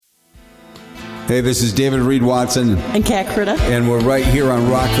Hey, this is David Reed Watson. And Kat Critta. And we're right here on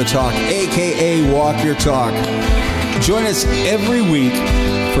Rock the Talk, a.k.a. Walk Your Talk. Join us every week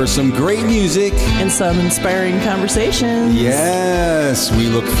for some great music. And some inspiring conversations. Yes, we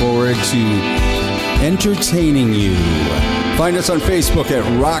look forward to entertaining you. Find us on Facebook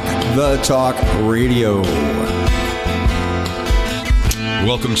at Rock the Talk Radio.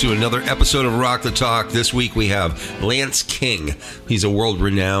 Welcome to another episode of Rock the Talk. This week we have Lance King. He's a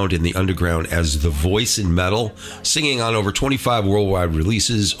world-renowned in the underground as the voice in metal, singing on over 25 worldwide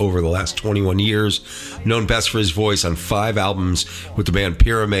releases over the last 21 years, known best for his voice on 5 albums with the band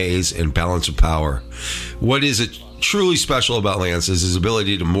Pyramaze and Balance of Power. What is truly special about Lance is his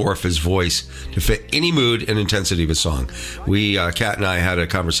ability to morph his voice to fit any mood and intensity of a song. Kat and I had a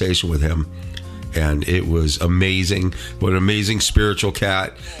conversation with him, and it was amazing. What an amazing spiritual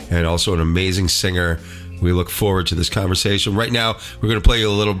cat, and also an amazing singer. We look forward to this conversation. Right now, we're going to play you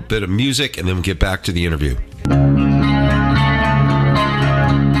a little bit of music, and then we'll get back to the interview.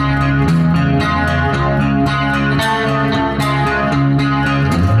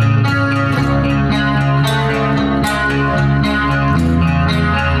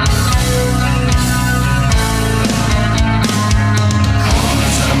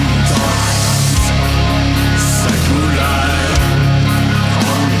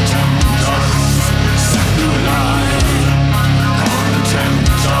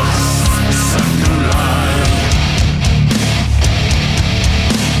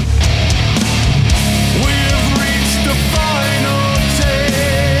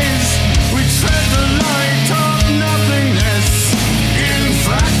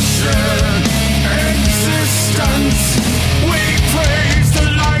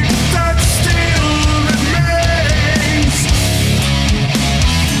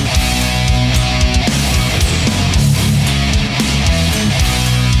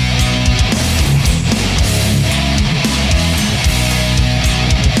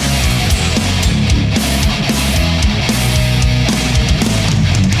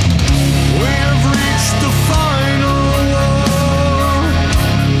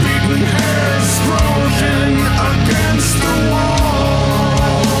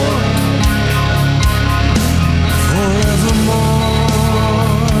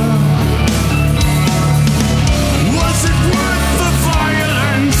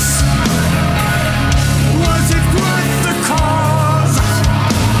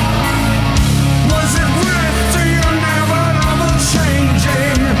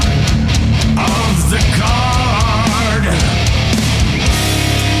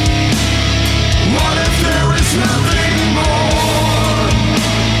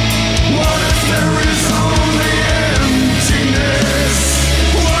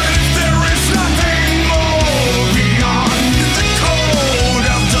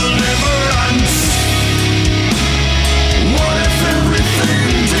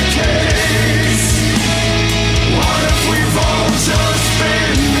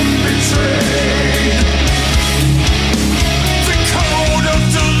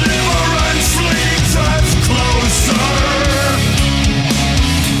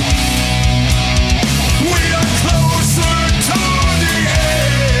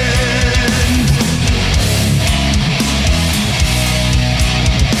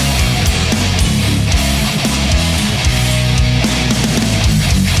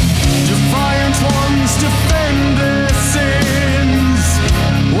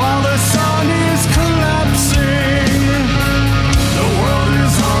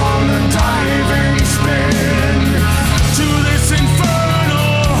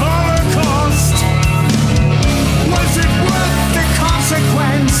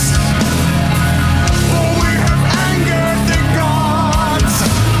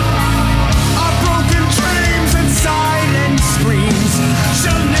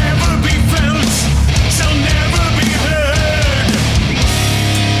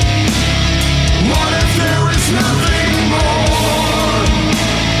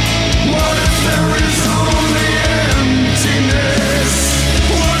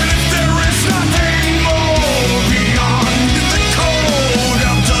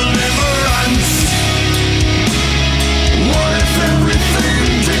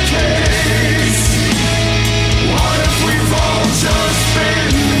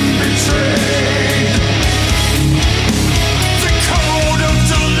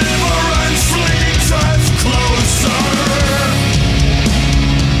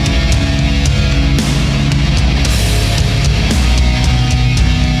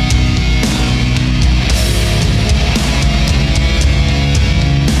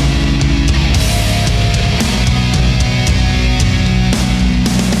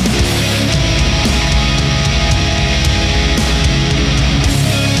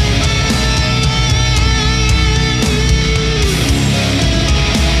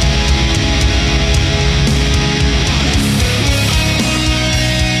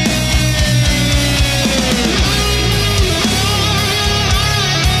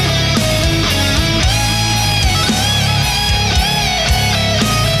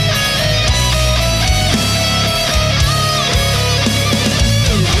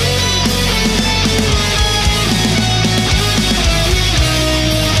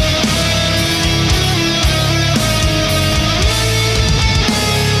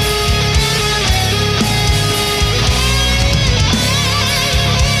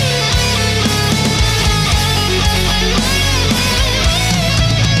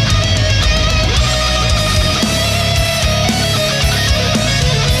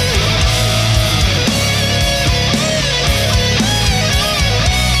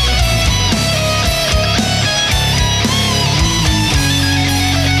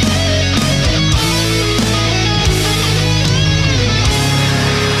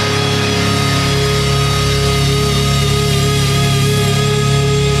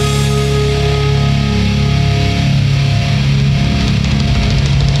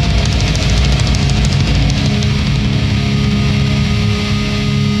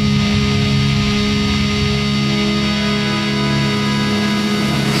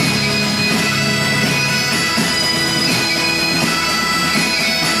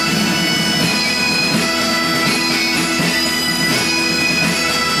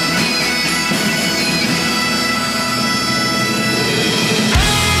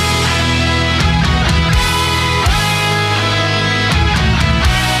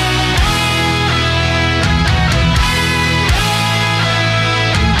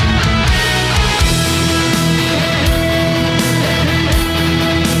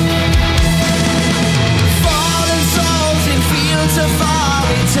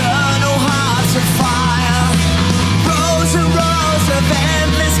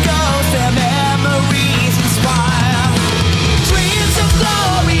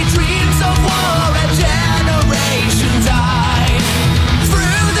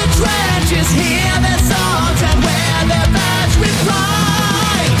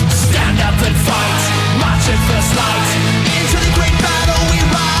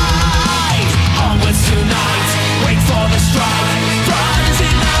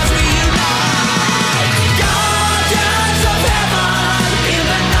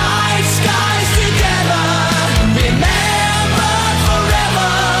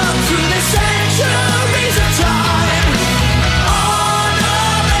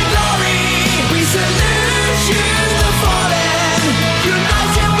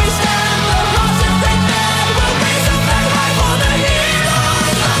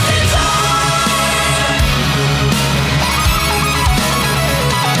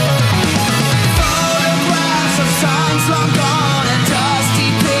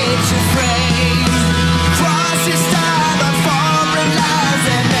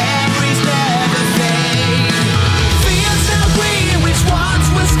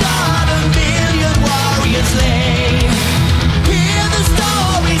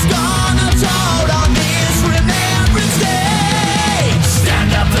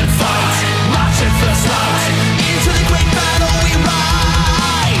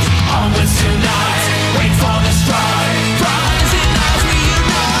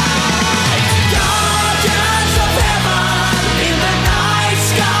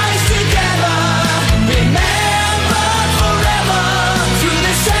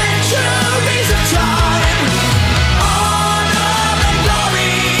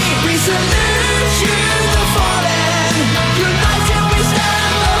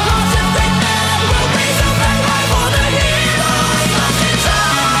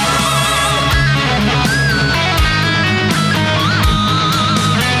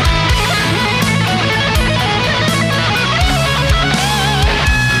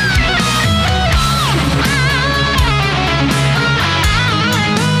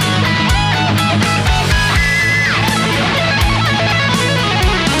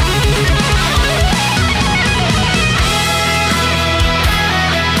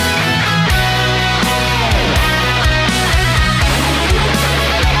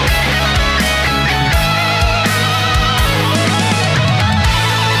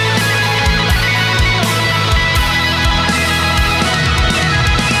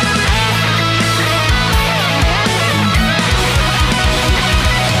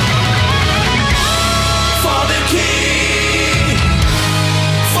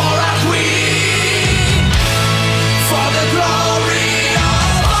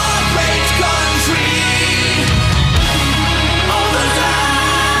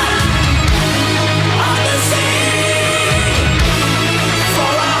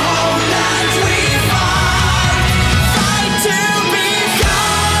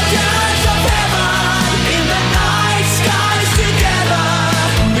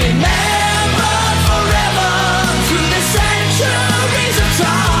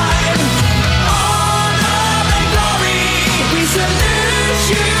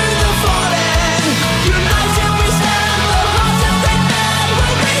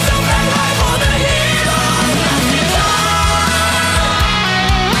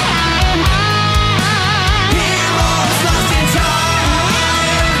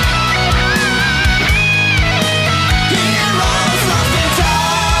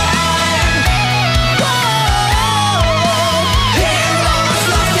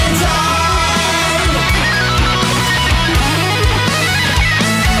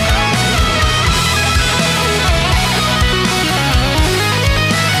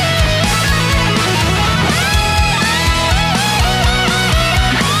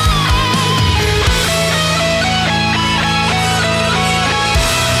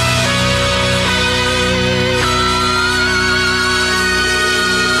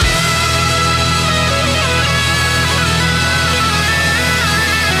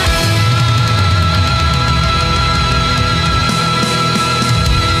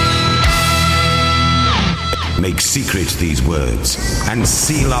 make secret these words and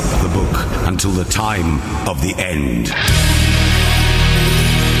seal up the book until the time of the end.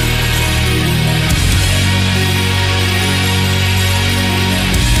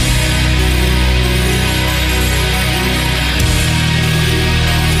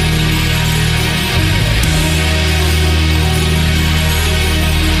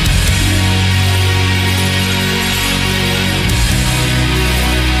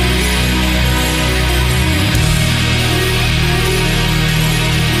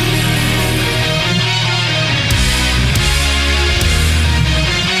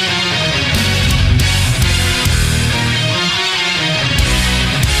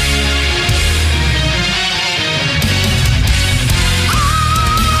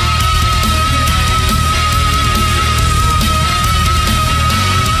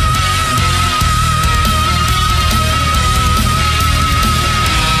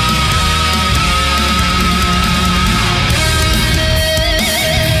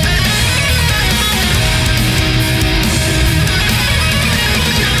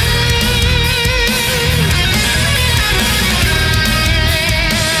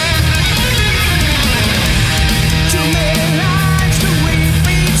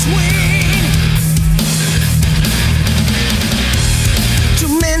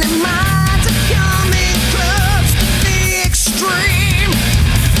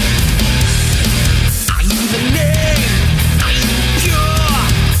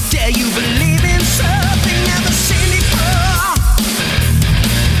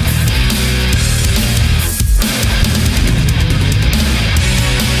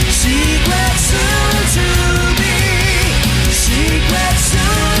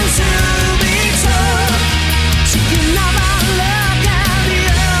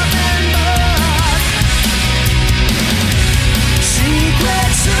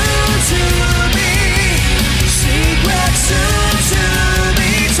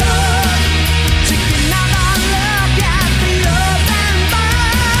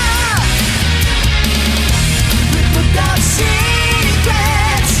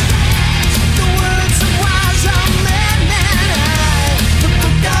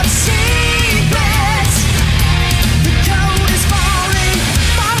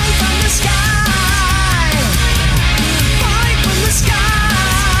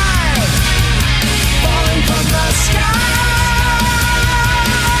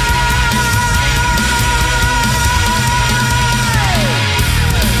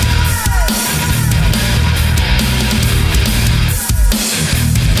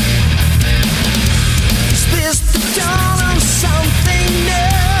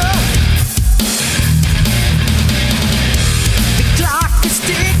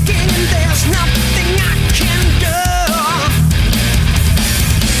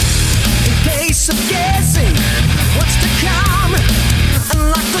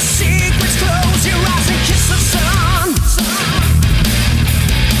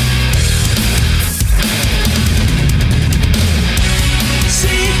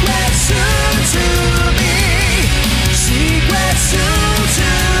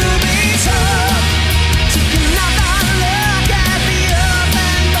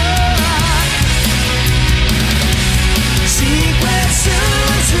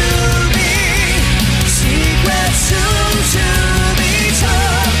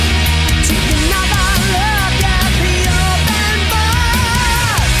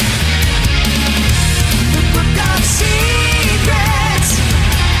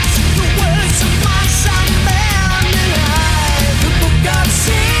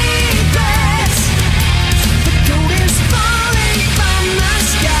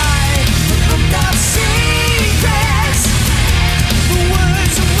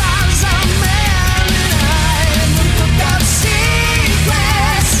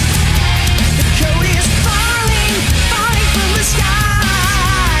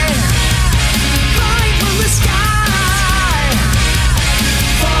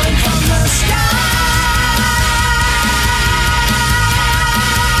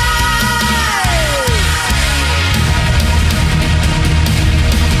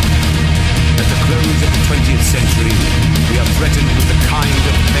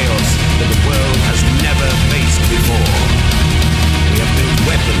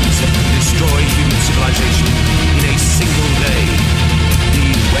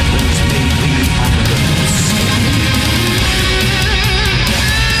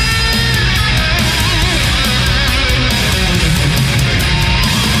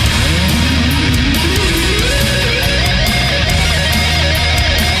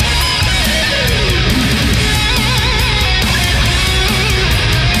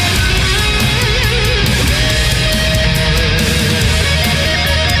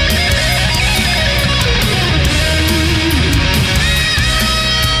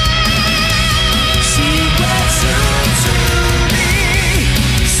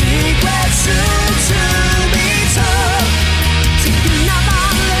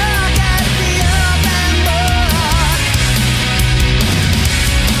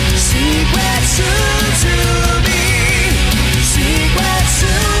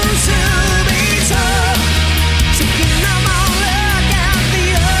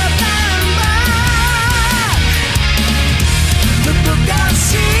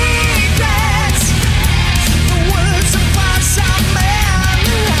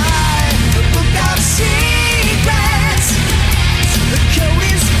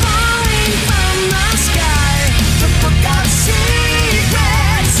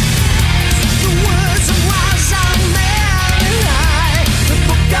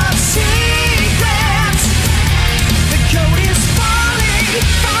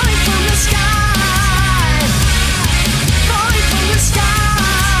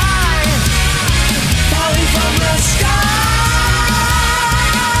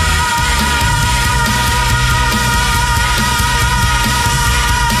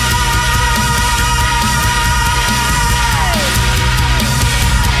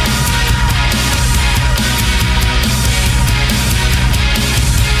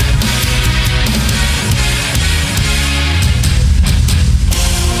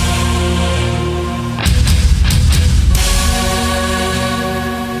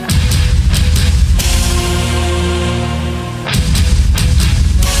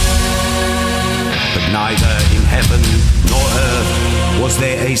 Was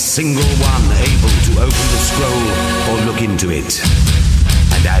there a single one able to open the scroll or look into it?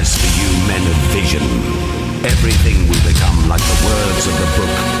 And as for you, men of vision, everything will become like the words of the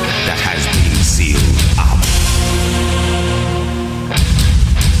book that has been sealed up.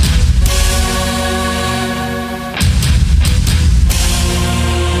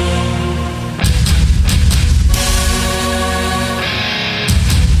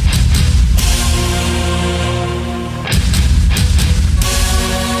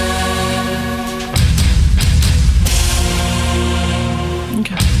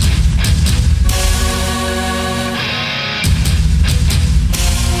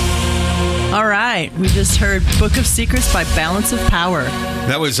 All right, we just heard Book of Secrets by Balance of Power.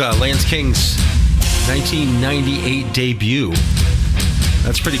 That was Lance King's 1998 debut.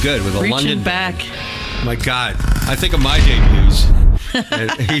 That's pretty good with a Reaching London back. My God, I think of my debuts.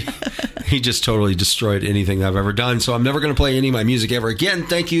 And he just totally destroyed anything I've ever done. So I'm never going to play any of my music ever again.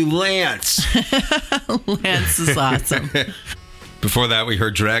 Thank you, Lance. Lance is awesome. Before that, we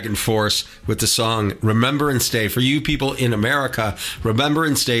heard Dragon Force with the song Remembrance Day. For you people in America,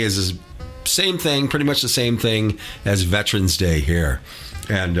 Remembrance Day is the same thing, pretty much the same thing as Veterans Day here.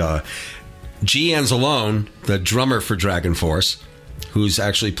 And G. Anzalone, the drummer for Dragon Force, who's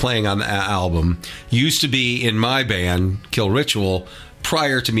actually playing on the album, used to be in my band, Kill Ritual,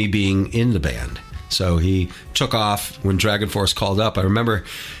 prior to me being in the band. So he took off when Dragon Force called up. I remember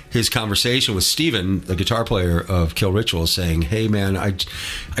his conversation with Steven, the guitar player of Kill Ritual, saying, "Hey man, I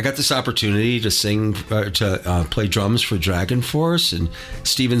got this opportunity to sing, to play drums for Dragon Force." And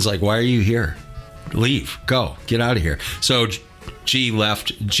Steven's like, "Why are you here? Leave, go, get out of here." So G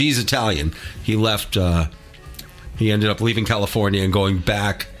left. G's Italian. He left. He ended up leaving California and going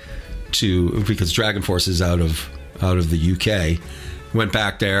back to, because Dragon Force is out of the UK. Went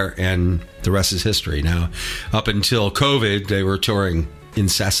back there, and the rest is history. Now, up until COVID, they were touring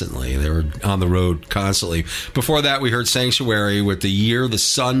incessantly. They were on the road constantly. Before that, we heard Sanctuary with The Year the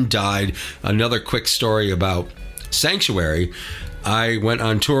Sun Died. Another quick story about Sanctuary. I went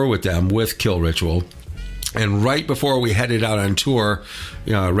on tour with them, with Kill Ritual. And right before we headed out on tour,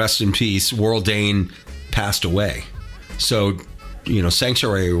 rest in peace, Warl Dane passed away. So,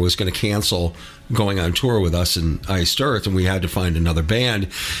 Sanctuary was going to cancel going on tour with us in Iced Earth, and we had to find another band.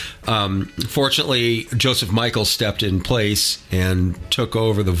 Fortunately, Joseph Michael stepped in place and took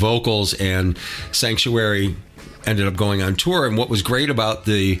over the vocals, and Sanctuary ended up going on tour. And what was great about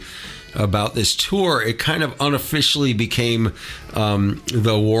this tour, it kind of unofficially became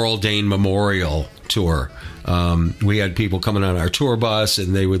the Warl Dane Memorial Tour. We had people coming on our tour bus,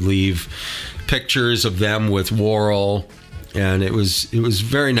 and they would leave pictures of them with Warl. And it was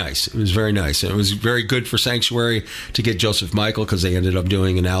very nice. It was very nice. And it was very good for Sanctuary to get Joseph Michael, because they ended up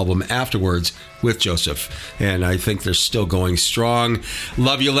doing an album afterwards with Joseph. And I think they're still going strong.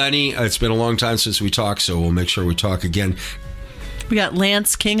 Love you, Lenny. It's been a long time since we talked, so we'll make sure we talk again. We got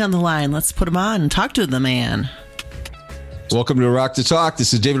Lance King on the line. Let's put him on and talk to the man. Welcome to Rock the Talk.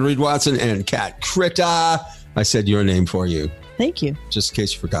 This is David Reed Watson and Kat Kritta. I said your name for you, Thank you. just in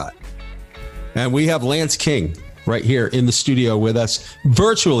case you forgot. And we have Lance King right here in the studio with us,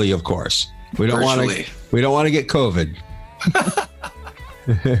 virtually, of course. We don't want to get COVID.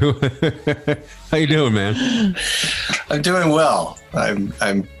 How you doing, man? I'm doing well.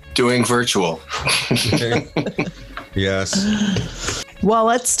 I'm doing virtual. Okay. Yes. Well,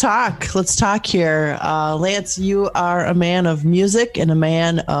 let's talk. Let's talk here. Lance, you are a man of music and a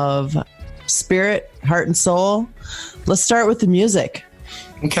man of spirit, heart, and soul. Let's start with the music.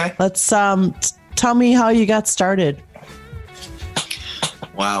 Okay. Let's tell me how you got started.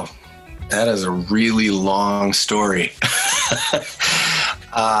 Wow. That is a really long story.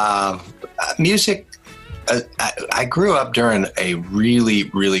 Music, I grew up during a really,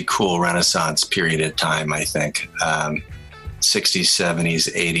 really cool Renaissance period of time, I think. 60s,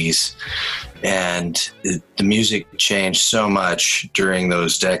 70s, 80s. And the music changed so much during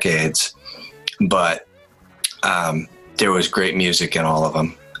those decades. But there was great music in all of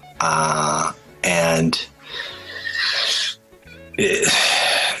them. And it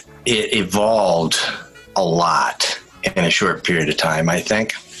evolved a lot in a short period of time, I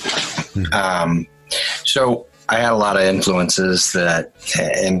think. So I had a lot of influences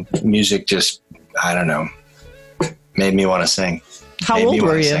and music just, I don't know, made me want to sing. How old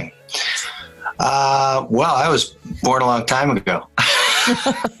were you? Well, I was born a long time ago.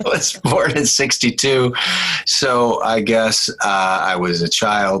 I was born in 62. So I guess I was a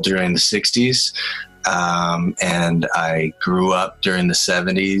child during the 60s. And I grew up during the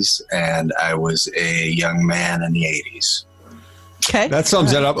 70s, and I was a young man in the 80s. Okay. That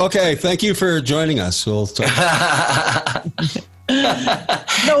sums it up. Okay. Thank you for joining us. We'll talk.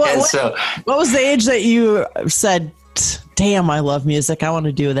 No, And so, what was the age that you said, damn, I love music, I want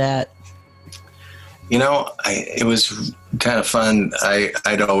to do that? it was kind of fun.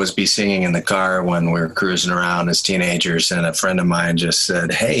 I'd always be singing in the car when we were cruising around as teenagers, and a friend of mine just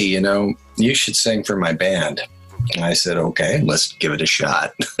said, hey, you should sing for my band. And I said, okay, let's give it a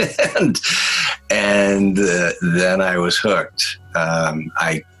shot. and then I was hooked.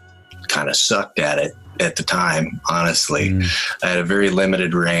 I kind of sucked at it at the time, honestly. I had a very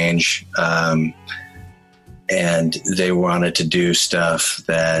limited range. And they wanted to do stuff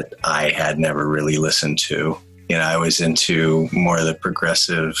that I had never really listened to. I was into more of the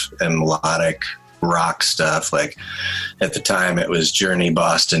progressive and melodic rock stuff. Like at the time, it was Journey,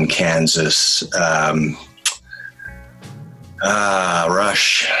 Boston, Kansas,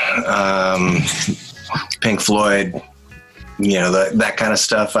 Rush, Pink Floyd. That kind of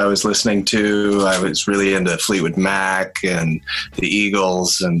stuff I was listening to. I was really into Fleetwood Mac and the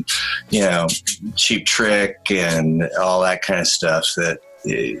Eagles and, Cheap Trick and all that kind of stuff that,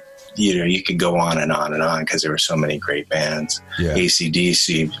 you could go on and on and on because there were so many great bands. Yeah.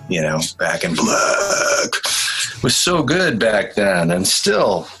 AC/DC, Back in Black was so good back then, and it's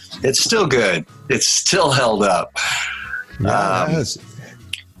still good. It's still held up. Yes.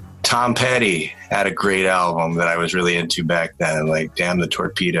 Tom Petty had a great album that I was really into back then, like Damn the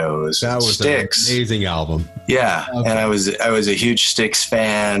Torpedoes. That was Styx. An amazing album. Yeah, okay. And I was a huge Styx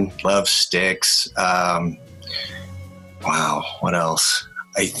fan. Love Styx. Wow, what else?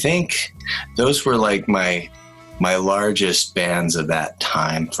 I think those were like my largest bands of that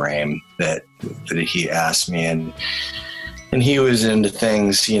time frame that he asked me, and he was into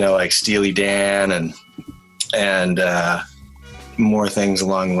things, like Steely Dan and more things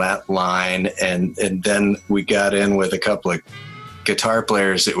along that line, and then we got in with a couple of guitar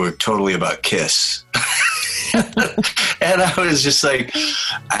players that were totally about Kiss. And I was just like,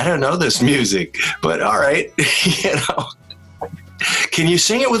 I don't know this music, but all right. Can you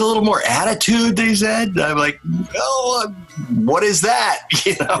sing it with a little more attitude, they said? And I'm like, oh, what is that?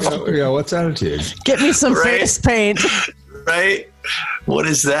 Yeah, what's attitude? Get me some face paint. Right? What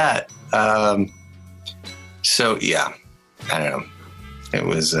is that? So yeah, I don't know. It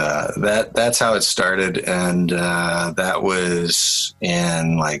was that's how it started, and that was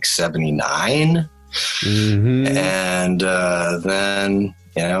in like 79. Mm-hmm. And then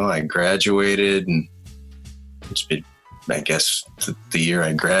I graduated, and it's been, I guess, the year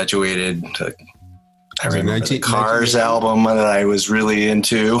I graduated. I remember the Cars album that I was really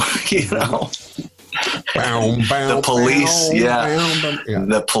into. The Police,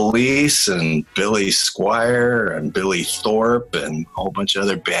 the Police, and Billy Squier and Billy Thorpe and a whole bunch of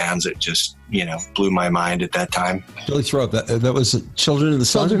other bands that just blew my mind at that time. Billy Thorpe, that was Children of the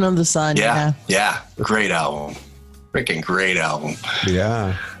Sun. Children of the Sun. Yeah, great album, freaking great album.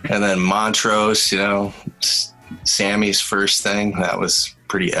 Yeah, and then Montrose, Sammy's first thing, that was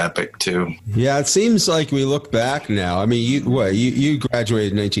pretty epic too. Yeah, it seems like we look back now. I mean, you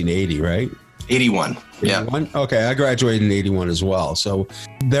graduated in 1980, right? 81. Yeah. 81? Okay, I graduated in 81 as well. So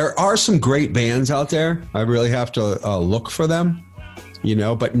there are some great bands out there. I really have to look for them,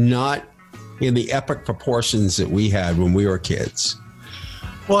 but not in the epic proportions that we had when we were kids.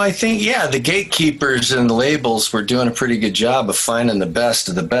 Well, I think, the gatekeepers and the labels were doing a pretty good job of finding the best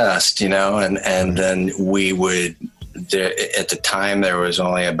of the best, and then we would, at the time, there was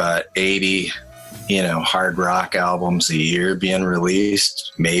only about 80, hard rock albums a year being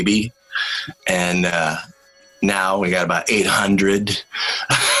released, maybe. And now we got about 800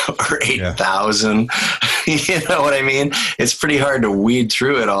 or 8,000. You know what I mean? It's pretty hard to weed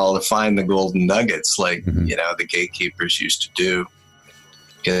through it all to find the golden nuggets like, the gatekeepers used to do,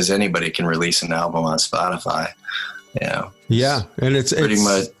 because anybody can release an album on Spotify. Yeah. And it's pretty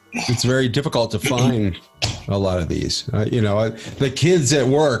much. It's very difficult to find a lot of these. The kids at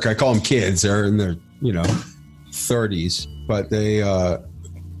work, I call them kids, they're in their, 30s, but they've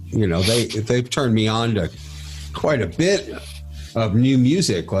turned me on to quite a bit of new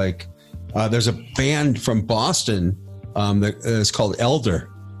music. Like there's a band from Boston that is called Elder,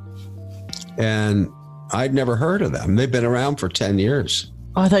 and I'd never heard of them. They've been around for 10 years.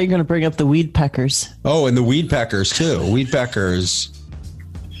 Oh, I thought you were going to bring up the Weed Peckers. Oh, and the Weed Peckers too. Weed Peckers.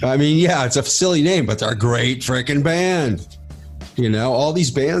 I mean, yeah, it's a silly name, but they're a great freaking band. All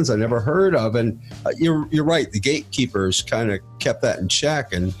these bands I never heard of, and you're right. The gatekeepers kind of kept that in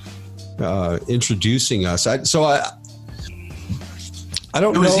check and introducing us. I don't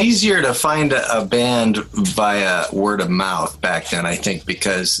know. It was easier to find a band via word of mouth back then, I think,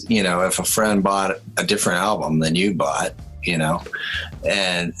 because if a friend bought a different album than you bought,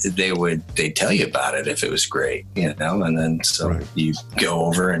 and they'd tell you about it if it was great, and then Right. you go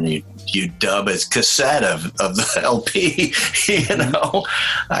over and you dub a cassette of the LP,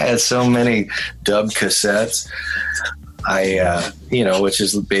 I had so many dubbed cassettes. Which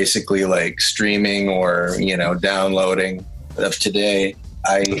is basically like streaming or, downloading of today.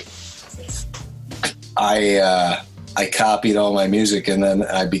 I copied all my music, and then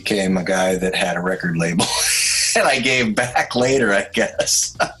I became a guy that had a record label and I gave back later, I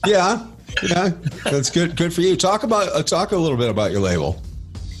guess. Yeah. That's good. Good for you. Talk a little bit about your label.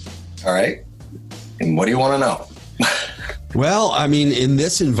 All right. And what do you want to know? Well, I mean, in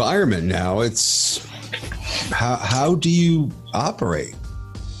this environment now, it's how do you operate?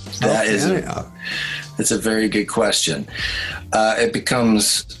 That's a very good question. It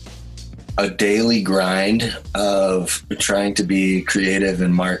becomes a daily grind of trying to be creative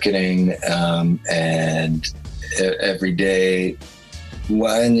in marketing, and every day.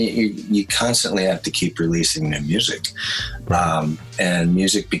 Well, and you constantly have to keep releasing new music, and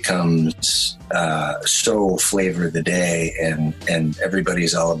music becomes so flavor of the day, and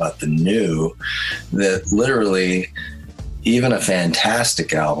everybody's all about the new, that literally even a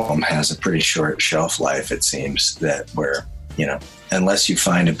fantastic album has a pretty short shelf life, it seems, that where, unless you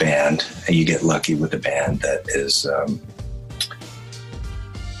find a band, and you get lucky with a band that is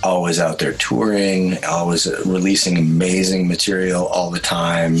always out there touring, always releasing amazing material all the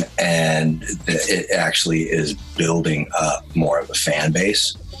time, and it actually is building up more of a fan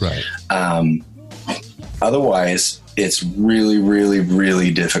base. Right. Otherwise, it's really, really,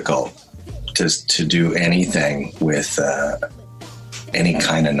 really difficult to do anything with any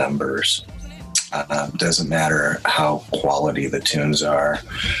kind of numbers. Doesn't matter how quality the tunes are.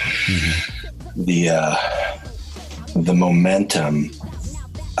 Mm-hmm. The momentum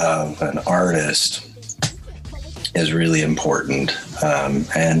of an artist is really important,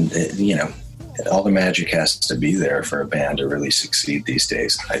 and all the magic has to be there for a band to really succeed these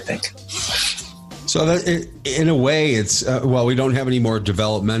days, I think. So that in a way, it's we don't have any more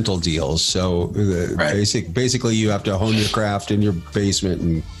developmental deals. So basically, you have to hone your craft in your basement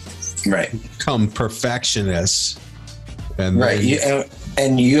and become perfectionists. And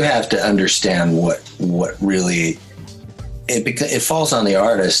and you have to understand what really. It falls on the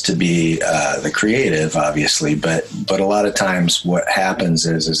artist to be the creative, obviously, but a lot of times what happens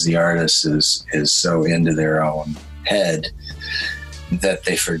is the artist is so into their own head that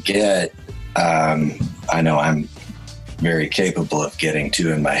they forget. I know I'm very capable of getting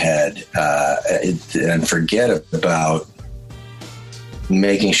too in my head, and forget about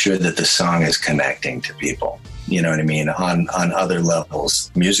making sure that the song is connecting to people. You know what I mean? On other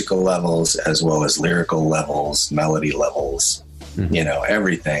levels, musical levels, as well as lyrical levels, melody levels,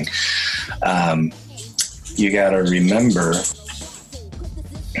 everything. You got to remember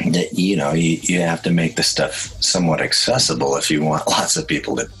that, you have to make the stuff somewhat accessible if you want lots of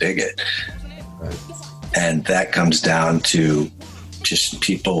people to dig it. Right. And that comes down to just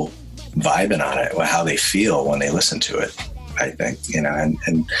people vibing on it, how they feel when they listen to it, I think,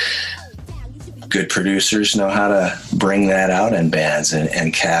 and good producers know how to bring that out in bands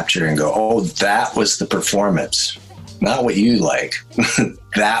and capture and go, oh, that was the performance, not what you like.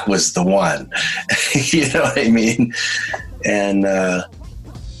 That was the one. You know what I mean? And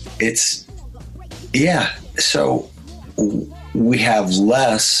so we have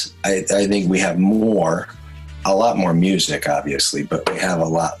less, I think we have a lot more music, obviously, but we have a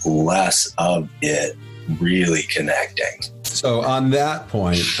lot less of it really connecting. So on that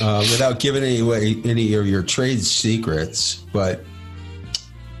point, without giving away any of your trade secrets, but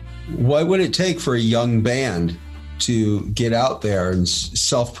what would it take for a young band to get out there and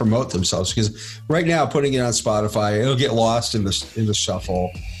self-promote themselves? Because right now, putting it on Spotify, it'll get lost in the shuffle.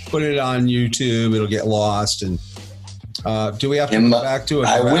 Put it on YouTube, it'll get lost. And do we have to go back to it?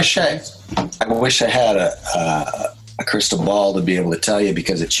 I wish I had a crystal ball to be able to tell you,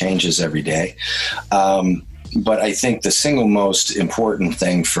 because it changes every day. But I think the single most important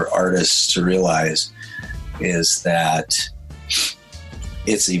thing for artists to realize is that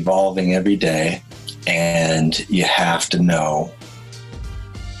it's evolving every day, and you have to know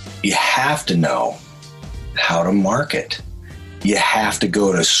how to market. You have to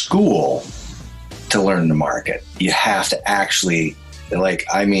go to school to learn to market. You have to actually,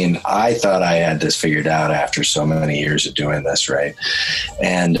 I thought I had this figured out after so many years of doing this, right?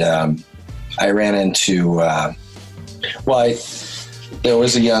 And I ran into, there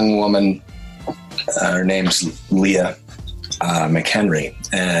was a young woman, her name's Leah McHenry,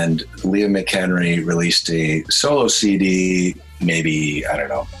 and Leah McHenry released a solo CD maybe,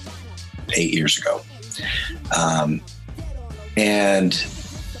 8 years ago. And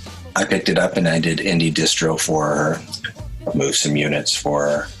I picked it up and I did indie distro for her, moved some units for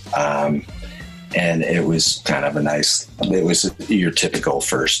her. And it was kind of it was your typical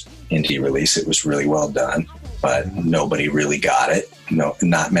first indie release. It was really well done, but nobody really got it. No,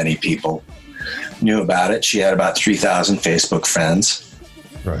 not many people knew about it. She had about 3,000 Facebook friends.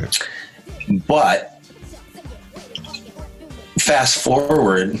 Right. But fast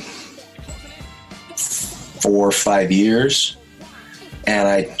forward 4 or 5 years, and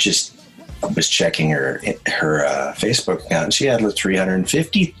I was checking her Facebook account, and she had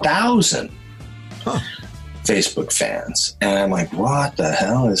 350,000 Facebook fans. And I'm like, what the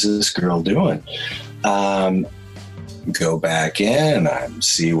hell is this girl doing? Go back in,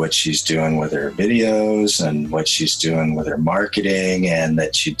 see what she's doing with her videos and what she's doing with her marketing, and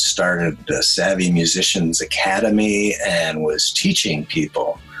that she'd started the Savvy Musicians Academy and was teaching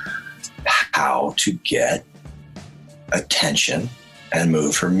people how to get attention and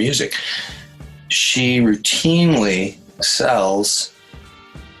move her music. She routinely sells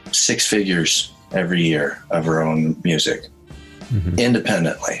 6 figures every year of her own music,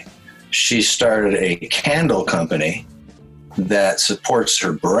 independently. She started a candle company that supports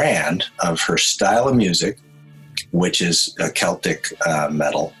her brand of her style of music, which is a Celtic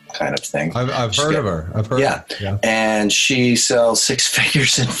metal kind of thing. I've heard of her. I've heard. Yeah. Of her. Yeah. And she sells 6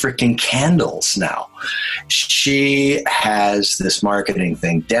 figures in freaking candles now. She has this marketing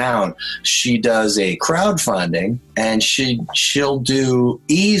thing down. She does a crowdfunding, and she'll do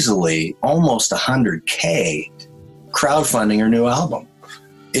easily almost 100K crowdfunding her new album.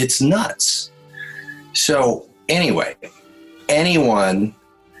 It's nuts. So anyway, anyone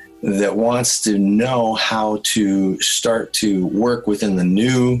that wants to know how to start to work within the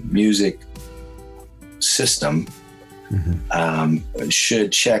new music system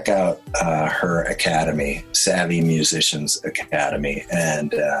should check out her academy, Savvy Musicians Academy,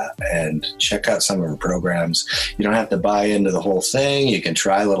 and check out some of her programs. You don't have to buy into the whole thing. You can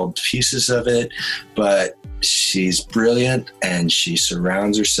try little pieces of it, but she's brilliant, and she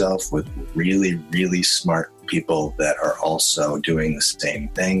surrounds herself with really, really smart people that are also doing the same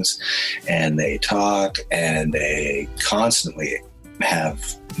things, and they talk and they constantly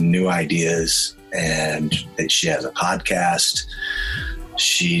have new ideas. And she has a podcast.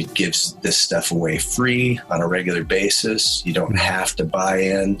 She gives this stuff away free on a regular basis. You don't have to buy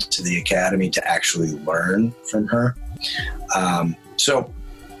into the academy to actually learn from her. So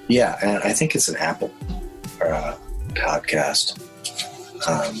yeah, and I think it's an Apple podcast,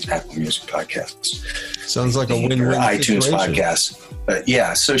 Apple Music podcast. Sounds like a win-win iTunes situation. podcast. But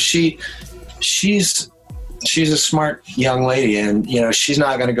yeah, so she's a smart young lady, and she's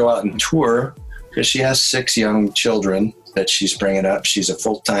not going to go out and tour because she has 6 young children that she's bringing up. She's a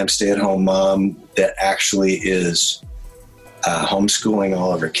full-time stay-at-home mom that actually is homeschooling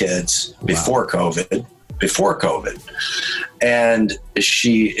all of her kids before COVID. And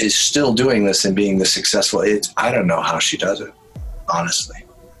she is still doing this and being this successful. I don't know how she does it, honestly,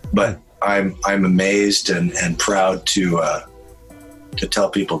 but I'm amazed and proud to tell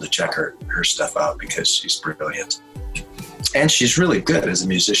people to check her stuff out because she's brilliant. And she's really good as a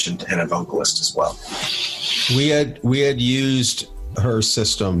musician and a vocalist as well. We had used her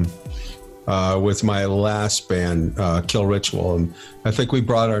system with my last band, Kill Ritual, and I think we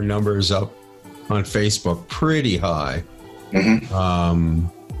brought our numbers up on Facebook pretty high. I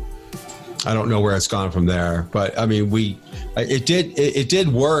don't know where it's gone from there, but I mean, it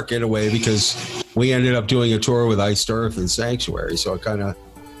did work in a way because we ended up doing a tour with Iced Earth and Sanctuary, so it kind of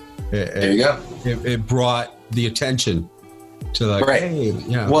there you go. It brought the attention to right. Hey,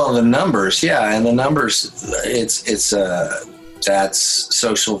 yeah. Well, the numbers, and the numbers, that's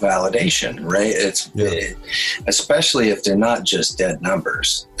social validation, right? Especially if they're not just dead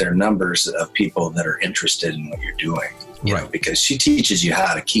numbers, they're numbers of people that are interested in what you're doing. You know, because she teaches you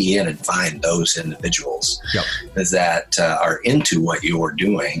how to key in and find those individuals that are into what you're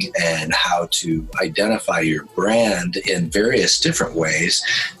doing and how to identify your brand in various different ways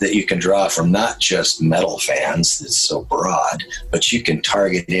that you can draw from not just metal fans, it's so broad, but you can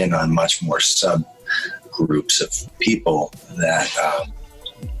target in on much more subgroups of people that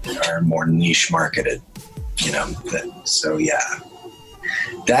are more niche marketed, so yeah.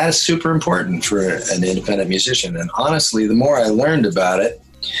 That is super important for an independent musician. And honestly, the more I learned about it,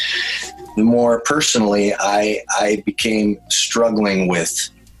 the more personally I became struggling with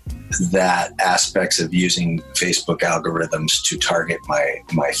that aspects of using Facebook algorithms to target my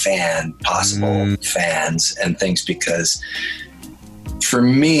possible fans and things, because for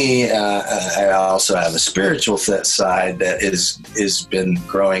me, I also have a spiritual side that is been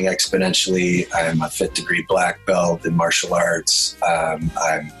growing exponentially. I'm a 5th degree black belt in martial arts. I'm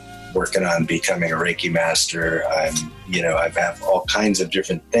working on becoming a Reiki master. I've have all kinds of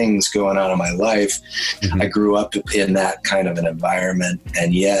different things going on in my life. I grew up in that kind of an environment,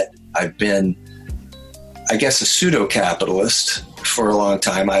 and yet I've been, I guess, a pseudo-capitalist for a long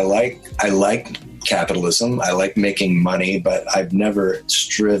time. I like capitalism. I like making money, but I've never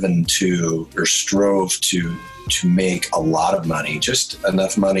striven to or strove to make a lot of money, just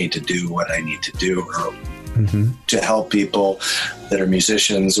enough money to do what I need to do, or to help people that are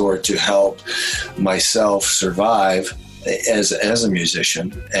musicians, or to help myself survive as a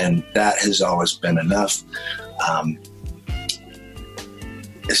musician. And that has always been enough.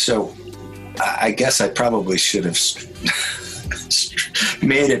 So I guess I probably should have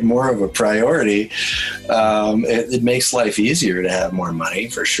made it more of a priority. It makes life easier to have more money,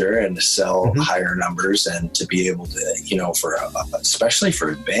 for sure, and to sell higher numbers, and to be able to, especially for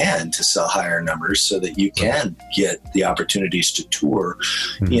a band, to sell higher numbers so that you can get the opportunities to tour,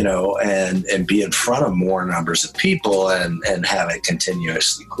 and be in front of more numbers of people and have it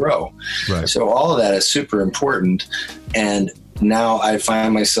continuously grow. Right. So all of that is super important. And now I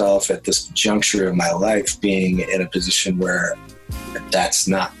find myself at this juncture of my life being in a position where that's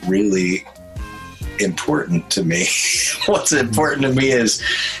not really important to me. What's important to me is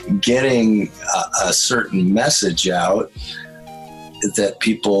getting a certain message out that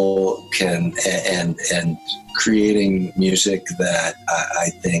people can, and creating music that I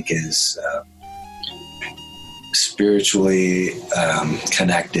think is spiritually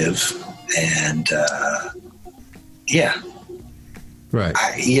connective, and right.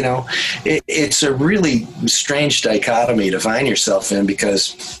 It's a really strange dichotomy to find yourself in,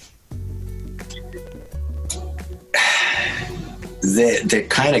 because they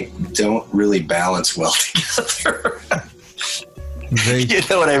kind of don't really balance well together. You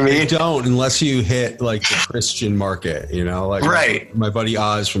know what I mean? They don't, unless you hit like the Christian market, right. My buddy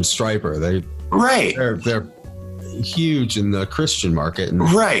Oz from Striper, they're huge in the Christian market.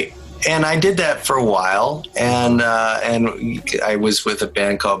 Right. And I did that for a while, and I was with a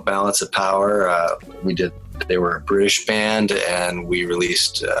band called Balance of Power. They were a British band, and we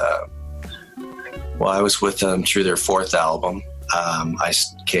released, I was with them through their 4th album. I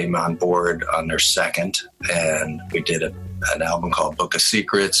came on board on their 2nd, and we did an album called Book of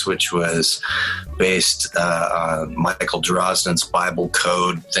Secrets, which was based on Michael Drosnin's Bible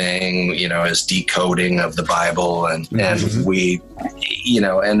code thing, his decoding of the Bible. And we,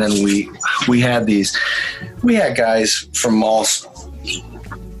 and then we had guys from all, spiritual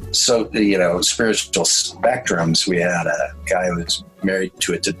spectrums. We had a guy who was married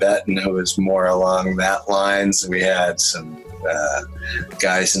to a Tibetan who was more along that lines. We had some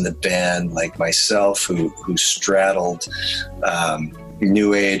guys in the band like myself who straddled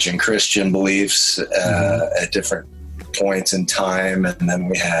New Age and Christian beliefs at different points in time, and then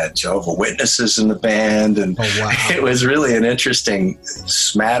we had Jehovah's Witnesses in the band, and it was really an interesting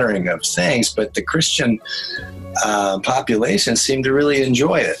smattering of things. But the Christian population seemed to really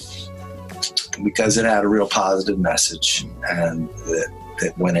enjoy it because it had a real positive message, and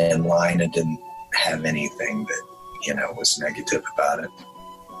that went in line and didn't have anything that was negative about it.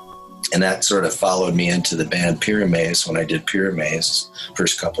 And that sort of followed me into the band Pyramase when I did Pyramase,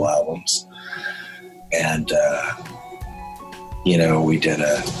 first couple albums. And, we did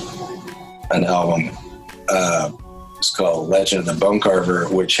an album, it's called Legend of the Bone Carver,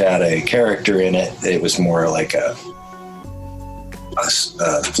 which had a character in it. It was more like a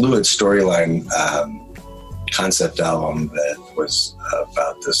fluid storyline concept album that was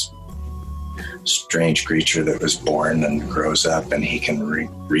about this strange creature that was born and grows up, and he can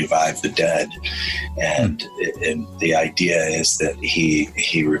revive the dead. And the idea is that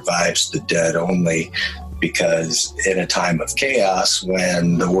he revives the dead only because in a time of chaos,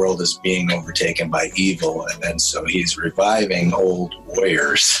 when the world is being overtaken by evil, and then so he's reviving old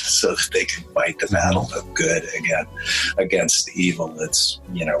warriors so that they can fight the battle of good against the evil that's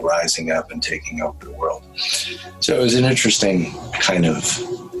rising up and taking over the world. So it was an interesting kind of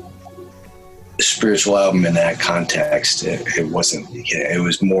spiritual album in that context. It wasn't, it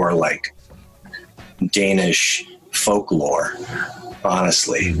was more like Danish folklore,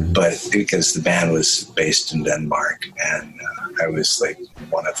 honestly, but because the band was based in Denmark, and I was like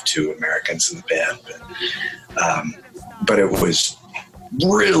one of 2 Americans in the band, but it was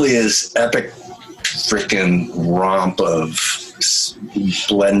really this epic freaking romp of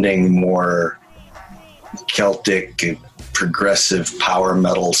blending more Celtic progressive power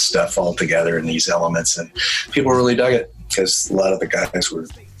metal stuff all together in these elements, and people really dug it. because a lot of the guys were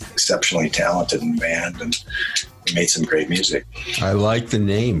exceptionally talented in the band and made some great music. I like the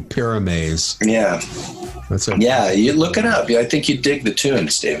name Pyramaze. Yeah. That's a, Yeah, you look it up. Yeah, I think you dig the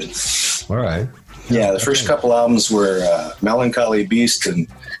tunes, David. all right. Yeah, the first couple albums were Melancholy Beast and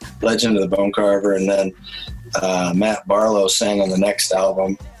Legend of the Bone Carver, and then Matt Barlow sang on the next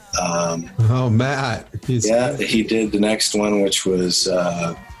album. Oh, Matt. Yeah, he did the next one, which was,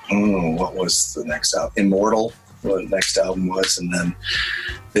 what was the next album? Immortal, what the next album was. And then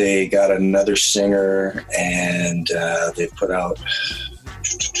they got another singer, and they put out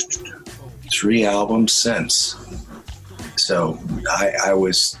 3 albums since. So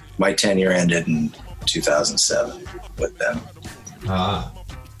my tenure ended in 2007 with them. Ah.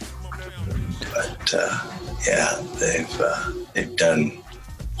 But yeah, they've done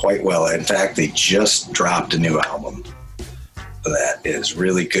quite well. In fact, they just dropped a new album that is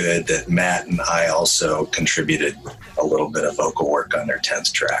really good, that Matt and I also contributed a little bit of vocal work on their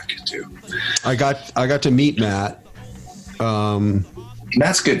 10th track too. I got to meet Matt.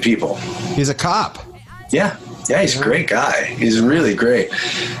 Matt's good people. He's a cop. Yeah, he's a great guy. He's really great.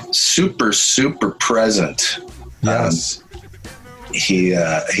 Super, super present. Yes.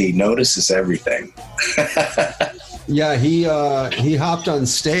 He notices everything. Yeah, he hopped on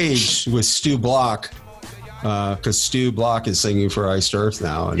stage with Stu Block because Stu Block is singing for Iced Earth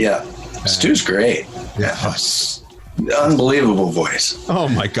now. And, Yeah, Stu's great. Yes. Unbelievable voice. Oh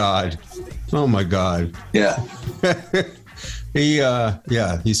my God. Yeah.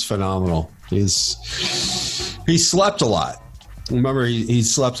 He's phenomenal. He slept a lot. Remember, he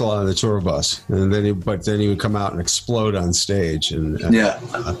slept a lot on the tour bus, and then he would come out and explode on stage.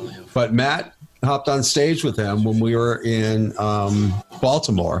 But Matt hopped on stage with him when we were in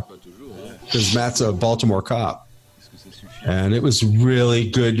Baltimore, because Matt's a Baltimore cop, and it was really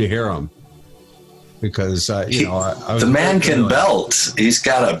good to hear him. Because I was the man can belt. He's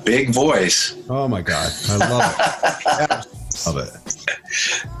got a big voice. Oh my God, I love it. Love it.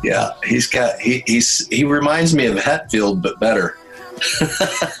 Yeah, he reminds me of Hetfield, but better.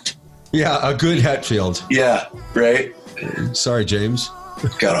 Yeah, a good Hetfield. Yeah, right. Sorry, James.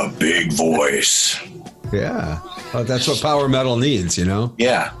 Got a big voice. Yeah, that's what power metal needs, you know.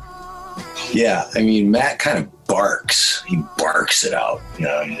 Yeah. I mean, Matt kind of barks. He barks it out. You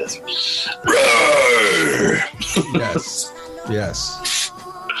know, he just. Yes.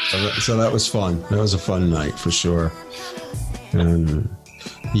 So that was fun. That was a fun night for sure. And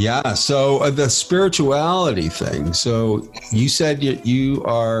yeah, so the spirituality thing. So you said you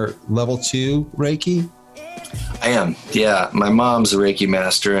are level 2 Reiki? I am. Yeah, my mom's a Reiki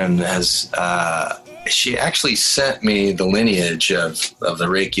master, and she actually sent me the lineage of the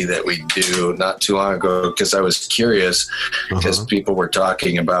Reiki that we do not too long ago, because I was curious, because people were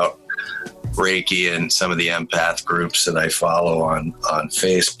talking about Reiki and some of the empath groups that I follow on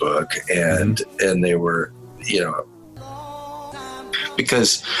Facebook, and they were,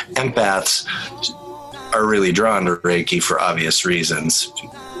 because empaths are really drawn to Reiki for obvious reasons,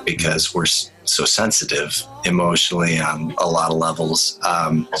 because we're so sensitive emotionally on a lot of levels.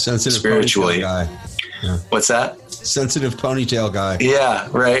 Sensitive spiritually. guy. Yeah. What's that? Sensitive ponytail guy. Yeah,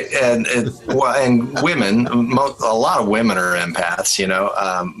 right. And women, a lot of women are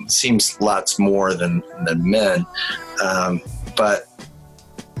empaths, seems lots more than men. But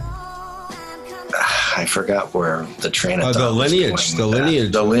I forgot where the train of thought the lineage.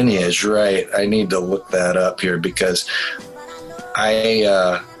 The lineage, right. I need to look that up here, because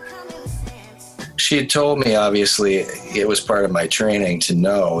she had told me, obviously, it was part of my training to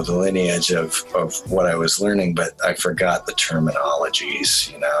know the lineage of what I was learning, but I forgot the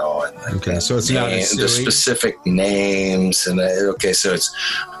terminologies, and so it's not the specific names. And so it's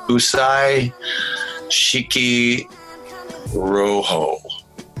Usai Shiki Roho.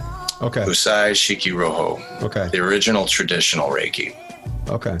 Okay. Usai Shiki Roho. Okay. The original traditional Reiki.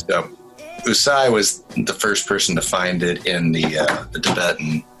 Okay. So Usai was the first person to find it in the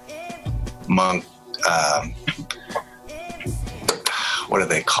Tibetan monk. What do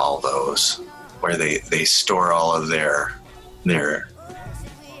they call those? Where they store all of their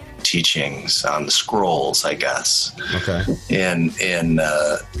teachings on the scrolls, I guess. Okay. In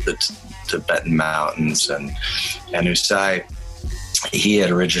the Tibetan mountains, and Usai, he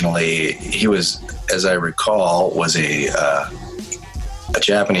was, as I recall, was a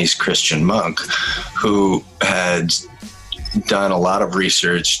Japanese Christian monk who had done a lot of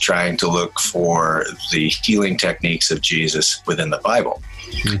research trying to look for the healing techniques of Jesus within the Bible.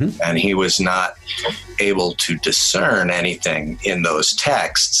 And he was not able to discern anything in those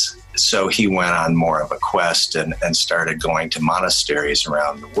texts so he went on more of a quest and started going to monasteries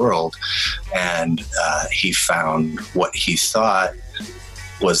around the world. And he found what he thought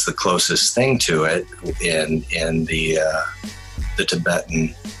was the closest thing to it in the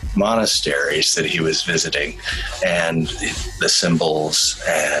Tibetan monasteries that he was visiting, and the symbols,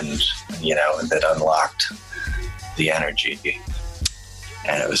 and that unlocked the energy.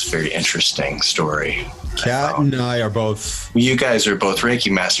 And it was a very interesting story. Kat and I are both. You guys are both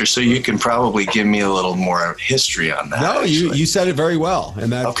Reiki masters, so you can probably give me a little more history on that. No, you said it very well,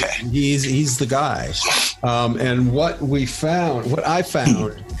 and that's okay. He's the guy. And what I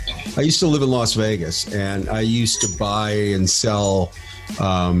found, I used to live in Las Vegas, and I used to buy and sell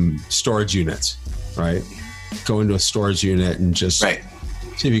storage units. Right, go into a storage unit and just see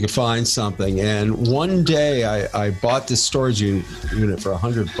if you could find something. And one day, I bought this storage unit for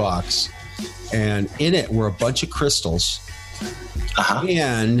 $100. And in it were a bunch of crystals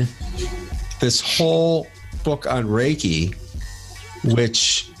and this whole book on Reiki,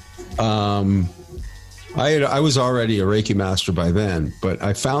 which I was already a Reiki master by then, but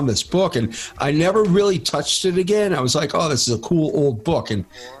I found this book and I never really touched it again. I was like, oh, this is a cool old book. And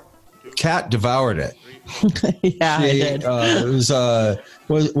Kat devoured it. Yeah, I did. It was,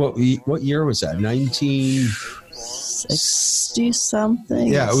 what year was that? 1960 something.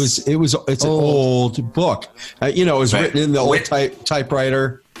 Yeah, it's an old book. It was written in the old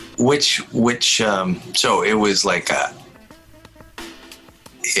typewriter. Which so it was like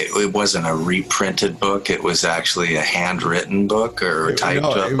it wasn't a reprinted book. It was actually a handwritten book or a typed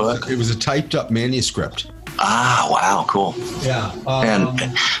up book. It was a typed up manuscript. Ah, wow, cool. Yeah. And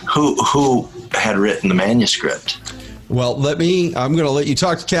who had written the manuscript? Well, I'm going to let you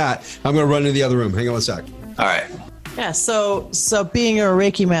talk to Kat. I'm going to run into the other room. Hang on a sec. All right. Yeah, so being a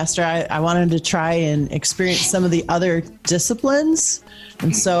Reiki master, I wanted to try and experience some of the other disciplines.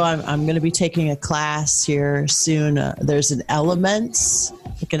 And so I'm going to be taking a class here soon. There's an elements,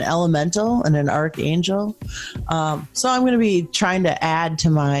 like an elemental and an archangel. So I'm going to be trying to add to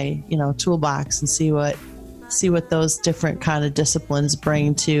my, toolbox and see what those different kind of disciplines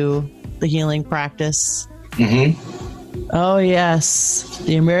bring to the healing practice. Mm-hmm. Oh, yes.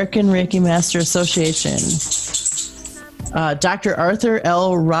 The American Reiki Master Association. Dr. Arthur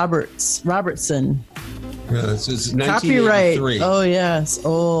L. Robertson. Yeah, this is Copyright. 1983. Oh, yes.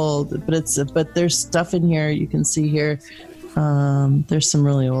 Old. But there's stuff in here you can see here. There's some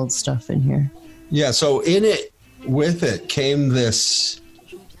really old stuff in here. Yeah, so with it came this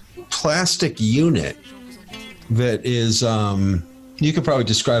plastic unit that is, you could probably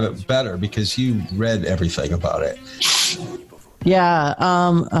describe it better because you read everything about it. Yeah.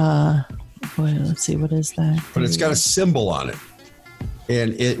 Boy, let's see. What is that? But it's got a symbol on it.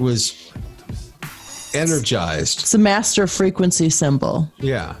 And it was energized. It's a master frequency symbol.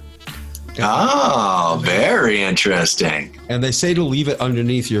 Yeah. Oh, very interesting. And they say to leave it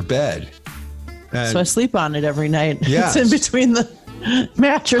underneath your bed. And so I sleep on it every night. Yes. It's in between the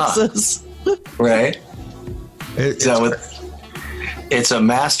mattresses. Right. It's a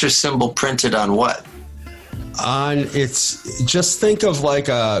master symbol printed on what? Just think of like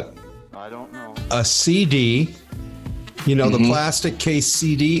a CD, the plastic case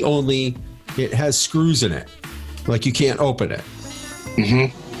CD, only it has screws in it. Like you can't open it.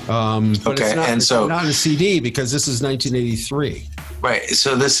 Mm-hmm. But okay, it's not a CD because this is 1983. Right.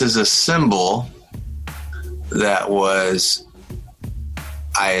 So this is a symbol that was,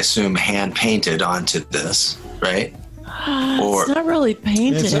 I assume, hand painted onto this, right? It's not really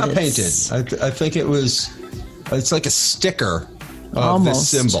painted. It's not painted. I think it's like a sticker of this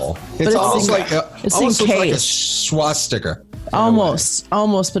symbol. It's almost like a swastika. Almost,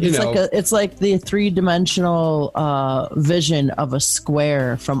 but it's like the 3-dimensional vision of a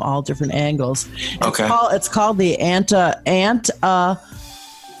square from all different angles. It's called the Antakarana.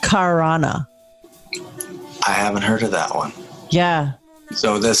 I haven't heard of that one. Yeah.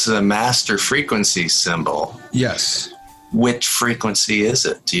 So this is a master frequency symbol. Yes. Which frequency is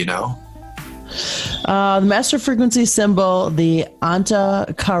it? Do you know? The master frequency symbol, the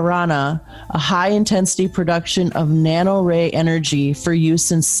Antakarana, a high-intensity production of nano-ray energy for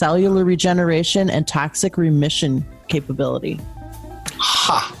use in cellular regeneration and toxic remission capability.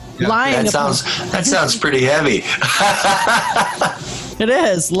 Ha! Yeah, that sounds pretty heavy. It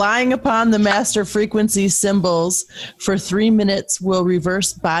is. Lying upon the master frequency symbols for 3 minutes will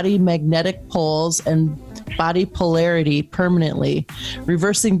reverse body magnetic poles and body polarity permanently.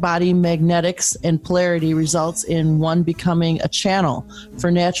 Reversing body magnetics and polarity results in one becoming a channel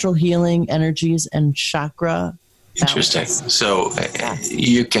for natural healing energies and chakra balance. Interesting. So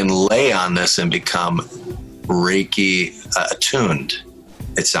you can lay on this and become Reiki attuned.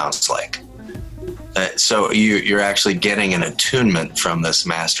 it sounds like. So you're actually getting an attunement from this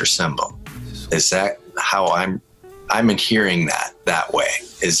master symbol. Is that how I'm hearing that way?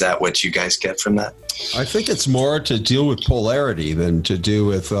 Is that what you guys get from that? I think it's more to deal with polarity than to do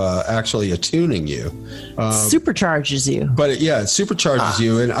with actually attuning you. Supercharges you. But it supercharges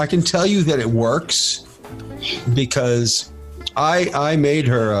you. And I can tell you that it works because I made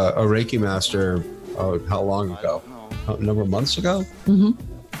her a Reiki master, how long ago? A number of months ago? Mm-hmm.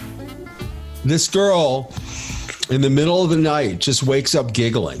 This girl in the middle of the night just wakes up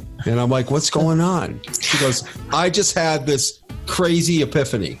giggling. And I'm like, what's going on? She goes, I just had this crazy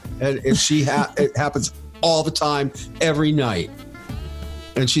epiphany. And it happens all the time, every night.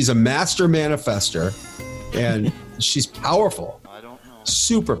 And she's a master manifester. And she's powerful.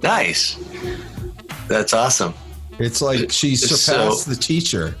 Super powerful. Nice. That's awesome. It's like she surpassed the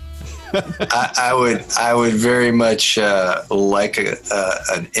teacher. I would very much like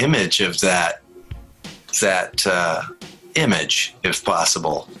an image of that image, if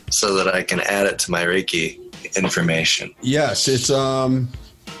possible, so that I can add it to my Reiki information. Yes, it's it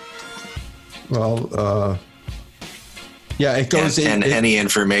goes and any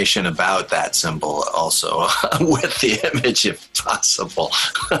information about that symbol also with the image, if possible.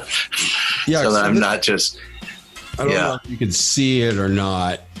 So that I'm not just. I don't know if you can see it or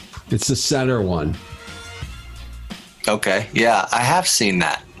not. It's the center one. Okay. Yeah, I have seen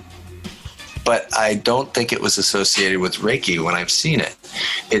that. But I don't think it was associated with Reiki when I've seen it.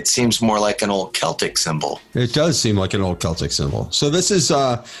 It seems more like an old Celtic symbol. It does seem like an old Celtic symbol. So this is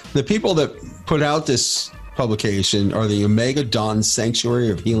the people that put out this publication are the Omega Dawn Sanctuary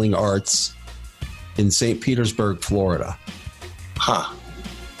of Healing Arts in St. Petersburg, Florida. Huh.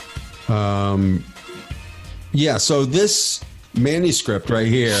 Yeah, so this manuscript right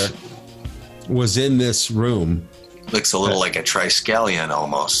here was in this room. Looks a little like a Triskelion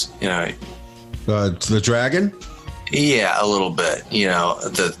almost, you know. The dragon? Yeah, a little bit. You know, a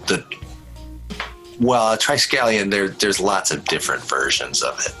Triskelion, there's lots of different versions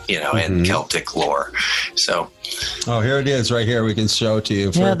of it, you know, in Celtic lore. So. Oh, here it is right here. We can show it to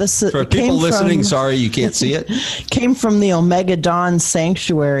you. For people listening, sorry you can't see it. Came from the Omega Dawn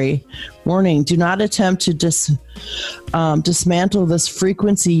Sanctuary. Warning, do not attempt to dismantle this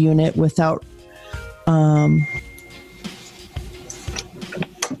frequency unit without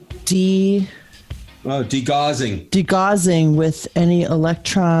degaussing with any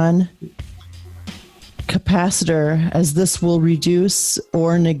electron capacitor, as this will reduce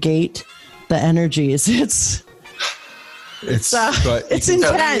or negate the energies. It's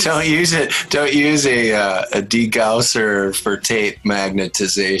intense. Don't use it. Don't use a degausser for tape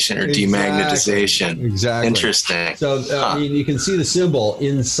magnetization or demagnetization. Exactly. Interesting. So I mean, you can see the symbol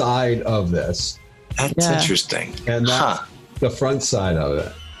inside of this. That's interesting. And that's the front side of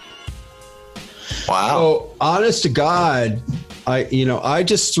it. Wow. So honest to God, I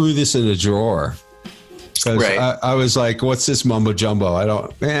just threw this in a drawer because I was like, what's this mumbo jumbo?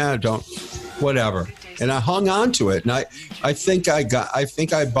 Whatever. And I hung on to it. And I think I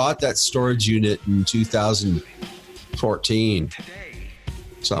bought that storage unit in 2014.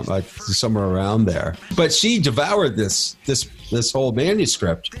 Somewhere around there. But she devoured this whole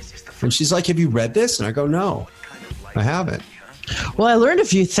manuscript. And she's like, have you read this? And I go, no, I haven't. Well, I learned a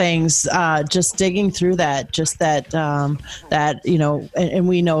few things just digging through that. Just that and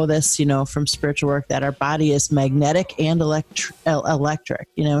we know this, from spiritual work, that our body is magnetic and electric.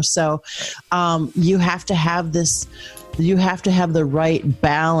 So you have to have this. You have to have the right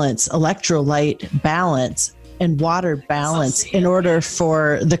balance, electrolyte balance and water balance, in order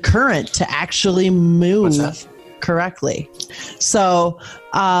for the current to actually move correctly. So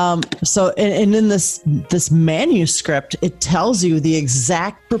in this manuscript, it tells you the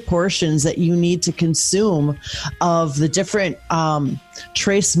exact proportions that you need to consume of the different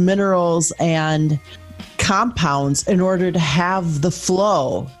trace minerals and compounds in order to have the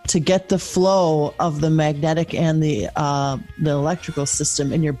flow, to get the flow of the magnetic and the electrical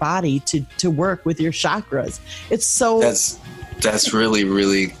system in your body to work with your chakras. It's so that's really,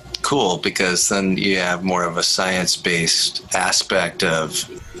 really cool, because then you have more of a science-based aspect of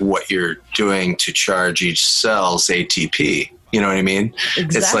what you're doing to charge each cell's ATP. You know what I mean?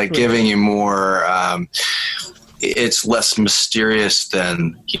 Exactly. It's like giving you more, it's less mysterious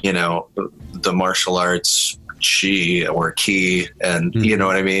than, the martial arts chi or ki, and you know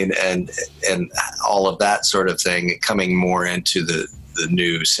what I mean? And all of that sort of thing, coming more into the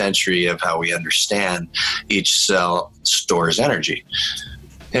new century of how we understand each cell stores energy.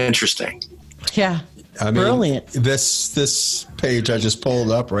 Interesting. Yeah. Brilliant. This page I just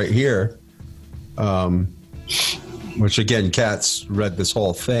pulled up right here. which again, Kat's read this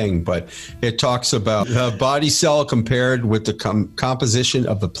whole thing, but it talks about the body cell compared with the composition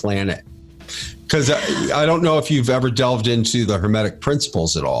of the planet. Because I don't know if you've ever delved into the Hermetic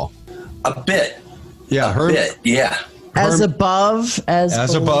principles at all. A bit. Yeah. A bit. Yeah. As above,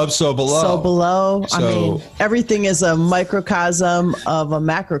 as above, so below. So below. I mean, everything is a microcosm of a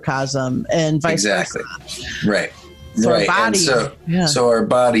macrocosm, and vice versa. Right. So right. our body, so our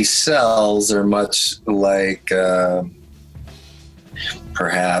body cells are much like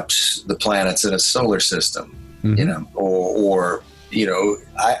perhaps the planets in a solar system, you know, or you know,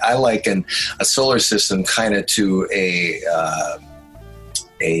 I liken a solar system kind of to an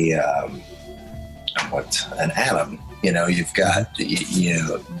atom. You know, you've got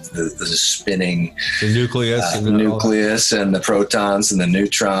the spinning nucleus, and the protons and the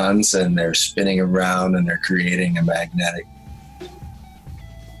neutrons, and they're spinning around and they're creating a magnetic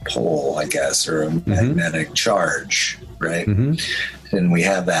pole, I guess, or a magnetic charge, right? And we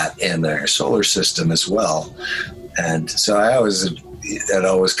have that in our solar system as well. And so I had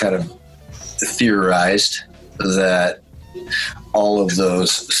always kind of theorized that all of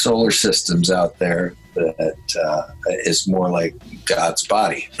those solar systems out there that is more like God's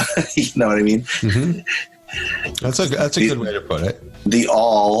body. You know what I mean? That's a good way to put it. The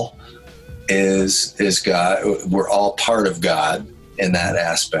all is God. We're all part of God in that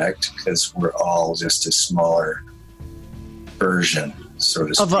aspect, because we're all just a smaller version, so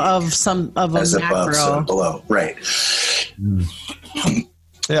to speak, of as macro. above, so below. Right.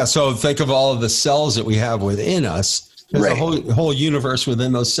 Yeah. So think of all of the cells that we have within us. There's a whole universe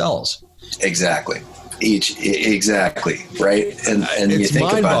within those cells. Exactly. Exactly. Right. And you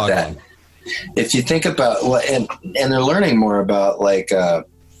think about that. If you think about and they're learning more about like our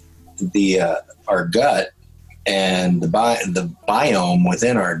gut and the biome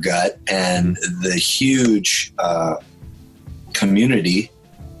within our gut and the huge community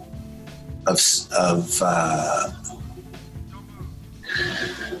of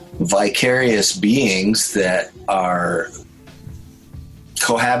vicarious beings that are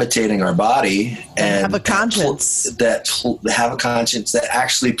cohabitating our body and have a conscience that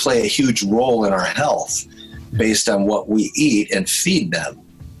actually play a huge role in our health based on what we eat and feed them.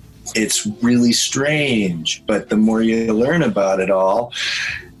 It's really strange, but the more you learn about it all,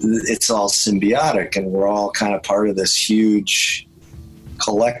 it's all symbiotic, and we're all kind of part of this huge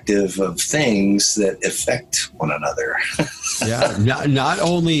collective of things that affect one another. Yeah, not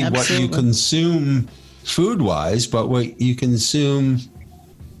only what you consume food-wise, but what you consume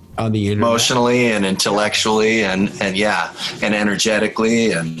on the internet, emotionally and intellectually, and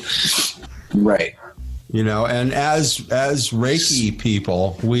energetically, and right. You know, and as Reiki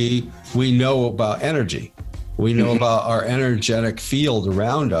people, we know about energy. We know about our energetic field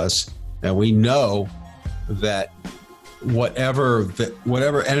around us, and we know that whatever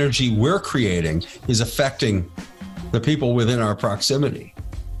energy we're creating is affecting the people within our proximity.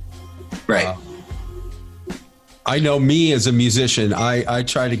 Right. I know me as a musician, I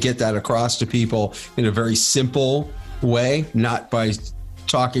try to get that across to people in a very simple way, not by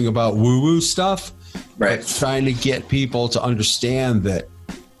talking about woo-woo stuff, right? But trying to get people to understand that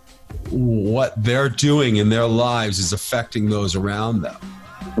what they're doing in their lives is affecting those around them.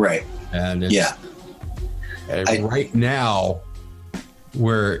 Right. And right now,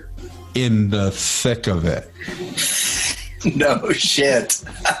 we're in the thick of it. No shit.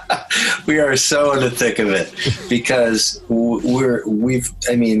 We are so in the thick of it, because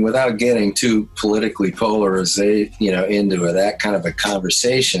without getting too politically polarized, into that kind of a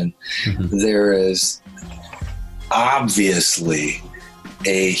conversation, there is obviously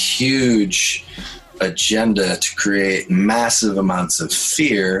a huge agenda to create massive amounts of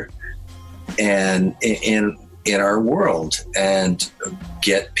fear and in our world, and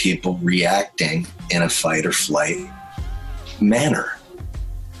get people reacting in a fight or flight manner.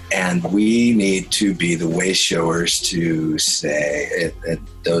 And we need to be the way showers to say,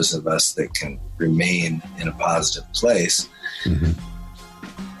 those of us that can remain in a positive place,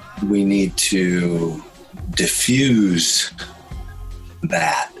 we need to diffuse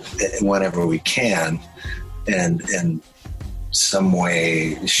that whenever we can, and in some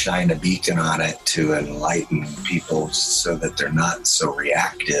way shine a beacon on it to enlighten people so that they're not so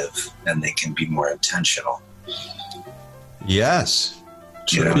reactive and they can be more intentional. Yes.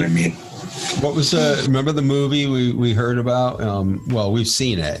 You know what I mean? What was remember the movie we heard about? Well, we've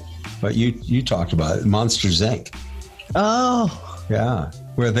seen it, but you talked about it, Monsters, Inc. Oh. Yeah.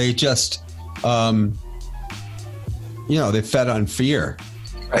 Where they just, they fed on fear.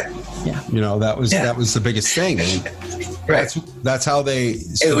 Right. Yeah. That was the biggest thing. That's how they.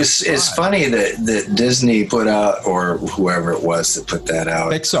 It's funny that Disney put out, or whoever it was that put that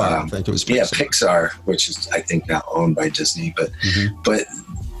out. Pixar, I think it was Pixar. Yeah, Pixar, which is I think now owned by Disney, but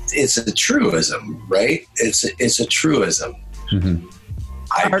it's a truism, right? It's a truism. Mm-hmm.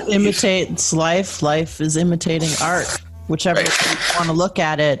 Art imitates life. Life is imitating art, whichever way you want to look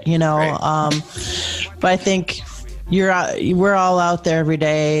at it, you know. Right. But I think we're all out there every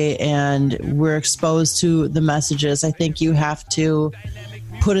day, and we're exposed to the messages. I think you have to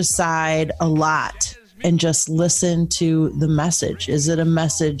put aside a lot and just listen to the message. Is it a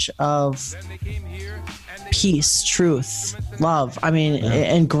message of peace, truth, love? I mean,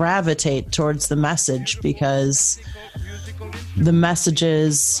 and gravitate towards the message, because the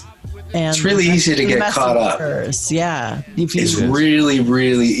messages and it's really easy to get caught up. Yeah. It's really,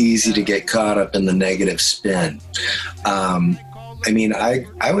 really easy to get caught up in the negative spin. I mean,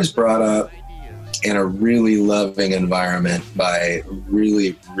 I was brought up in a really loving environment by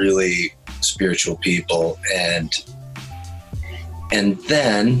really, really spiritual people. And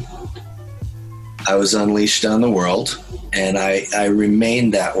then I was unleashed on the world, and I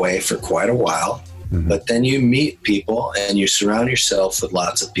remained that way for quite a while. Mm-hmm. But then you meet people and you surround yourself with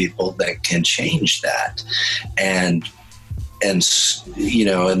lots of people that can change that. And you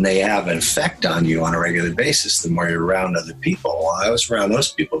know, and they have an effect on you on a regular basis the more you're around other people. Well, I was around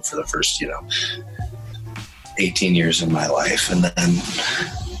those people for the first, 18 years of my life. And then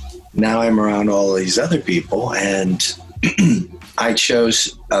now I'm around all these other people, and I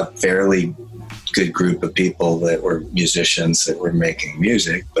chose a fairly good group of people that were musicians that were making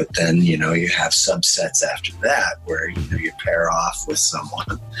music. But then, you have subsets after that where, you pair off with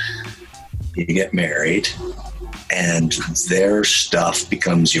someone, you get married, and their stuff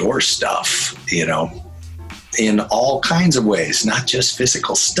becomes your stuff, in all kinds of ways, not just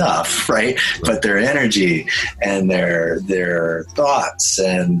physical stuff, right? But their energy and their thoughts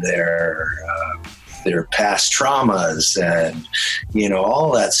and their past traumas and,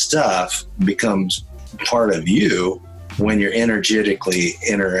 all that stuff becomes part of you when you're energetically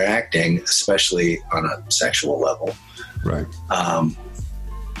interacting, especially on a sexual level. Right.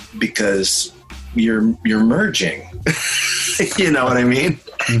 Because you're merging, you know what I mean?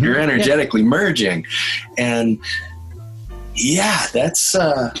 Mm-hmm. You're energetically merging. And yeah, that's,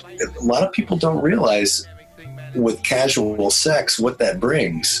 a lot of people don't realize with casual sex what that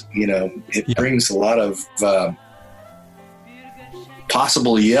brings. It brings a lot of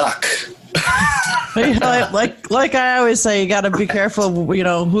possible yuck. like I always say, you got to be careful,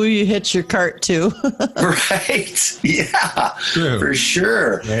 who you hitch your cart to. Right. Yeah. True. For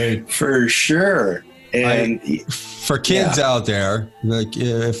sure. Right. For sure. And for kids out there, like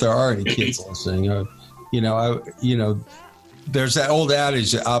if there are any kids listening, there's that old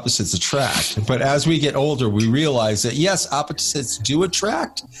adage that opposites attract. But as we get older, we realize that yes, opposites do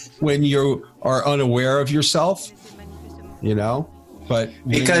attract when you are unaware of yourself, but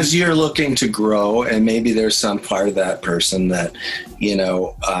because you're looking to grow, and maybe there's some part of that person that,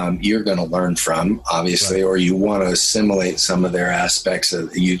 you're going to learn from, obviously, right. Or you want to assimilate some of their aspects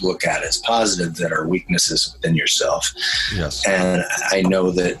that you look at as positive that are weaknesses within yourself. Yes. And I know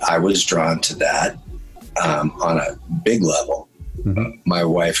that I was drawn to that. On a big level. Mm-hmm. My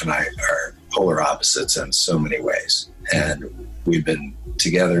wife and I are polar opposites in so many ways. And we've been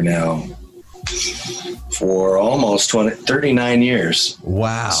together now for almost 39 years.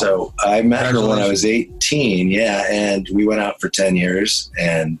 Wow. So I met her when I was 18. Yeah. And we went out for 10 years.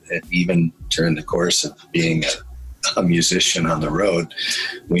 And even during the course of being a musician on the road,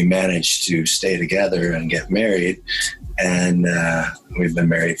 we managed to stay together and get married. And we've been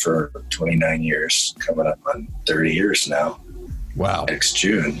married for 29 years, coming up on 30 years now. Wow. Next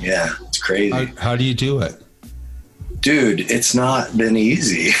June. Yeah, it's crazy. How do you do it? Dude, it's not been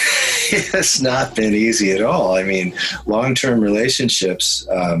easy. It's not been easy at all. I mean, long-term relationships,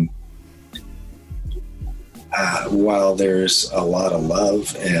 while there's a lot of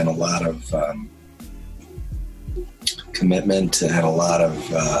love and a lot of commitment and a lot of...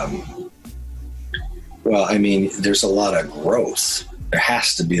 there's a lot of growth. There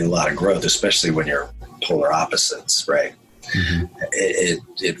has to be a lot of growth, especially when you're polar opposites, right? Mm-hmm.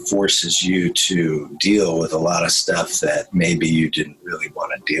 It forces you to deal with a lot of stuff that maybe you didn't really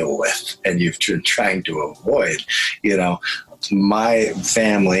want to deal with, and you've been trying to avoid. My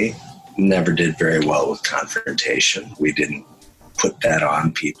family never did very well with confrontation. We didn't put that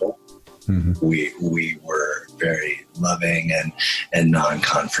on people. Mm-hmm. We were very loving and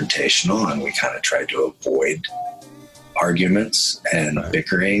non-confrontational, and we kind of tried to avoid arguments and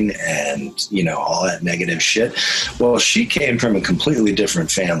bickering and, all that negative shit. Well, she came from a completely different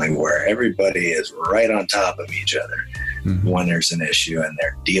family where everybody is right on top of each other. when there's an issue and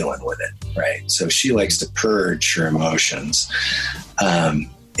they're dealing with it, right? So she likes to purge her emotions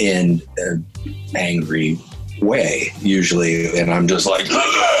in an angry way, usually, and I'm just like,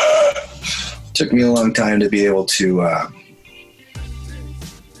 took me a long time to be able to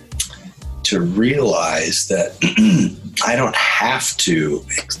realize that I don't have to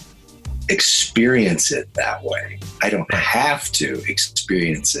experience it that way. I don't have to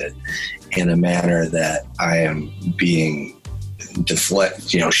experience it in a manner that I am being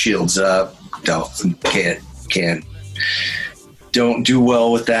shields up, don't do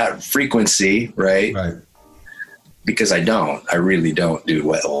well with that frequency, right? Right. Because I really don't do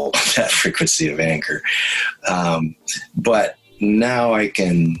well with that frequency of anger. But now I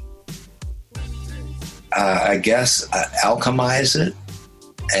can, I guess, alchemize it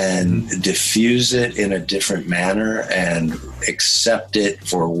and diffuse it in a different manner and accept it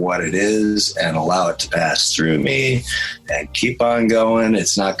for what it is and allow it to pass through me and keep on going.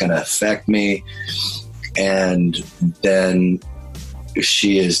 It's not going to affect me. And then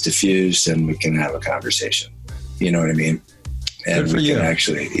she is diffused and we can have a conversation. You know what I mean? And we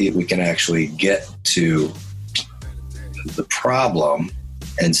can actually get to the problem.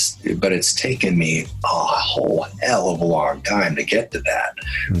 But it's taken me a whole hell of a long time to get to that,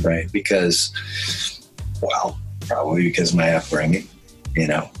 right? Because, well, probably because of my upbringing,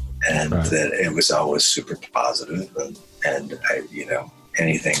 and that it was always super positive, and I,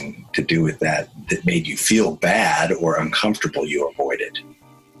 anything to do with that made you feel bad or uncomfortable, you avoided.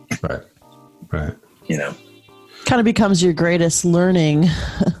 Right. Kind of becomes your greatest learning.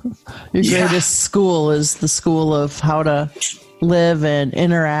 Your greatest school is the school of how to live and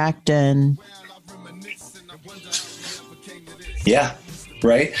interact and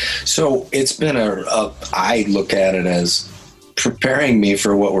right. So it's been I look at it as preparing me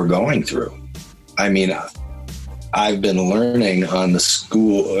for what we're going through. I mean, I've been learning on the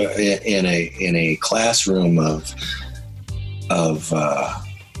school in a classroom of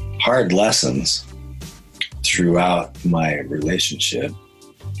hard lessons throughout my relationship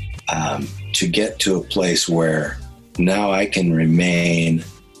to get to a place where now I can remain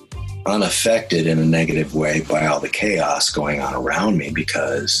unaffected in a negative way by all the chaos going on around me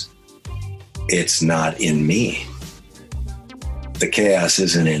because it's not in me. The chaos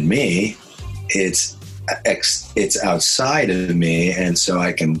isn't in me. It's outside of me. And so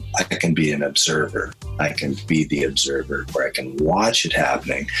I can be an observer. I can be the observer where I can watch it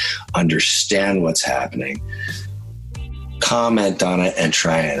happening, understand what's happening, comment on it, and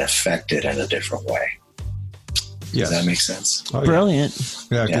try and affect it in a different way. Yes. Does that make sense? Oh, brilliant.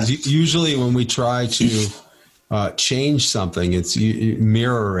 Yeah, because usually when we try to change something, it's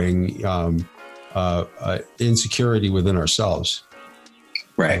mirroring insecurity within ourselves.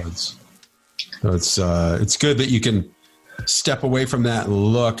 Right. So it's good that you can step away from that and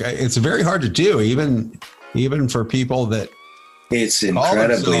look. It's very hard to do, even for people that. It's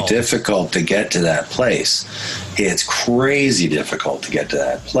incredibly difficult to get to that place. It's crazy difficult to get to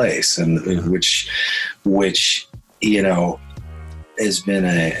that place, and which has been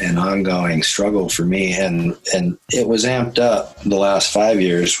an ongoing struggle for me, and it was amped up the last 5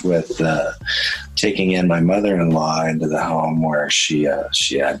 years with taking in my mother-in-law into the home where she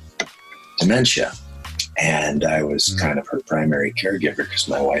had dementia, and I was kind of her primary caregiver because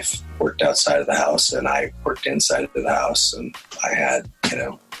my wife worked outside of the house and I worked inside of the house, and I had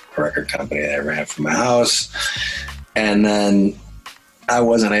a record company that I ran from my house, and then I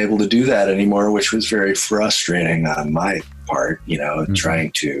wasn't able to do that anymore, which was very frustrating on my part,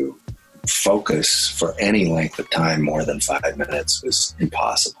 trying to focus for any length of time more than 5 minutes was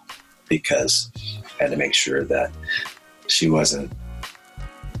impossible because I had to make sure that she wasn't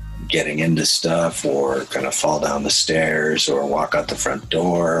getting into stuff or going to fall down the stairs or walk out the front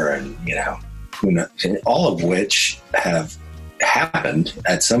door, and who knows, all of which have happened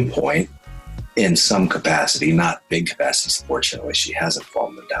at some point in some capacity, not big capacities. Fortunately, she hasn't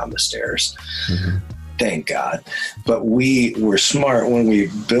fallen down the stairs. Thank God. But we were smart when we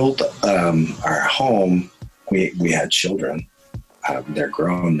built our home. We had children. They're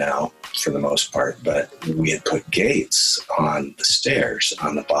grown now for the most part, but we had put gates on the stairs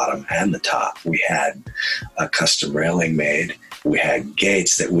on the bottom and the top. We had a custom railing made. We had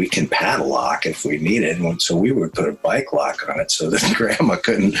gates that we can padlock if we needed. So we would put a bike lock on it so that grandma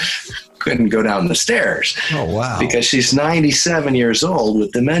couldn't go down the stairs. Oh, wow. Because she's 97 years old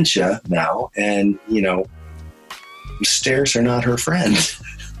with dementia now. And, stairs are not her friend.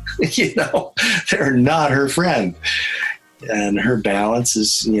 They're not her friend. And her balance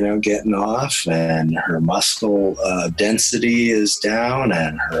is, getting off, and her muscle density is down,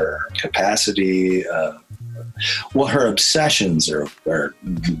 and her capacity Well, her obsessions are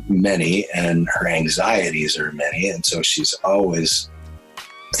many, and her anxieties are many, and so she's always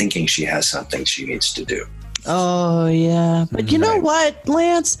thinking she has something she needs to do. Oh, yeah. But you know what,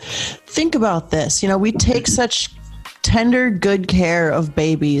 Lance? Think about this. We take such tender, good care of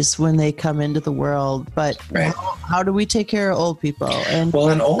babies when they come into the world, but how do we take care of old people? And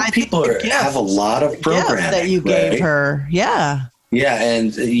old people have a lot of programming that you gave her. Yeah. Yeah,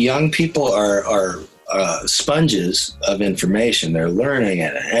 and young people are sponges of information. They're learning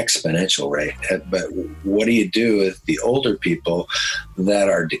at an exponential rate. But what do you do with the older people that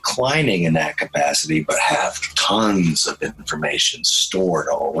are declining in that capacity but have tons of information stored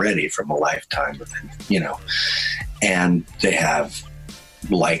already from a lifetime of, and they have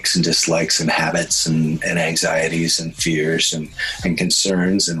likes and dislikes and habits and anxieties and fears and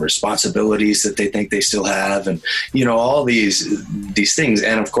concerns and responsibilities that they think they still have, and all these things.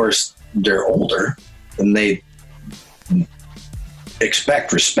 And of course they're older and they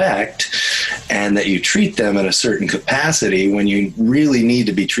expect respect and that you treat them in a certain capacity when you really need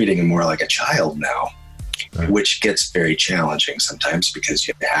to be treating them more like a child now, which gets very challenging sometimes because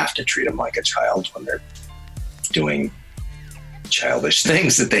you have to treat them like a child when they're doing childish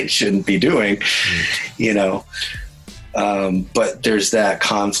things that they shouldn't be doing, but there's that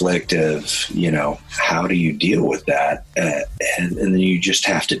conflict of, how do you deal with that? And then you just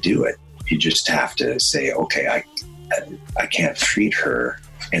have to do it. You just have to say, okay, I can't treat her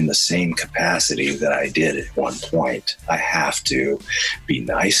in the same capacity that I did at one point. I have to be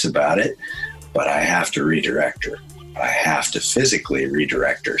nice about it, but I have to redirect her. I have to physically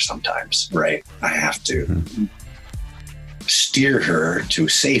redirect her sometimes, right? I have to steer her to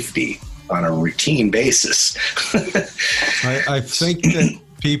safety on a routine basis. I think that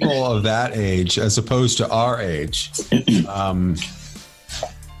people of that age, as opposed to our age,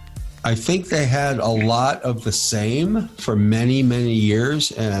 I think they had a lot of the same for many, many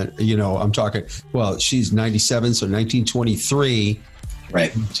years. And, I'm talking, she's 97, so 1923,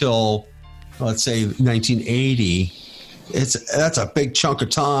 right, until, let's say, 1980. That's a big chunk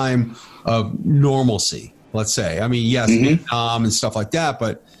of time of normalcy, let's say. I mean, yes, Vietnam and stuff like that,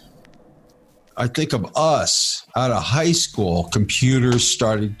 but I think of us out of high school, computers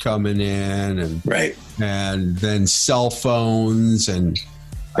started coming in, and and then cell phones, and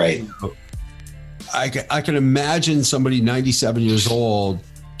I can imagine somebody 97 years old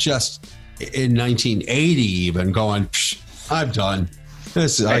just in 1980 even going, I'm done.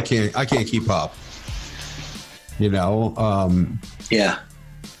 I can't keep up.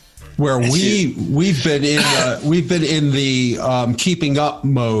 Where we've been in the keeping up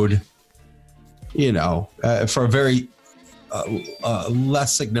mode, for a very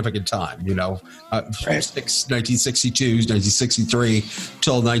less significant time, 1962, 1963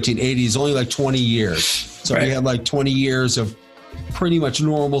 till 1980 is only like 20 years. So we had like 20 years of pretty much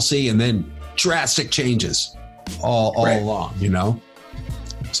normalcy and then drastic changes all along,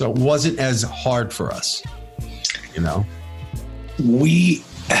 So it wasn't as hard for us, We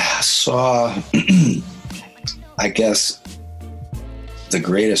saw, I guess, the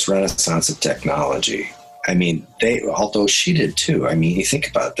greatest renaissance of technology. I mean, although she did too. I mean, you think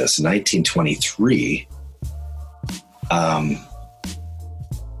about this, 1923.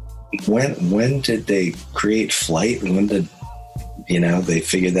 When did they create flight? When did they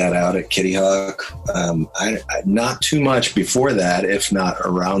figured that out at Kitty Hawk? Not too much before that, if not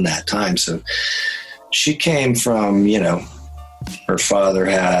around that time. So she came from, her father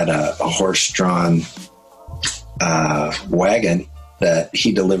had a horse-drawn wagon that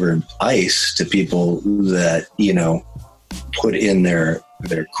he delivered ice to people that, put in their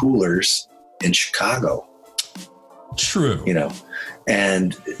coolers in Chicago. True.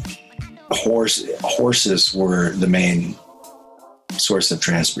 And horses were the main source of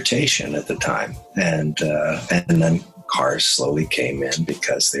transportation at the time. And then cars slowly came in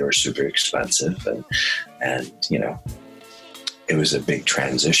because they were super expensive and it was a big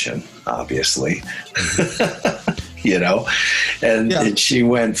transition, obviously. And she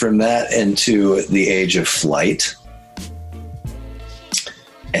went from that into the age of flight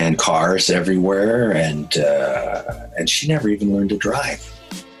and cars everywhere, and she never even learned to drive.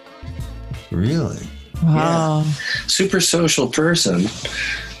 Really? Wow. Yeah. Super social person,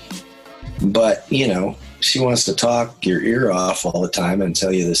 but she wants to talk your ear off all the time and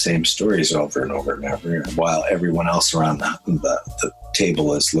tell you the same stories over and over and over, while everyone else around the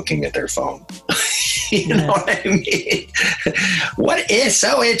table is looking at their phone. You know what I mean? What is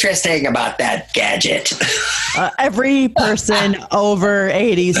so interesting about that gadget? Every person over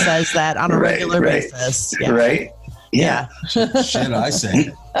 80 says that on a regular basis. Yeah. Right. Yeah. Shit, I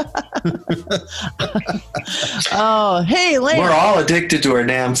say. Oh, hey, Lance. We're all addicted to our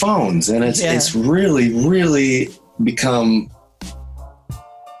damn phones, and it's really, really become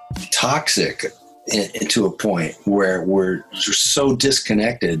toxic to a point where we're so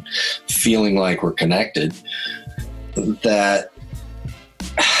disconnected, feeling like we're connected, that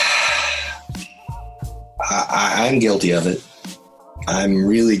I'm guilty of it. I'm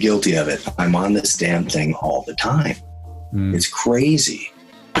really guilty of it. I'm on this damn thing all the time. It's crazy.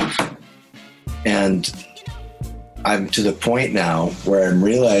 And I'm to the point now where I'm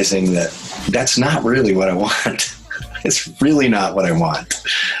realizing that that's not really what I want. It's really not what I want.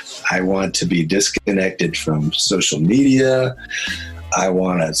 I want to be disconnected from social media. I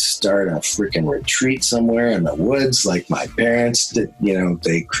want to start a freaking retreat somewhere in the woods like my parents did. You know,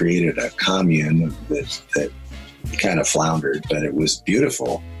 they created a commune that kind of floundered, but it was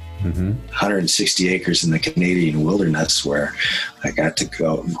beautiful. 160 acres in the Canadian wilderness where I got to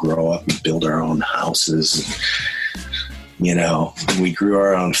go grow up and build our own houses. You know, we grew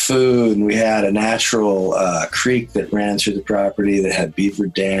our own food, and we had a natural creek that ran through the property that had beaver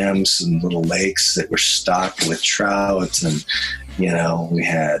dams and little lakes that were stocked with trout. And, you know, we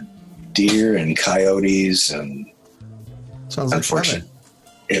had deer and coyotes, and Sounds like fun.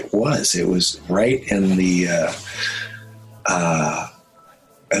 It was right in the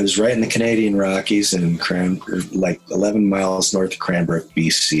I was right in the Canadian Rockies in like 11 miles north of Cranbrook,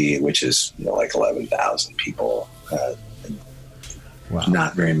 BC, which is, you know, like 11,000 people. Wow.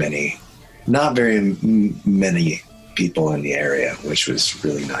 Not very many people in the area, which was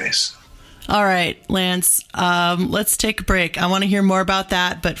really nice. All right, Lance, let's take a break. I want to hear more about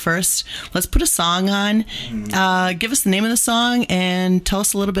that, but first, let's put a song on. Give us the name of the song and tell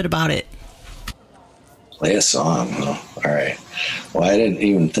us a little bit about it. Play a song. Oh, all right. Well, I didn't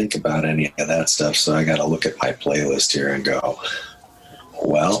even think about any of that stuff, so I got to look at my playlist here and go,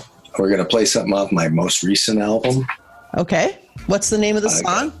 well, we're going to play something off my most recent album. Okay. What's the name of the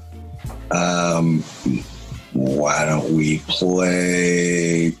song? Why don't we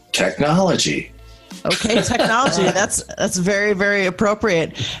play Technology? Okay, Technology. That's very, very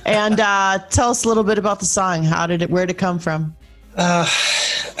appropriate. And tell us a little bit about the song. Where did it come from? I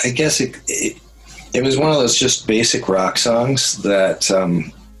guess it was one of those just basic rock songs that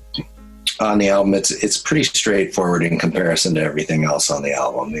on the album, it's pretty straightforward in comparison to everything else on the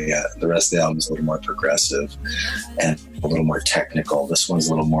album. The rest of the album is a little more progressive and a little more technical. This one's a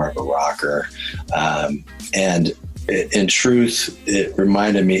little more of a rocker. And in truth, it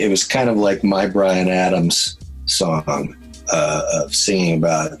reminded me, it was kind of like my Bryan Adams song of singing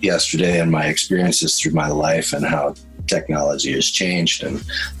about yesterday and my experiences through my life and how technology has changed and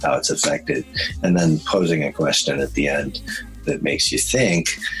how it's affected, and then posing a question at the end that makes you think,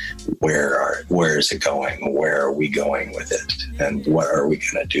 where is it going? Where are we going with it? And what are we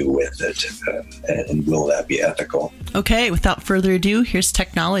going to do with it? And will that be ethical? Okay, without further ado, here's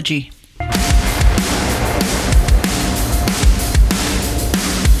Technology.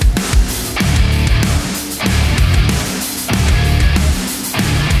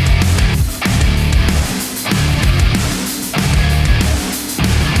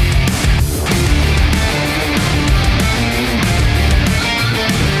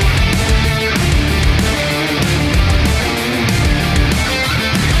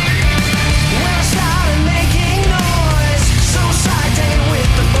 Well, I started making noise, so excited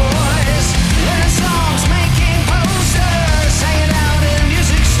with the boys.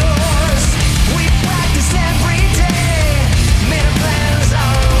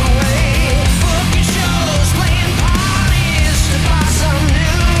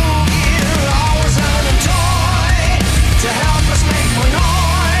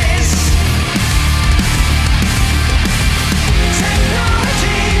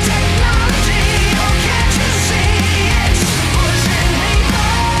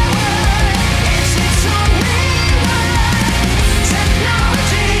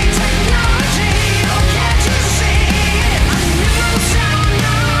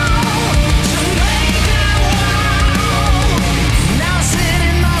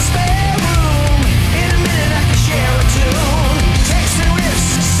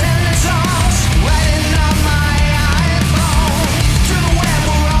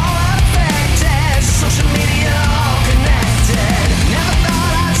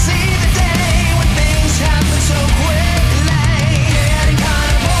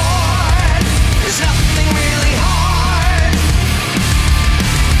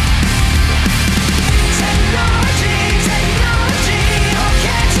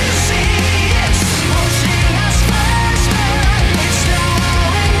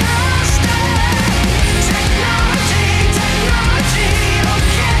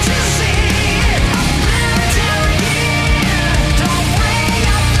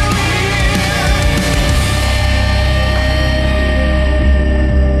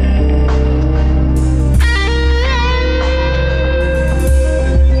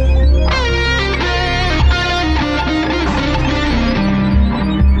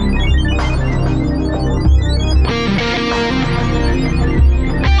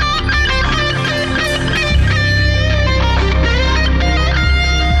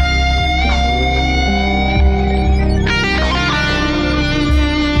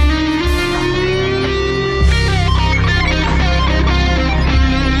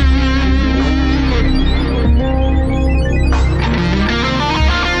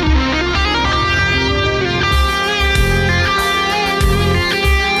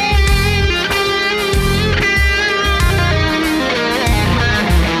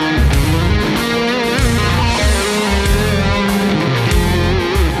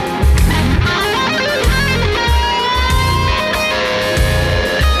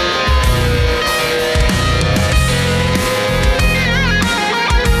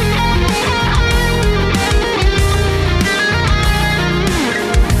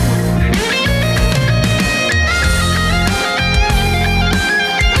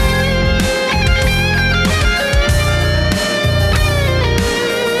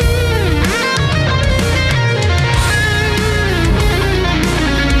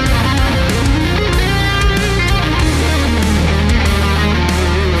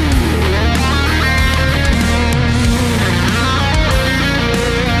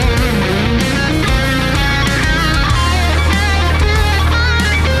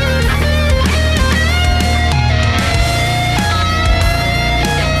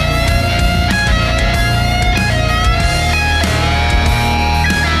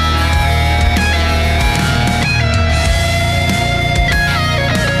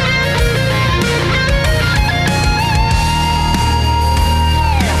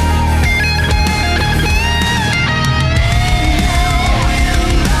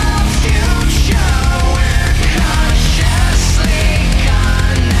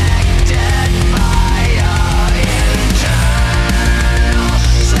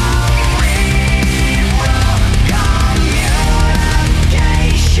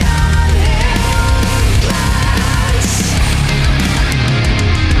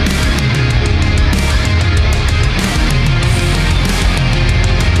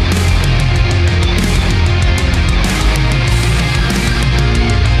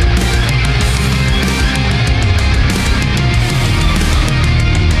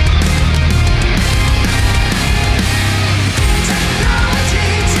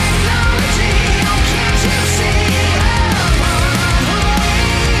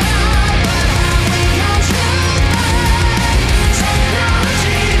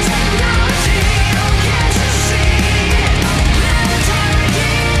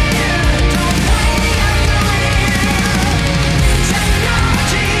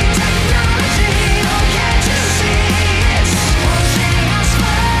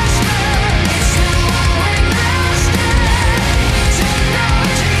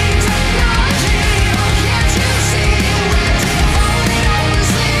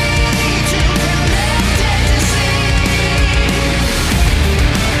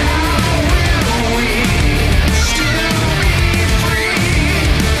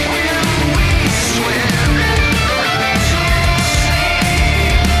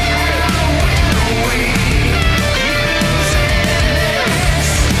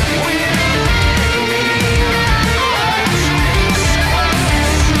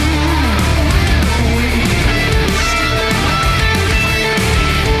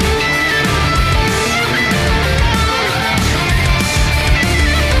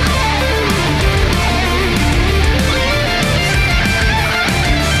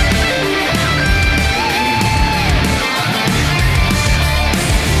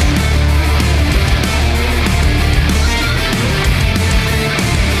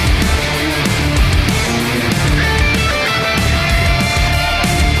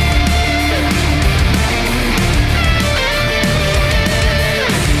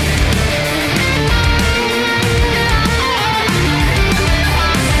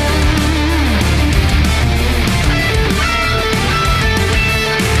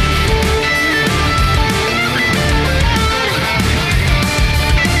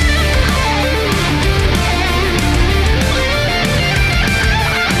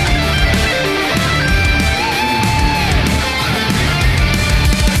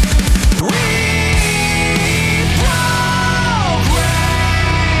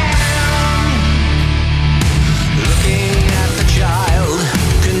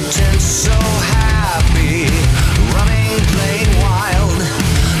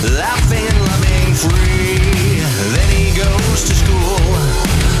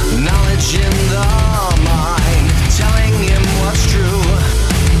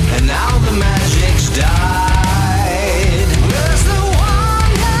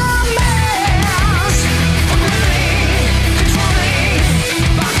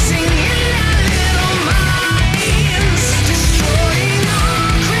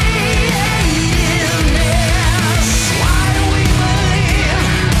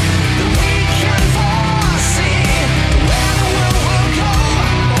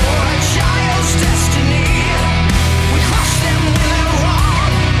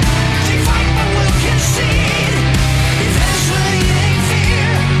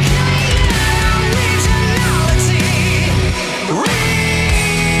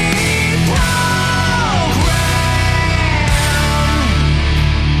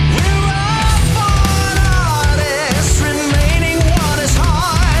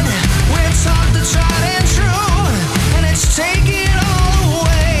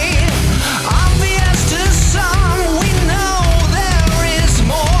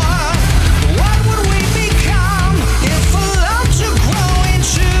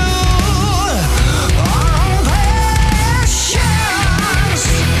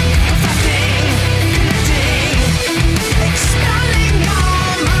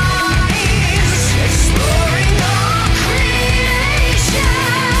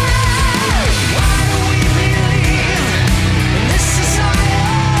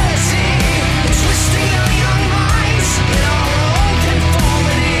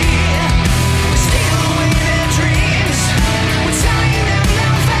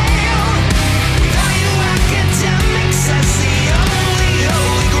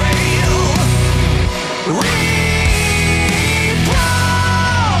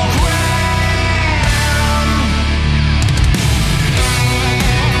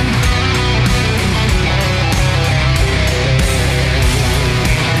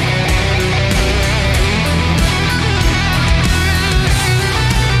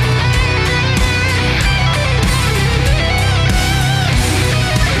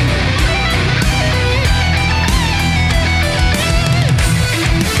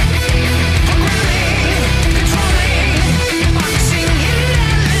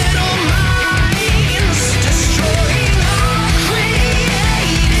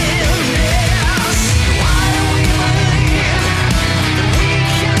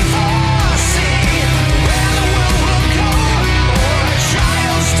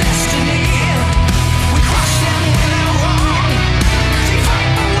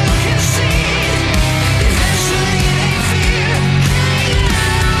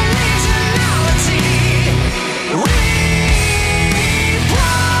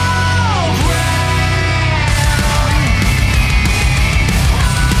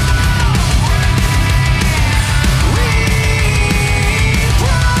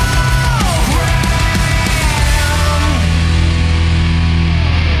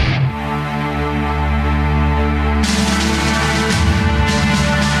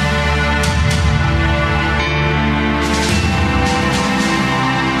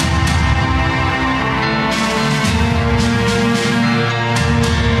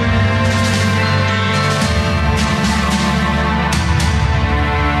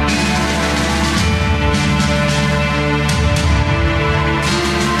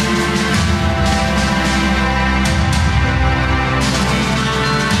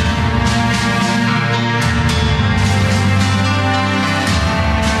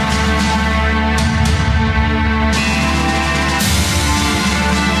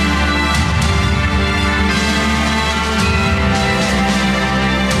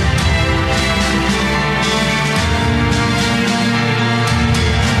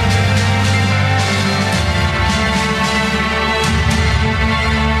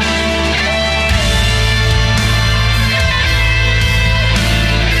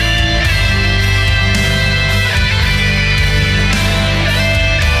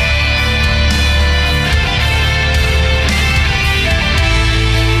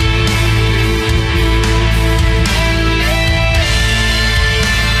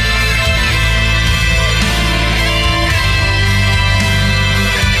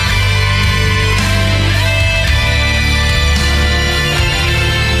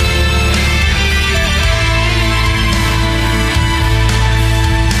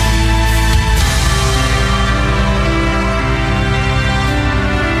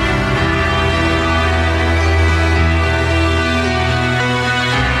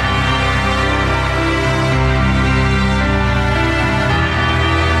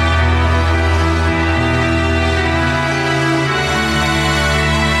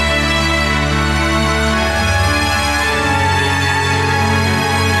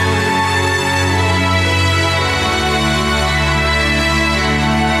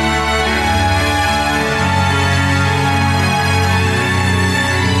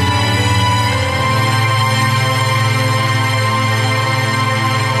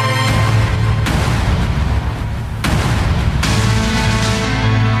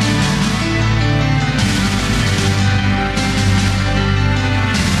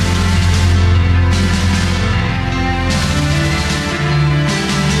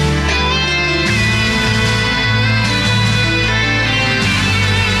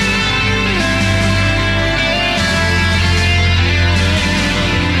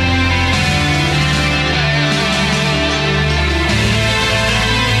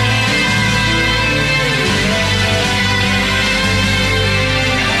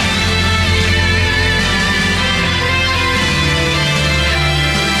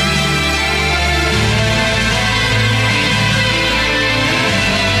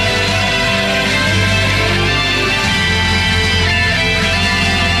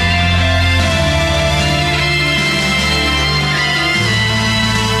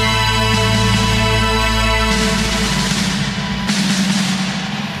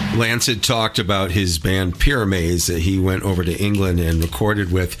 Lance had talked about his band Pyramaze that he went over to England and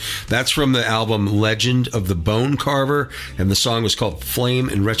recorded with. That's from the album Legend of the Bone Carver, and the song was called Flame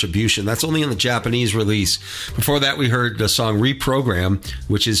and Retribution. That's only in the Japanese release. Before that, we heard the song Reprogram,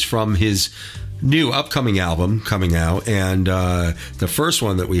 which is from his new upcoming album coming out, and the first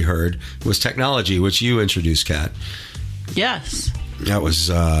one that we heard was Technology, which you introduced, Kat. Yes. That was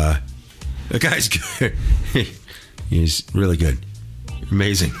the guy's good. He's really good.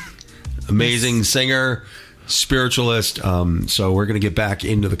 Amazing singer, spiritualist. So we're going to get back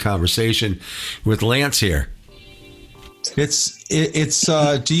into the conversation with Lance here. It's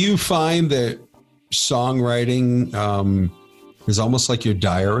do you find that songwriting is almost like your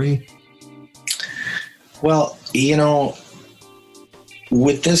diary? Well,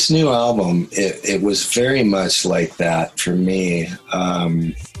 with this new album, it was very much like that for me.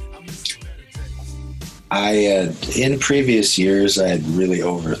 In previous years, I had really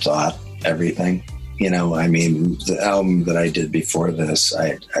overthought everything. The album that I did before this,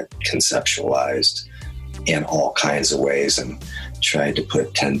 I conceptualized in all kinds of ways and tried to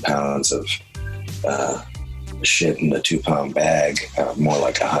put 10 pounds of shit in a 2-pound bag, more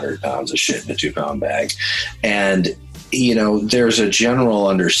like 100 pounds of shit in a 2-pound bag. And, there's a general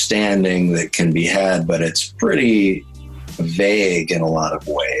understanding that can be had, but it's pretty vague in a lot of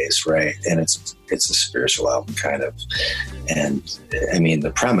ways, right? And it's a spiritual album, kind of. And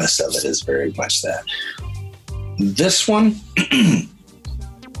the premise of it is very much that. This one,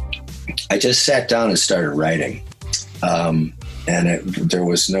 I just sat down and started writing. And there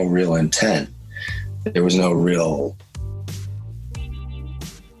was no real intent. There was no real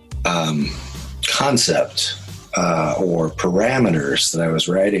concept or parameters that I was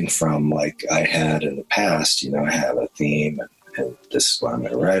writing from like I had in the past. I have a theme and this is what I'm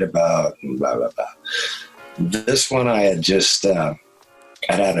going to write about and blah, blah, blah. This one I had just I'd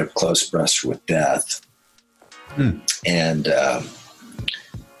had a close brush with death and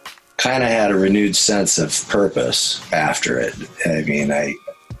kind of had a renewed sense of purpose after it.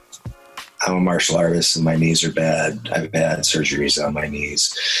 I'm a martial artist and my knees are bad. I've had surgeries on my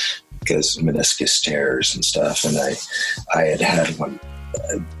knees because meniscus tears and stuff. And I had one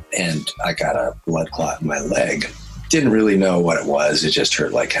and I got a blood clot in my leg. Didn't really know what it was. It just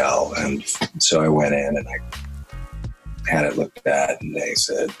hurt like hell. And so I went in and I had it looked at and they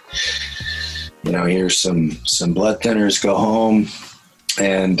said, here's some blood thinners, go home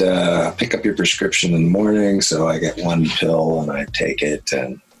and pick up your prescription in the morning. So I get one pill and I take it,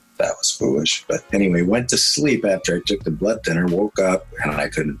 and that was foolish. But anyway, went to sleep after I took the blood thinner, woke up, and I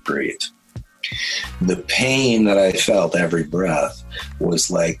couldn't breathe. The pain that I felt every breath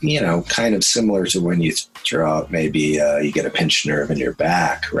was like, kind of similar to when you throw out, maybe you get a pinched nerve in your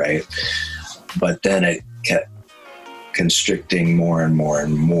back, right? But then it kept constricting more and more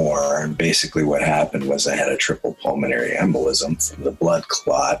and more. And basically what happened was I had a triple pulmonary embolism from the blood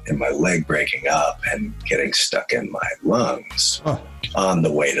clot and my leg breaking up and getting stuck in my lungs on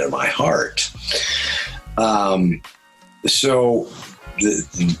the way to my heart. So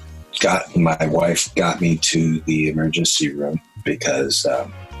my wife got me to the emergency room because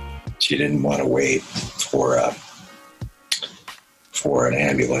she didn't want to wait for an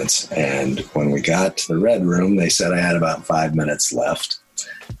ambulance. And when we got to the red room, they said I had about 5 minutes left,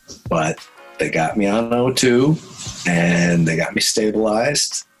 but they got me on O2 and they got me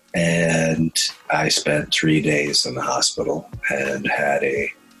stabilized. And I spent 3 days in the hospital and had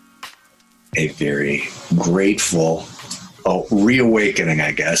a very grateful reawakening,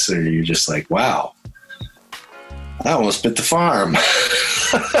 I guess. So you're just like, wow, I almost bit the farm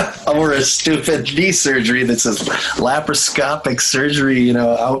over a stupid knee surgery that's a laparoscopic surgery,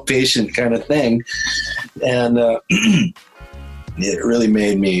 outpatient kind of thing. And it really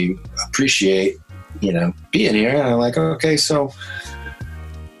made me appreciate, being here. And I'm like, okay, so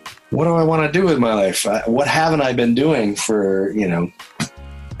what do I want to do with my life? What haven't I been doing for,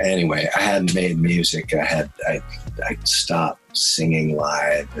 Anyway, I hadn't made music. I'd stopped singing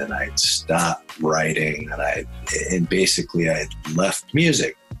live and I'd stopped writing and basically I'd left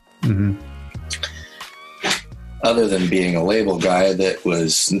music. Mm-hmm. Other than being a label guy that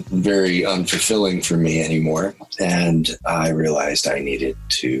was very unfulfilling for me anymore. And I realized I needed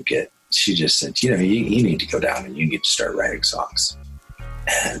to she just said, you need to go down and you need to start writing songs.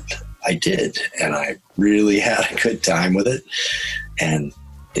 And I did. And I really had a good time with it. And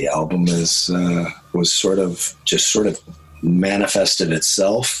the album was sort of manifested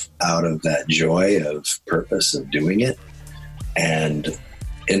itself out of that joy of purpose of doing it. And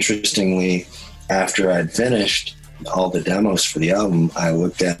interestingly, after I'd finished, all the demos for the album, I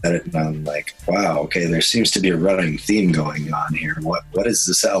looked at it and I'm like, wow, okay, there seems to be a running theme going on here. What is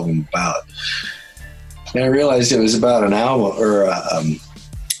this album about? And I realized it was about an album, or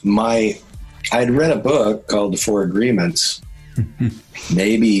I'd read a book called The Four Agreements,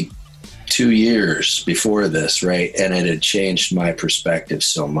 maybe 2 years before this, right? And it had changed my perspective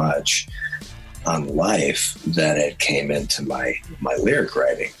so much on life that it came into my lyric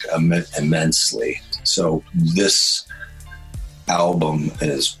writing immensely. So this album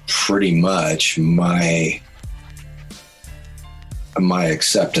is pretty much my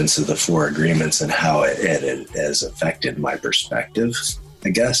acceptance of the Four Agreements and how it has affected my perspective, I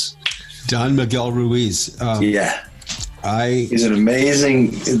guess. Don Miguel Ruiz. Yeah. He's an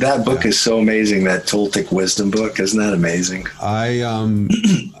amazing, that book is so amazing, that Toltec Wisdom book. Isn't that amazing?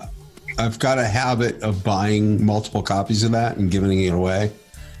 I've got a habit of buying multiple copies of that and giving it away.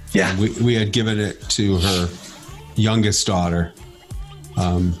 Yeah. We had given it to her youngest daughter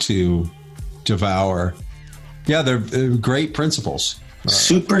to devour. Yeah, they're great principles.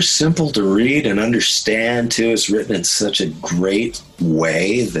 Super simple to read and understand, too. It's written in such a great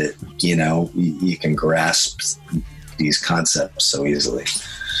way that, you can grasp these concepts so easily.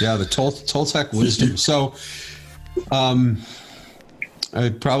 Yeah, the Toltec Wisdom. So, I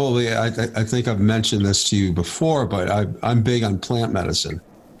think I've mentioned this to you before, but I'm big on plant medicine.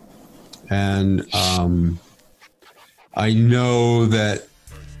 And I know that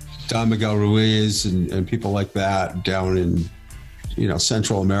Don Miguel Ruiz and people like that down in,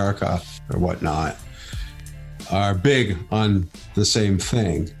 Central America or whatnot are big on the same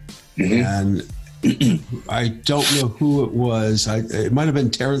thing. Mm-hmm. And I don't know who it was. It might have been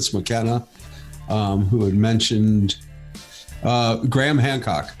Terence McKenna who had mentioned Graham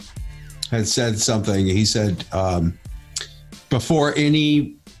Hancock had said something. He said, before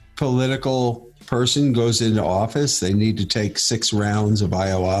any political person goes into office, they need to take 6 rounds of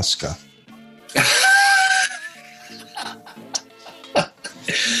ayahuasca.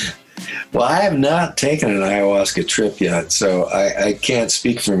 Well, I have not taken an ayahuasca trip yet, so I can't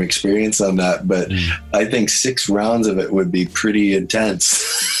speak from experience on that, but I think 6 rounds of it would be pretty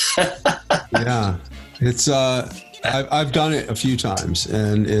intense. Yeah. It's, I've done it a few times,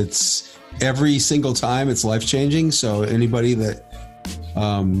 and it's every single time it's life-changing. So anybody that,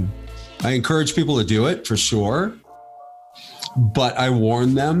 I encourage people to do it for sure, but I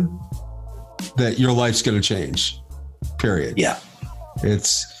warn them that your life's going to change, period. Yeah.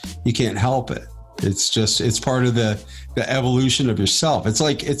 You can't help it. It's part of the evolution of yourself. It's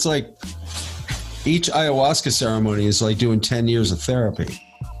like each ayahuasca ceremony is like doing 10 years of therapy.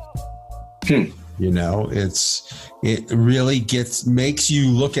 It really makes you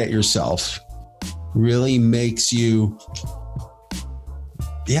look at yourself, really makes you,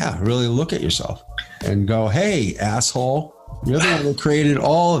 really look at yourself and go, hey, asshole, you're the one that created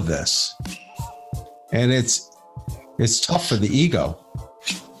all of this. And it's tough for the ego,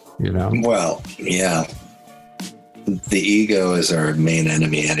 Well, yeah. The ego is our main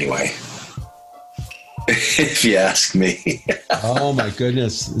enemy anyway, if you ask me. Oh my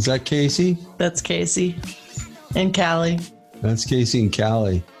goodness. Is that Casey? That's Casey and Callie. That's Casey and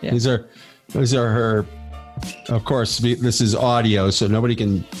Callie. Yeah. These are her, of course, this is audio, so nobody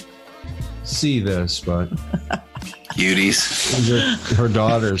can see this, but Beauties. these are her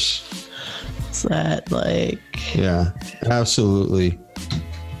daughters. Is that Yeah, absolutely.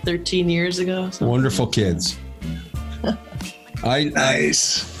 13 years ago? Wonderful kids.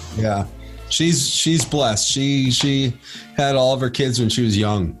 Nice. Yeah. She's blessed. She had all of her kids when she was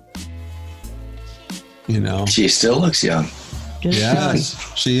young. She still looks young. Yes,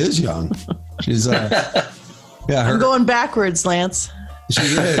 she is young. She's I'm going backwards, Lance. She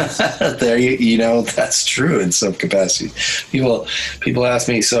is. There, that's true in some capacity. People ask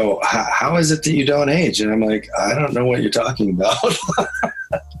me, so how is it that you don't age? And I'm like, I don't know what you're talking about.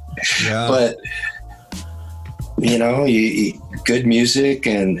 Yeah. But you eat good music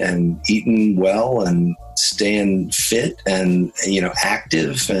and eating well and staying fit and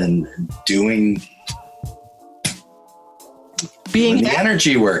active and doing the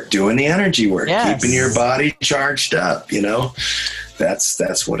energy work, Yes. keeping your body charged up.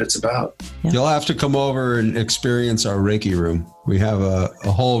 That's what it's about. Yeah. You'll have to come over and experience our Reiki room. We have a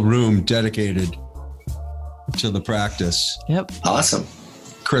whole room dedicated to the practice. Yep. Awesome.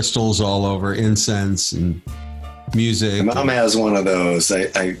 Crystals all over, incense and music. My mom has one of those.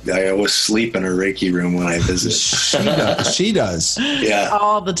 I always sleep in her Reiki room when I visit. She does. Yeah.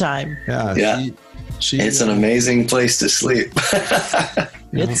 All the time. Yeah. Yeah. It's an amazing place to sleep.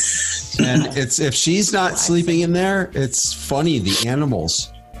 It's if she's not sleeping in there, it's funny. The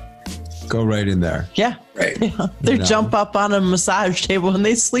animals go right in there. Yeah. Right. They jump up on a massage table and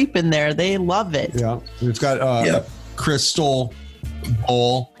they sleep in there. They love it. Yeah. We've got a crystal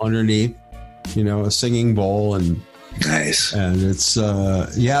bowl underneath, a singing bowl, and Nice. And it's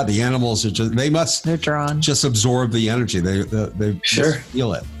the animals are they're drawn, just absorb the energy. They sure just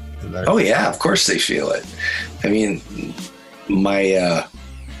feel it. Oh yeah, of course they feel it. I mean, my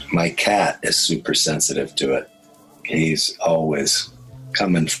cat is super sensitive to it. He's always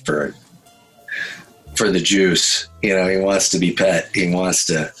coming for the juice. He wants to be pet. He wants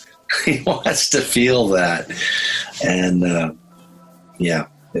to feel that. And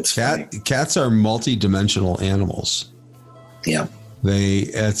it's funny. Cats are multi-dimensional animals. Yeah.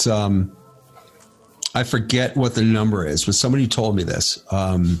 I forget what the number is, but somebody told me this.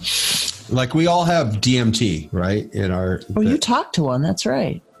 Like we all have DMT, right? You talked to one. That's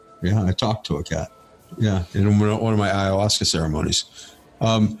right. Yeah, I talked to a cat. Yeah, in one of my ayahuasca ceremonies.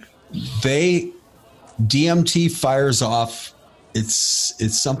 DMT fires off.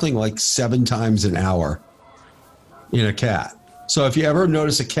 It's something like 7 times an hour in a cat. So if you ever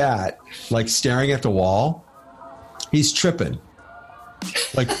notice a cat like staring at the wall, he's tripping.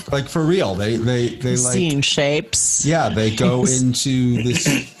 Like for real. They like seeing shapes. Yeah, they go into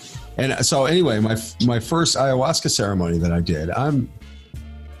this. And so anyway, my first ayahuasca ceremony that I did, I'm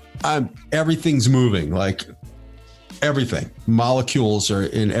everything's moving, like everything. Molecules are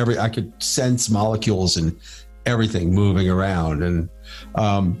in I could sense molecules and everything moving around. And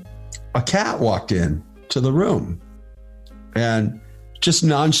a cat walked in to the room and just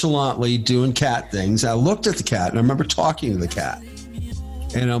nonchalantly doing cat things. I looked at the cat and I remember talking to the cat.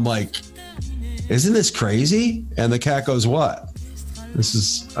 And I'm like, isn't this crazy? And the cat goes, what? I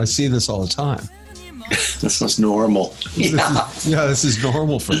see this all the time. This is normal. Yeah. This is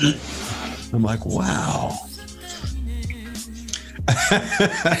normal for me. I'm like, wow.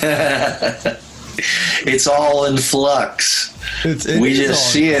 It's all in flux. We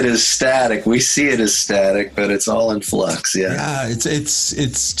just see it as static. We see it as static, but it's all in flux. Yeah. Yeah.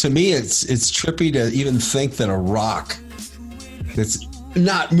 It's to me, it's trippy to even think that a rock that's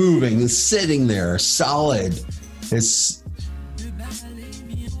not moving is sitting there solid. It's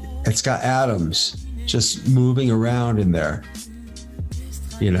got atoms just moving around in there.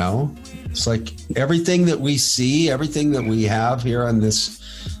 It's like everything that we see, everything that we have here on this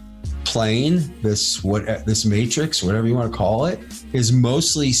plane, this matrix, whatever you want to call it, is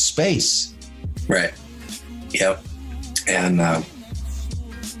mostly space. Right. Yep. And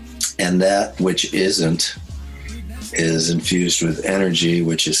that which isn't is infused with energy,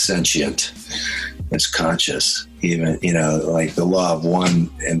 which is sentient. It's conscious. Even, like the law of one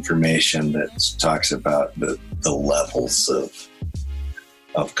information that talks about the levels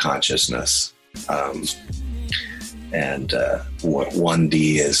of consciousness. And what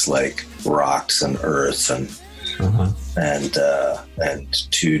 1D is like rocks and earth and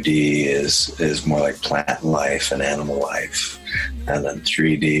 2D is more like plant life and animal life, and then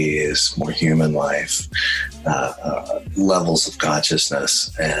 3D is more human life, levels of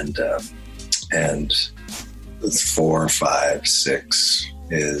consciousness, and 4, 5, 6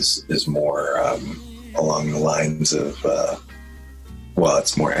 is more along the lines of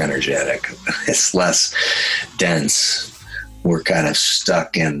it's more energetic. It's less dense. We're kind of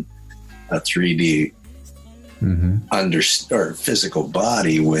stuck in a 3D or physical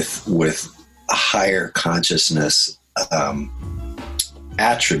body with a higher consciousness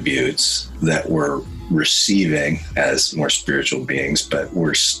attributes that we're receiving as more spiritual beings, but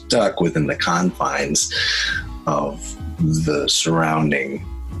we're stuck within the confines of the surrounding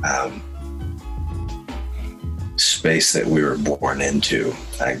space that we were born into,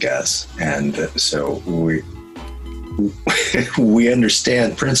 I guess. And so we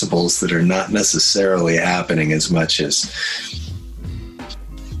understand principles that are not necessarily happening as much as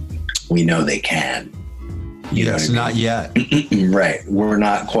we know they can. Yes, not yet. Right.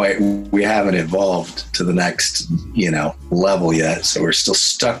 We haven't evolved to the next, level yet. So we're still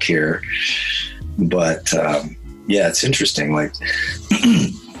stuck here. But it's interesting. Like,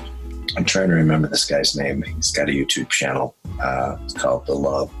 I'm trying to remember this guy's name. He's got a YouTube channel. It's called The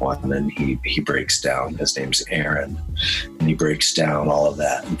Law of One, and he breaks down. His name's Aaron, and he breaks down all of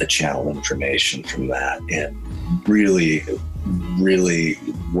that, the channel information from that, in really, really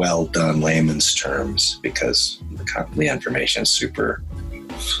well done layman's terms, because the information is super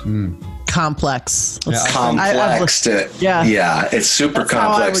complex. Complex. It's super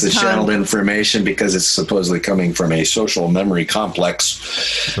complex. The channeled information, because it's supposedly coming from a social memory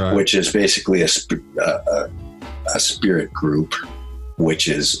complex, right, which is basically a spirit group, which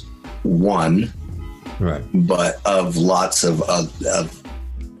is one, right, but of lots of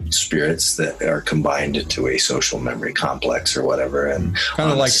spirits that are combined into a social memory complex or whatever, and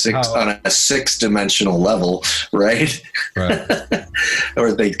kind of like on a 6-dimensional level, right? Right.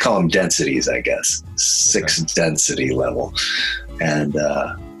 Or they call them densities, I guess. 6 density level, and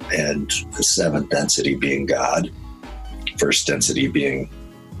the 7th density being God, 1st density being,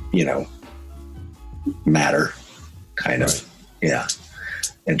 matter, kind of. Yeah,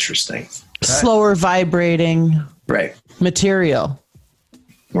 interesting. Slower vibrating, Right. material.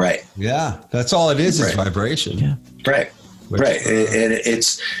 Right. Yeah, that's all it is Right. vibration. Yeah. Right. Right.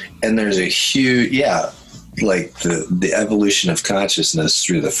 And there's a huge, like the evolution of consciousness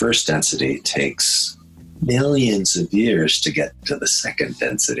through the 1st density takes millions of years to get to the 2nd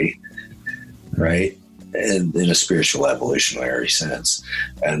density, right? In a spiritual evolutionary sense.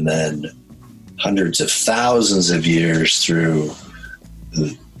 And then hundreds of thousands of years through,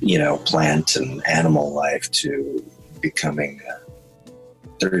 plant and animal life to becoming a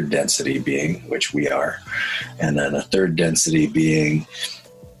 3rd density being, which we are, and then a 3rd density being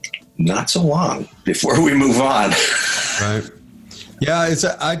not so long before we move on. Right. Yeah,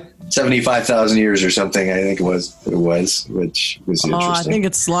 75,000 years or something, I think it was, which was interesting. I think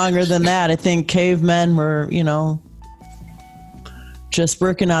it's longer than that. I think cavemen were, just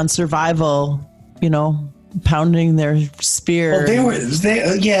working on survival, pounding their spear. Well, they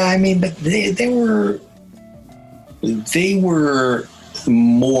were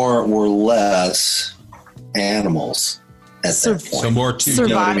more or less animals at that point. so more 2D. You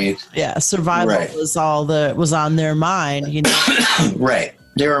know what I mean? Yeah, survival Right. was all that was on their mind. Right.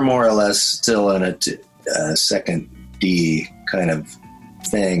 They were more or less still in a 2nd D kind of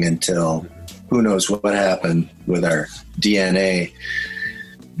thing until who knows what happened with our DNA.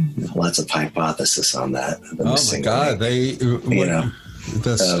 Lots of hypothesis on that. Oh my God!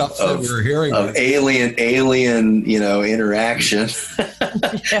 The stuff that we're hearing of alien, interaction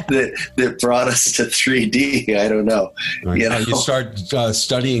that brought us to 3D. I don't know. You start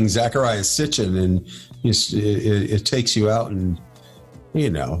studying Zecharia Sitchin, and it takes you out, and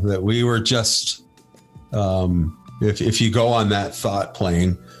that we were just, if you go on that thought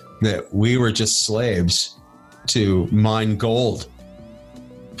plane, that we were just slaves to mine gold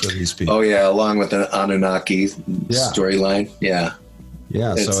for these people. Oh yeah, along with the Anunnaki storyline. Yeah.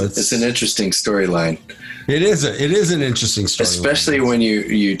 Yeah, so it's an interesting storyline. It is an interesting story, especially when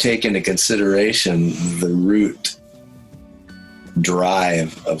you take into consideration the root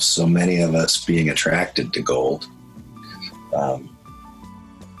drive of so many of us being attracted to gold.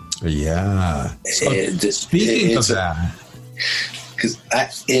 Yeah. So speaking of that,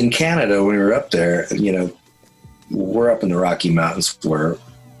 because in Canada, when we were up there, we're up in the Rocky Mountains where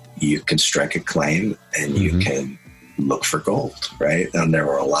you can strike a claim and you can look for gold, right? And there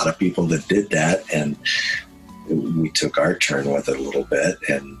were a lot of people that did that, and we took our turn with it a little bit.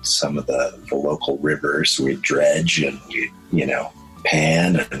 And some of the local rivers we'd dredge and we'd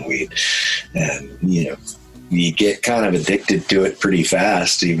pan, and you get kind of addicted to it pretty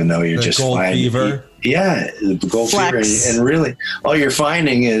fast, even though you're just gold fever. The gold Flex. fever, and really all you're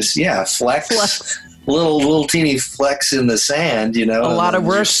finding is flex. Little teeny flecks in the sand, A lot of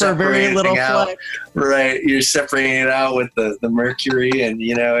work for very little fleck. Right. You're separating it out with the mercury, and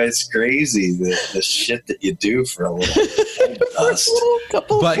it's crazy the shit that you do for a little dust. But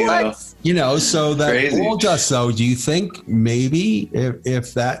flecks. So that Crazy. gold dust, though, do you think maybe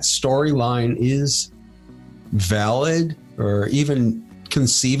if that storyline is valid or even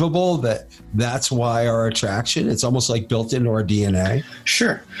conceivable, that's why our attraction, it's almost like built into our DNA?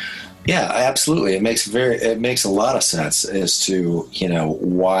 Sure. Yeah, absolutely. It makes a lot of sense as to,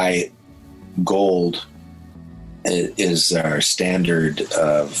 why gold is our standard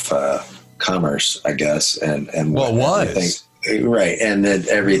of commerce, I guess. And well, it was. Right. And that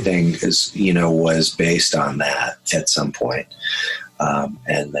everything is, was based on that at some point.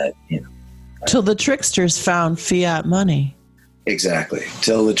 And that, Till the tricksters found fiat money. Exactly.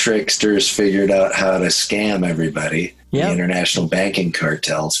 Till the tricksters figured out how to scam everybody. Yep. The international banking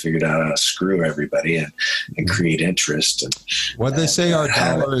cartels figured out how to screw everybody and create interest. What do they say our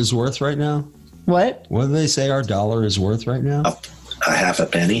dollar is worth right now? What? What do they say our dollar is worth right now? A half a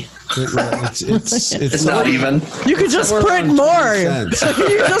penny. It's not even. You could just print more. You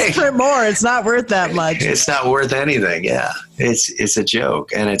just print more. It's not worth that much. It's not worth anything. Yeah, it's a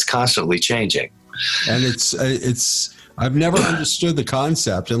joke, and it's constantly changing. And it's. I've never understood the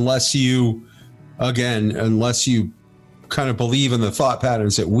concept unless you kind of believe in the thought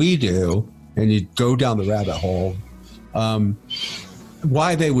patterns that we do, and you go down the rabbit hole.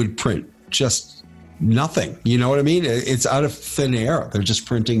 Why they would print just nothing? You know what I mean? It's out of thin air. They're just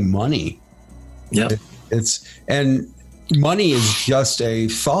printing money. Yeah. And money is just a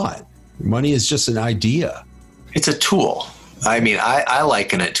thought. Money is just an idea. It's a tool. I mean, I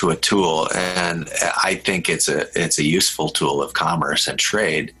liken it to a tool, and I think it's a useful tool of commerce and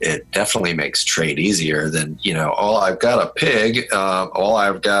trade. It definitely makes trade easier than, oh, I've got a pig, oh,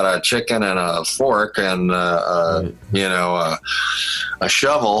 I've got a chicken and a fork and, a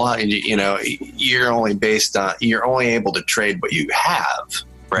shovel. You're only able to trade what you have,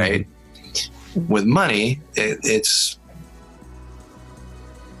 right? Mm-hmm. With money,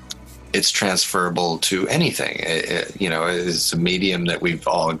 it's transferable to anything. It's a medium that we've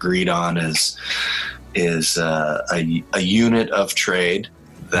all agreed on is a unit of trade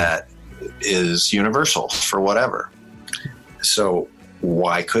that is universal for whatever. So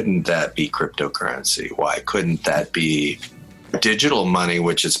why couldn't that be cryptocurrency? Why couldn't that be digital money,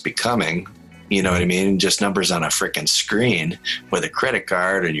 which it's becoming? You know what I mean? Just numbers on a freaking screen with a credit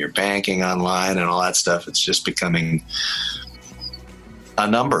card and you're banking online and all that stuff. It's just becoming a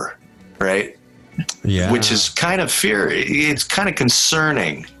number. Right? Yeah. Which is kind of it's kind of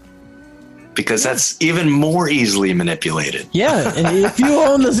concerning because that's even more easily manipulated. Yeah. And if you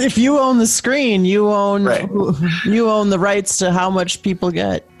own the screen, you own the rights to how much people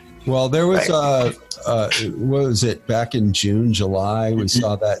get. Well, there was what was it, back in June, July, we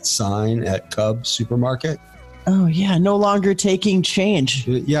saw that sign at Cub supermarket. Oh yeah, no longer taking change.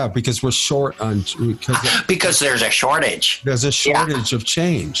 Yeah, because we're short on because there's a shortage. There's a shortage of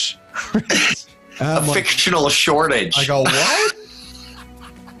change. A fictional shortage. I go, what?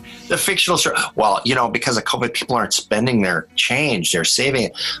 The fictional shortage. Well, because of COVID, people aren't spending their change. They're saving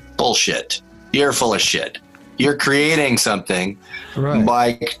it. Bullshit. You're full of shit. You're creating something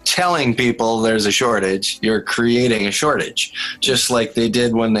by telling people there's a shortage. You're creating a shortage, just like they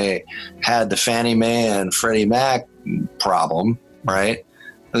did when they had the Fannie Mae and Freddie Mac problem, right?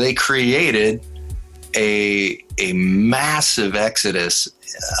 They created a massive exodus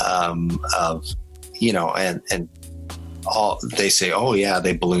and all they say, oh yeah,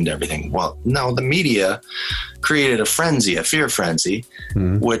 they ballooned everything. Well, no, the media created a fear frenzy,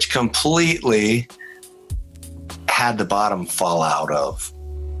 which completely had the bottom fall out of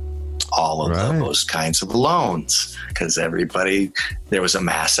all of those kinds of loans because there was a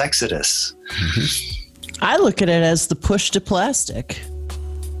mass exodus. I look at it as the push to plastic.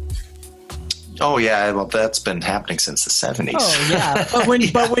 Oh yeah, well that's been happening since the 70s. Oh yeah,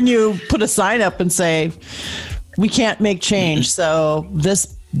 but when you put a sign up and say we can't make change, so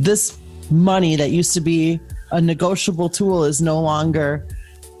this money that used to be a negotiable tool is no longer.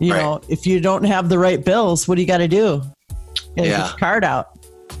 If you don't have the right bills, what do you got to do? Get your card out.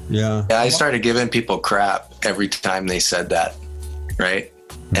 Yeah. I started giving people crap every time they said that, right?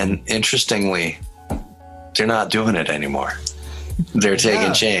 And interestingly, they're not doing it anymore. They're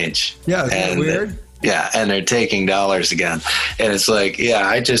taking change. Yeah, isn't that weird? Yeah, and they're taking dollars again. And it's like,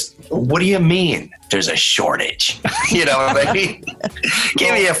 what do you mean there's a shortage? You know what I mean?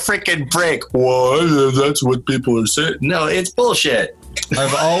 Give me a freaking break. Well, that's what people are saying. No, it's bullshit.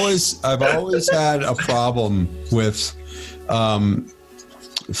 I've always had a problem with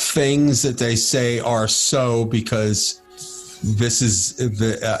things that they say are so because this is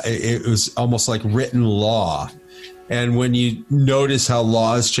it was almost like written law. And when you notice how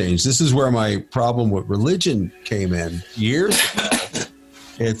laws change, this is where my problem with religion came in years ago.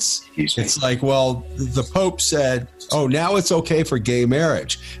 It's like, well, the Pope said, oh, now it's okay for gay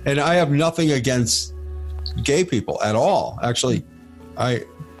marriage. And I have nothing against gay people at all. Actually, my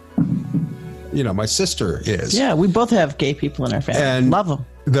sister is. Yeah, we both have gay people in our family. And love them.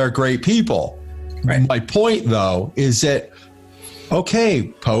 They're great people. Right. My point, though, is that,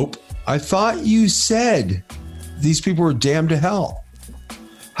 okay, Pope, I thought you said these people were damned to hell.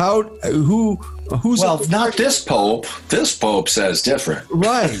 Who's not this Pope. This Pope says different.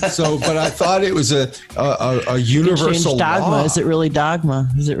 Right. So, but I thought it was a universal dogma. law. Is it really dogma?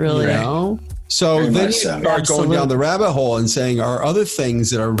 Is it really? So very then you so. start going down the rabbit hole and saying, are other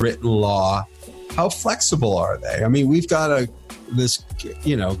things that are written law, how flexible are they? I mean, we've got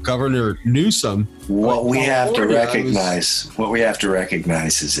Governor Newsom. What we have to recognize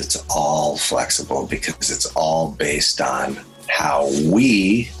is it's all flexible because it's all based on how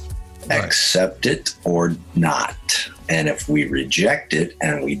we accept it or not. And if we reject it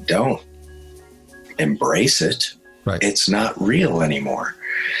and we don't embrace it, it's not real anymore.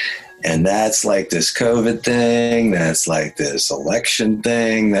 And that's like this COVID thing. That's like this election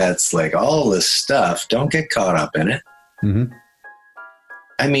thing. That's like all this stuff. Don't get caught up in it. Mm-hmm.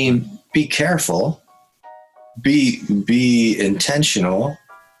 I mean, be careful. Be intentional.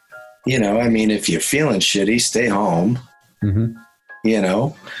 If you're feeling shitty, stay home. Mm-hmm.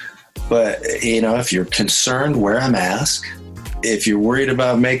 But, if you're concerned, wear a mask. If you're worried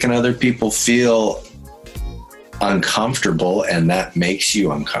about making other people feel uncomfortable and that makes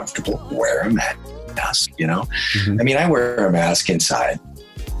you uncomfortable, wear a mask, Mm-hmm. I mean, I wear a mask inside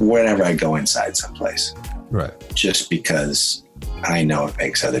whenever I go inside someplace. Right. Just because I know it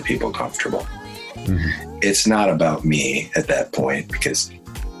makes other people comfortable. Mm-hmm. It's not about me at that point because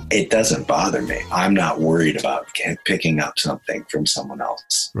it doesn't bother me. I'm not worried about picking up something from someone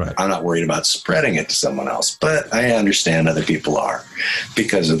else. Right. I'm not worried about spreading it to someone else, but I understand other people are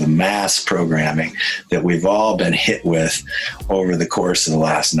because of the mass programming that we've all been hit with over the course of the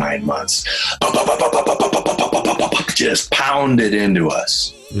last 9 months. Just pounded into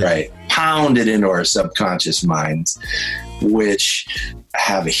us, right? Pounded into our subconscious minds, which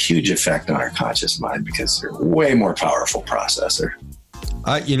have a huge effect on our conscious mind because they're a way more powerful processor.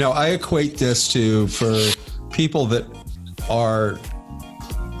 I equate this to, for people that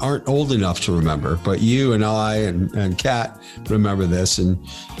aren't old enough to remember, but you and I and Kat remember this in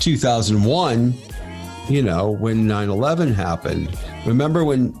 2001, when 9/11 happened. Remember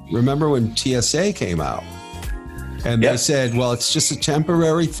when TSA came out and they said, well, it's just a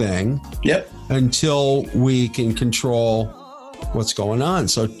temporary thing until we can control what's going on.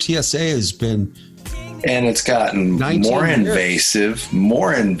 So TSA has been, and it's gotten more invasive,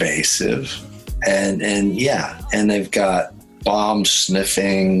 and they've got bomb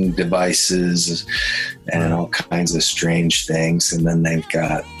sniffing devices and all kinds of strange things, and then they've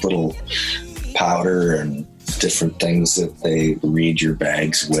got little powder and different things that they read your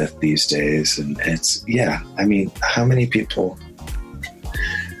bags with these days, and it's I mean, how many people?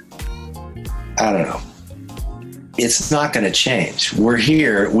 I don't know. It's not going to change. We're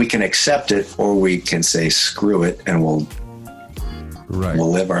here. We can accept it, or we can say screw it, and we'll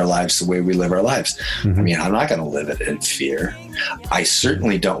live our lives the way we live our lives. Mm-hmm. I mean, I'm not going to live it in fear. I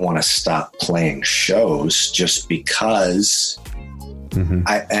certainly don't want to stop playing shows just because. Mm-hmm.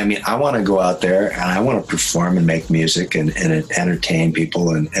 I mean, I want to go out there and I want to perform and make music and entertain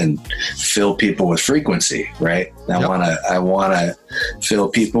people and fill people with frequency, right? I want to fill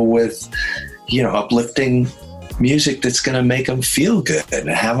people with, uplifting music that's going to make them feel good and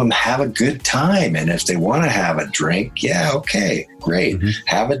have them have a good time. And if they want to have a drink, okay, great. Mm-hmm.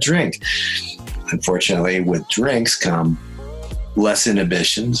 Have a drink. Unfortunately, with drinks come less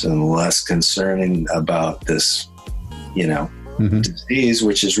inhibitions and less concerning about this, mm-hmm. disease,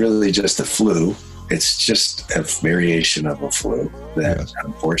 which is really just a flu. It's just a variation of a flu that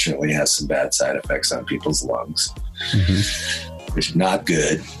unfortunately has some bad side effects on people's lungs, mm-hmm. which is not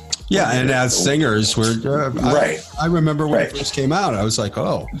good. Yeah, and as singers, I remember when it first came out, I was like,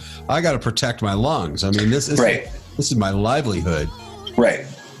 "Oh, I got to protect my lungs." I mean, this is my livelihood. Right.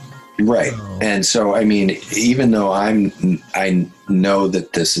 And so, I mean, even though I know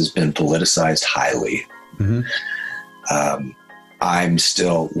that this has been politicized highly, mm-hmm. I'm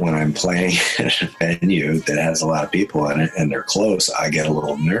still, when I'm playing at a venue that has a lot of people in it and they're close, I get a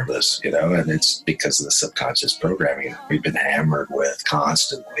little nervous, and it's because of the subconscious programming we've been hammered with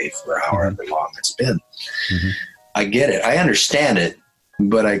constantly for however long it's been. Mm-hmm. I get it. I understand it,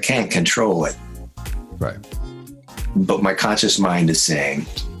 but I can't control it. Right. But my conscious mind is saying,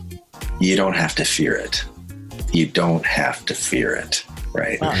 you don't have to fear it. You don't have to fear it.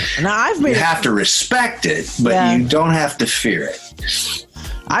 Right. Now you have to respect it, but you don't have to fear it.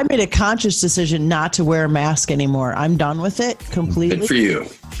 I made a conscious decision not to wear a mask anymore. I'm done with it completely. Good for you.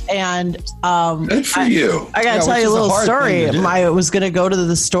 And good for you. I got to tell you a little story. I was going to go to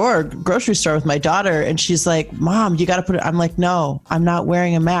the grocery store with my daughter, and she's like, "Mom, you got to put it." I'm like, "No, I'm not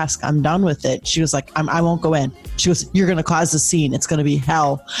wearing a mask. I'm done with it." She was like, I won't go in. She goes, "You're going to cause a scene. It's going to be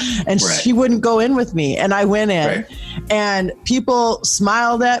hell." And she wouldn't go in with me. And I went in, and people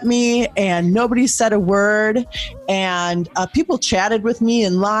smiled at me, and nobody said a word. And people chatted with me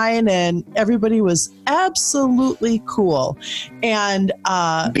in line, and everybody was absolutely cool. And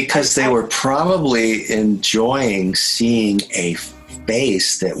because they were probably enjoying seeing a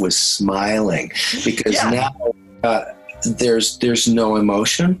face that was smiling, because now there's no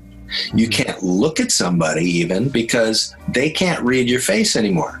emotion. You can't look at somebody even because they can't read your face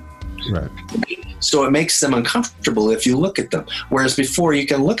anymore. Right. So it makes them uncomfortable if you look at them. Whereas before you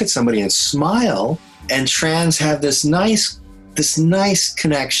can look at somebody and smile, and trans have this nice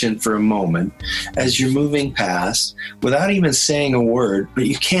connection for a moment as you're moving past without even saying a word. But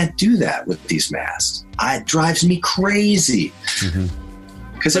you can't do that with these masks. It drives me crazy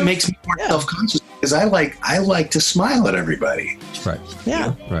because it makes me more self-conscious, because I like to smile at everybody. Right.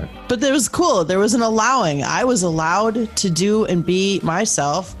 Yeah. Right. But it was cool. There was an allowing. I was allowed to do and be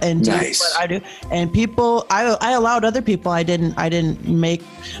myself and do Nice. what I do. And people, I allowed other people. I did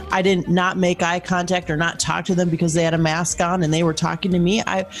not make eye contact or not talk to them because they had a mask on and they were talking to me.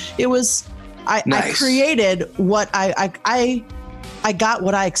 I Nice. created what I got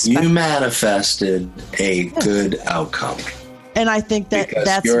what I expected. You manifested a good outcome. And I think Because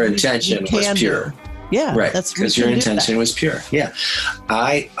that's your what you intention was can pure. do. Yeah, Right, that's because your intention was pure. Yeah,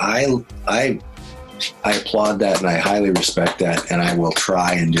 I applaud that, and I highly respect that, and I will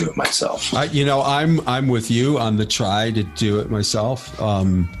try and do it myself. I'm with you on the try to do it myself,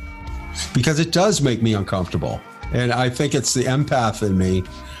 because it does make me uncomfortable, and I think it's the empath in me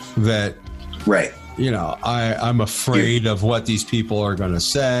that, Right, I'm afraid of what these people are going to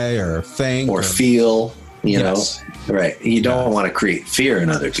say or think or feel. Yes. Right. You don't want to create fear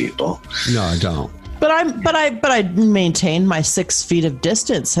in other people. No, I don't. But I maintain my 6 feet of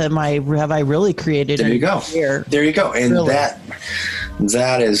distance. Have I really created? There you go. Fear? There you go. And Really?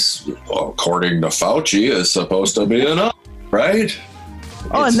 that is, according to Fauci, is supposed to be enough, right?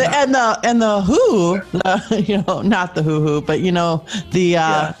 Oh, It's and the WHO, not the WHO, but the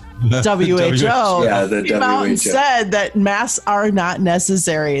WHO. Yeah, the came out and WHO. said that masks are not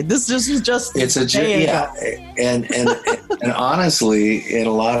necessary. This was just It's a day ago. and honestly, in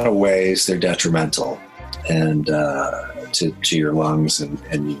a lot of ways, they're detrimental, and to your lungs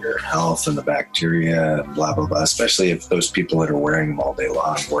and your health and the bacteria and blah blah blah. Especially if those people that are wearing them all day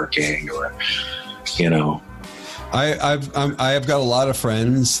long, working or I have got a lot of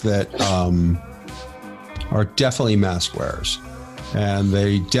friends that are definitely mask wearers, and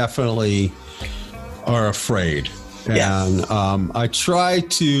they definitely are afraid. Yeah. And I try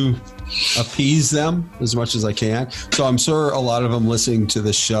to appease them as much as I can. So I'm sure a lot of them listening to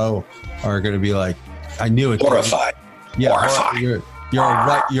this show are going to be like, "I knew it." horrified. Yeah, Horrified.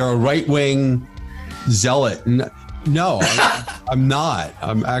 you're a right wing zealot. No, I'm not.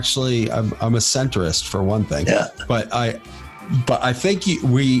 I'm a centrist for one thing. Yeah. But I think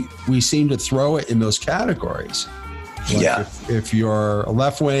we seem to throw it in those categories. Like Yeah. If you're a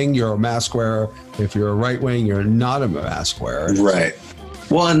left wing, you're a mask wearer. If you're a right wing, you're not a mask wearer. Right.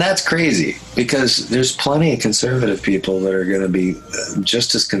 Well, and that's crazy because there's plenty of conservative people that are going to be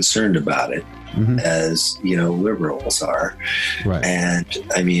just as concerned about it as, liberals are. Right. And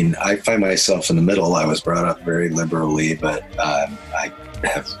I mean, I find myself in the middle. I was brought up very liberally, but I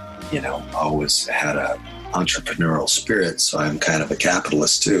have, always had a entrepreneurial spirit. So I'm kind of a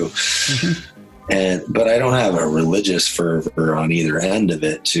capitalist too. But I don't have a religious fervor on either end of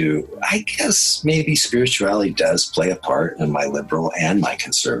it I guess maybe spirituality does play a part in my liberal and my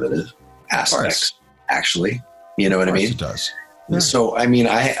conservative aspects, actually. You know what I mean? It does. So, I mean,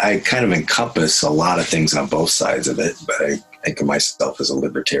 I kind of encompass a lot of things on both sides of it, but I think of myself as a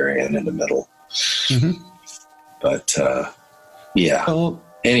libertarian in the middle. But, yeah. Well,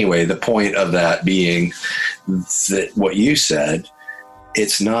 Anyway, the point of that being that what you said,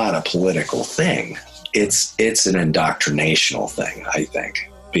 it's not a political thing. It's an indoctrinational thing, I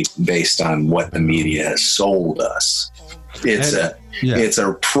think, based on what the media has sold us. It's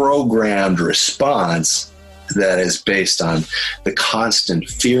a programmed response that is based on the constant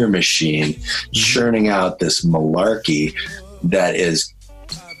fear machine churning out this malarkey that is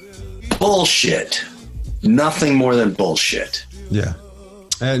bullshit. Nothing more than bullshit. Yeah.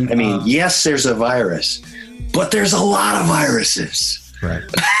 And I mean, yes, there's a virus, but there's a lot of viruses. right.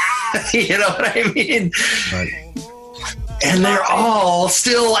 You know what I mean? Right. And they're all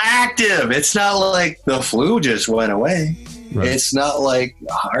still active. It's not like the flu just went away. Right. It's not like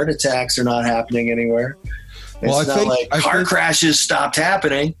heart attacks are not happening anywhere. It's not like car crashes stopped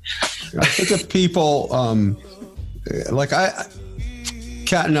happening. I think if people,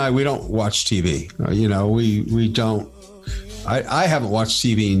 Kat and I, we don't watch TV. We don't. I haven't watched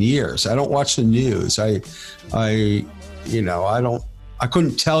TV in years. I don't watch the news. I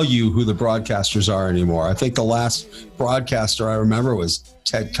couldn't tell you who the broadcasters are anymore. I think the last broadcaster I remember was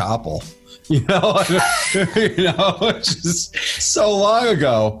Ted Koppel. Which is so long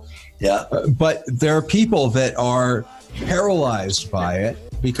ago. Yeah. But there are people that are paralyzed by it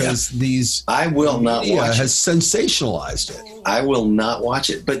because I will not media watch has sensationalized it. I will not watch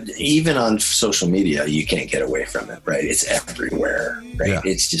it. But even on social media, you can't get away from it, right? It's everywhere, right? Yeah.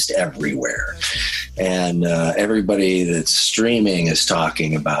 It's just everywhere. And everybody that's streaming is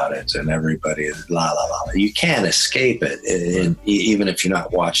talking about it, and everybody, la, la, la. You can't escape it, even if you're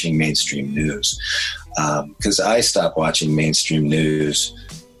not watching mainstream news. Because I stopped watching mainstream news,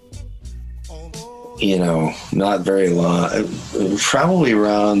 not very long, probably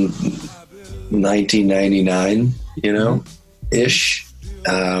around 1999, ish.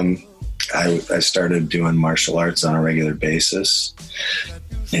 I started doing martial arts on a regular basis,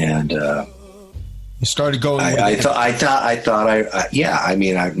 and you started going. I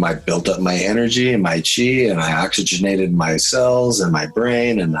built up my energy and my chi, and I oxygenated my cells and my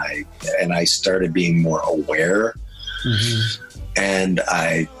brain, and I started being more aware. Mm-hmm. And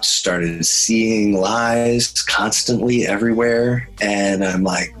I started seeing lies constantly everywhere, and I'm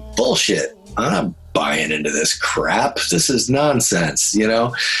like, bullshit. I'm not buying into this crap. This is nonsense, you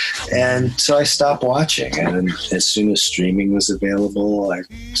know? And so I stopped watching. And as soon as streaming was available, I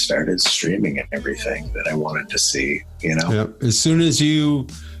started streaming everything that I wanted to see, you know? Yep. As soon as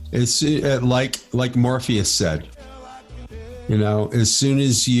it's like Morpheus said, you know, as soon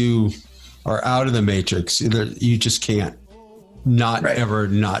as you are out of the Matrix, you just can't ever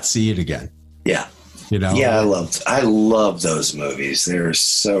not see it again. Yeah. You know? Yeah, I love those movies. They're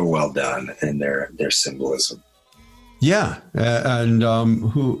so well done in their symbolism. Yeah, and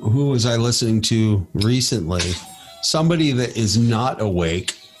who was I listening to recently? Somebody that is not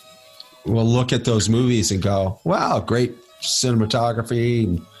awake will look at those movies and go, "Wow, great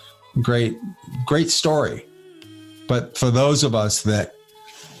cinematography, great story." But for those of us that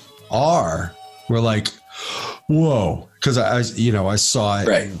we're like, "Whoa," because I saw it.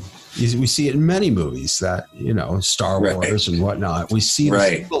 Right. We see it in many movies that, you know, Star Wars and whatnot. We see the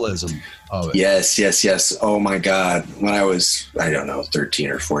symbolism of it. Yes. Oh my God. When I was, 13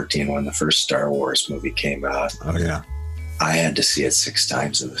 or 14, when the first Star Wars movie came out. Oh yeah. I had to see it 6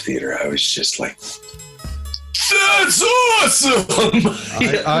 times in the theater. I was just like, that's awesome.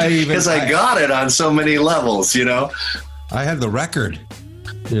 Because I got it on so many levels, you know. I had the record,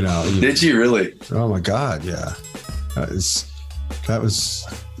 you know. Did you really? Oh my God. Yeah. That was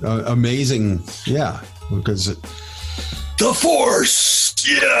amazing. Yeah. Because the Force.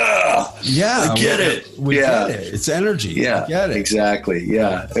 Yeah. I get it. We get it. It's energy. Yeah. Get it. Exactly.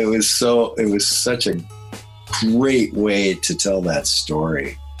 Yeah. It was such a great way to tell that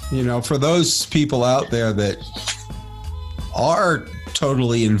story. You know, for those people out there that are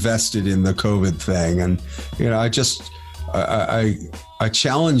totally invested in the COVID thing, and, you know, I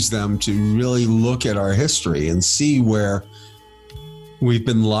challenge them to really look at our history and see where we've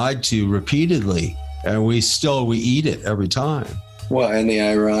been lied to repeatedly, and we eat it every time. Well, and the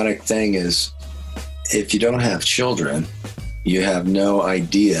ironic thing is, if you don't have children, you have no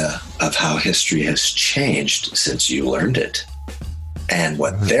idea of how history has changed since you learned it and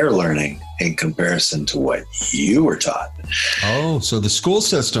what they're learning in comparison to what you were taught. Oh, so the school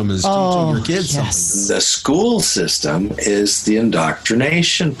system is teaching your kids something. The school system is the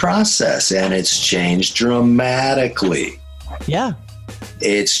indoctrination process, and it's changed dramatically. Yeah.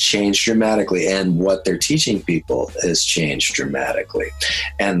 It's changed dramatically, and what they're teaching people has changed dramatically,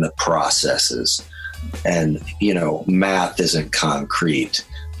 and the processes, and, you know, math isn't concrete,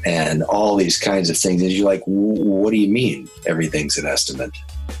 and all these kinds of things. And you're like, what do you mean everything's an estimate?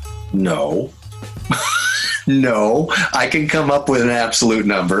 No. No, I can come up with an absolute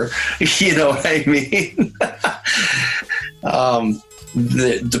number. You know what I mean?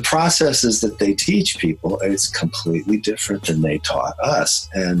 The processes that they teach people is completely different than they taught us.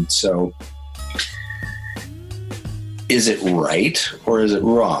 And so, is it right or is it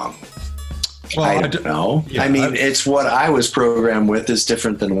wrong? Well, I don't know. Yeah, it's what I was programmed with is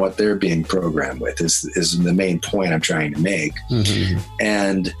different than what they're being programmed with is the main point I'm trying to make. Mm-hmm.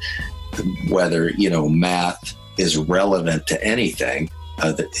 And whether, you know, math is relevant to anything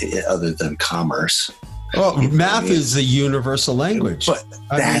other than commerce. Well, math is a universal language. But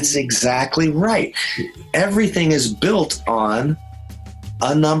that's exactly right. Everything is built on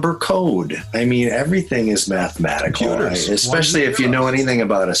a number code. I mean, everything is mathematical, right? Especially if you know anything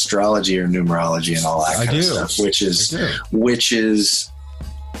about astrology or numerology and all that kind of stuff, which is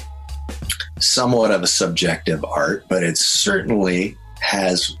somewhat of a subjective art, but it certainly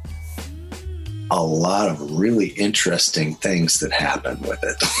has a lot of really interesting things that happen with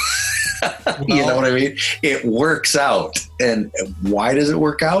it. Well, you know what I mean? It works out. And why does it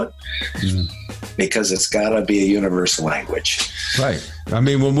work out? Because it's got to be a universal language. Right. I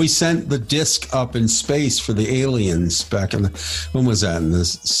mean, when we sent the disc up in space for the aliens back in when was that? In the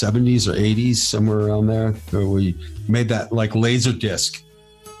 70s or 80s, somewhere around there? We made that like laser disc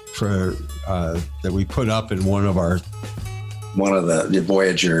for that we put up in one of the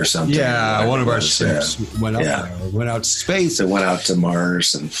Voyager or something. Yeah, one of our ships went up there, went out to space. It went out to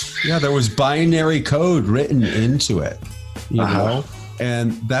Mars. And there was binary code written into it, you know,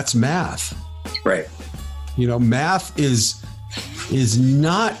 and that's math. Right. You know, math is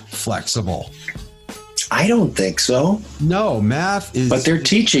not flexible. I don't think so. No, math is. But they're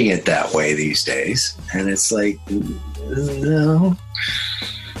teaching it that way these days. And it's like, No.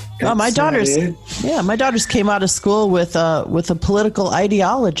 Oh, my daughters came out of school with a political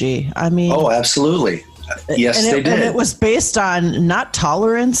ideology. I mean, oh, absolutely. Yes, they did. And it was based on not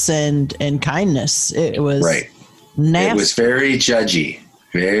tolerance and kindness. It was nasty. It was very judgy.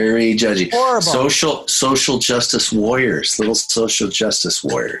 Very judgy. Horrible. Social justice warriors, little social justice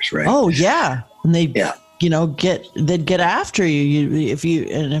warriors, right? Oh yeah. And they'd get after you.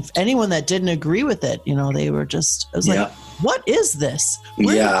 If anyone that didn't agree with it, they were just, it was like, what is this?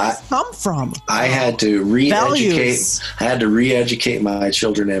 Where did this come from? I had to re-educate my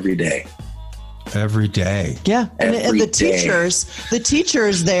children every day. Every day. Yeah. And the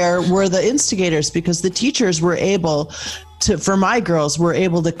teachers there were the instigators, because the teachers were able to, for my girls, were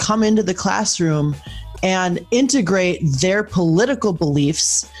able to come into the classroom and integrate their political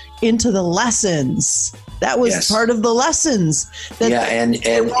beliefs into the lessons. That was part of the lessons. And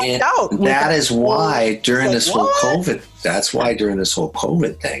that is why during this whole COVID, that's why during this whole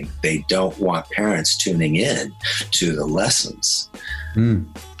COVID thing, they don't want parents tuning in to the lessons.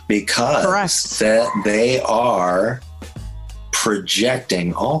 Because they are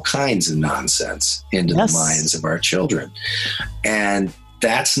projecting all kinds of nonsense into the minds of our children. And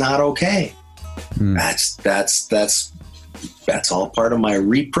that's not okay. That's all part of my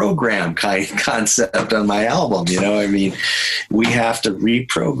reprogram concept on my album. I mean, we have to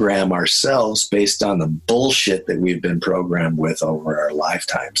reprogram ourselves based on the bullshit that we've been programmed with over our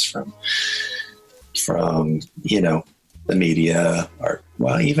lifetimes from the media,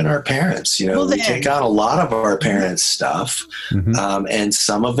 even our parents. We take on a lot of our parents' stuff, and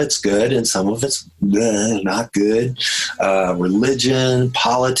some of it's good and some of it's not good. Religion,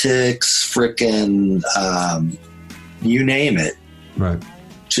 politics, frickin', you name it. Right.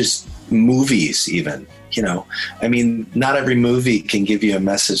 Just movies, even. I mean, not every movie can give you a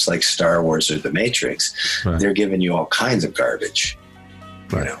message like Star Wars or The Matrix. Right. They're giving you all kinds of garbage.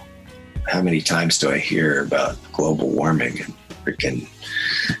 Right. How many times do I hear about global warming and freaking,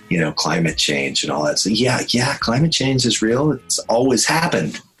 climate change and all that? So yeah, climate change is real. It's always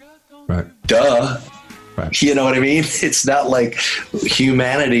happened. Right. Duh. Right. You know what I mean? It's not like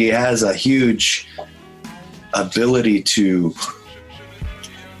humanity has a huge ability to,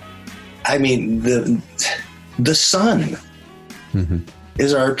 I mean, the sun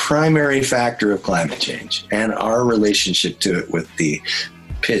is our primary factor of climate change, and our relationship to it with the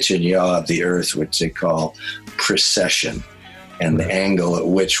pitch and yaw of the earth, which they call precession, and the angle at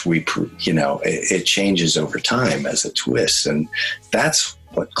which it changes over time as a twist. And that's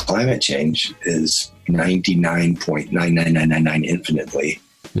what climate change is 99.99999 infinitely.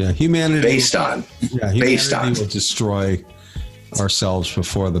 Yeah, humanity based on will destroy ourselves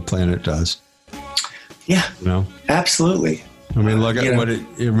before the planet does. Yeah, absolutely. I mean, look at what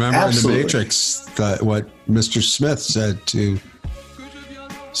you remember absolutely. In the Matrix, what Mr. Smith said to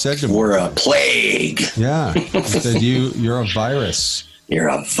we're a plague. Yeah, he said you're a virus. You're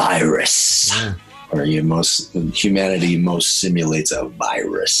a virus. Yeah. Or humanity most simulates a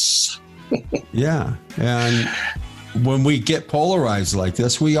virus. Yeah, and when we get polarized like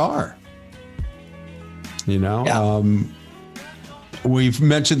this, we are. We've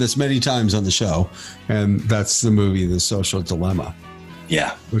mentioned this many times on the show, and that's the movie The Social Dilemma.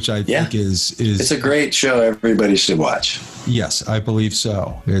 Yeah, which I think is it's a great show. Everybody should watch. Yes, I believe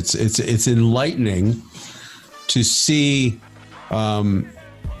so. It's enlightening to see that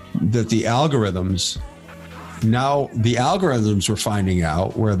the algorithms were finding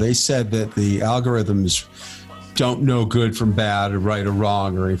out, where they said that the algorithms don't know good from bad or right or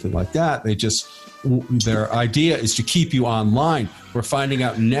wrong or anything like that. Their idea is to keep you online. We're finding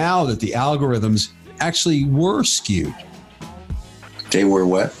out now that the algorithms actually were skewed. They were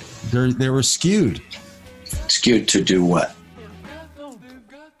what? They were skewed. Skewed to do what?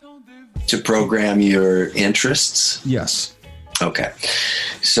 To program your interests? Yes. Okay.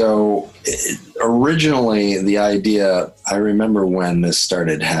 So originally the idea, I remember when this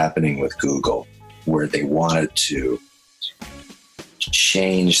started happening with Google, where they wanted to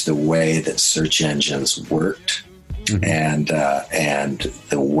change the way that search engines worked. And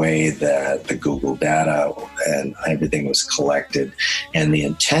the way that the Google data and everything was collected. And the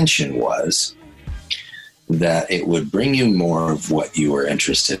intention was that it would bring you more of what you were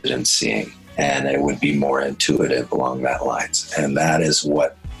interested in seeing, and it would be more intuitive along that lines. And that is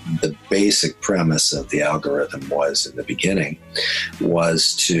what the basic premise of the algorithm was in the beginning,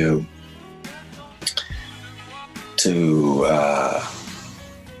 was to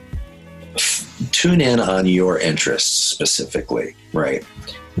tune in on your interests specifically, right?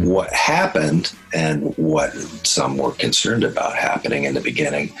 What happened, and what some were concerned about happening in the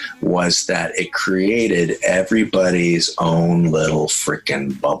beginning, was that it created everybody's own little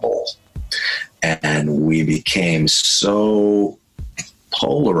freaking bubble. And we became so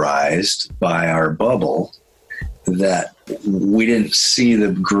polarized by our bubble that we didn't see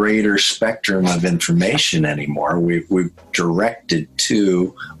the greater spectrum of information anymore. We directed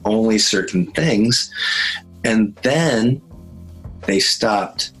to only certain things. And then they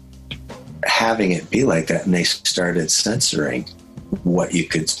stopped having it be like that, and they started censoring what you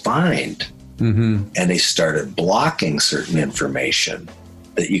could find. Mm-hmm. And they started blocking certain information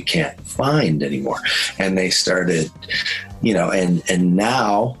that you can't find anymore. And they started, and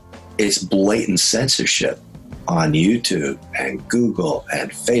now it's blatant censorship on YouTube and Google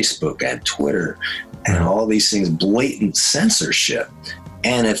and Facebook and Twitter and all these things, blatant censorship.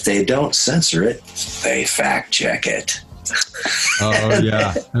 And if they don't censor it, they fact check it. Oh,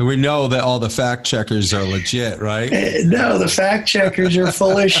 yeah. And we know that all the fact checkers are legit, right? No, the fact checkers are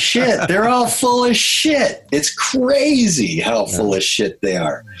full of shit. They're all full of shit. It's crazy how full of shit they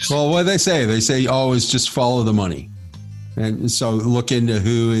are. Well, what do they say? They say always just follow the money. And so look into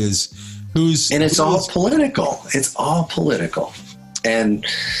who's. And it's all political. It's all political. And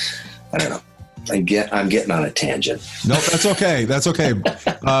I don't know. I'm getting on a tangent. Nope, that's okay. That's okay.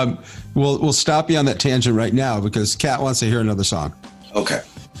 We'll stop you on that tangent right now because Kat wants to hear another song. Okay.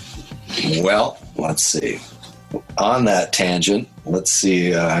 Well, let's see. On that tangent, let's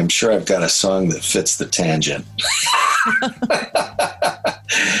see. I'm sure I've got a song that fits the tangent.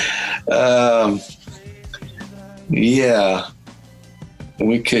 Yeah.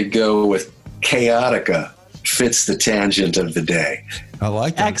 We could go with Chaotica. Fits the tangent of the day. I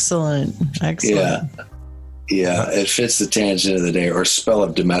like that. Excellent. Yeah, it fits the tangent of the day. Or Spell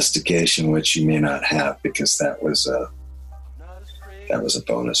of Domestication, which you may not have because that was a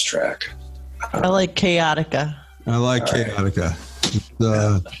bonus track. I like Chaotica. I like Chaotica.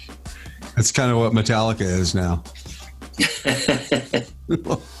 That's kind of what Metallica is now.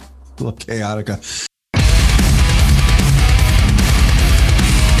 little Chaotica.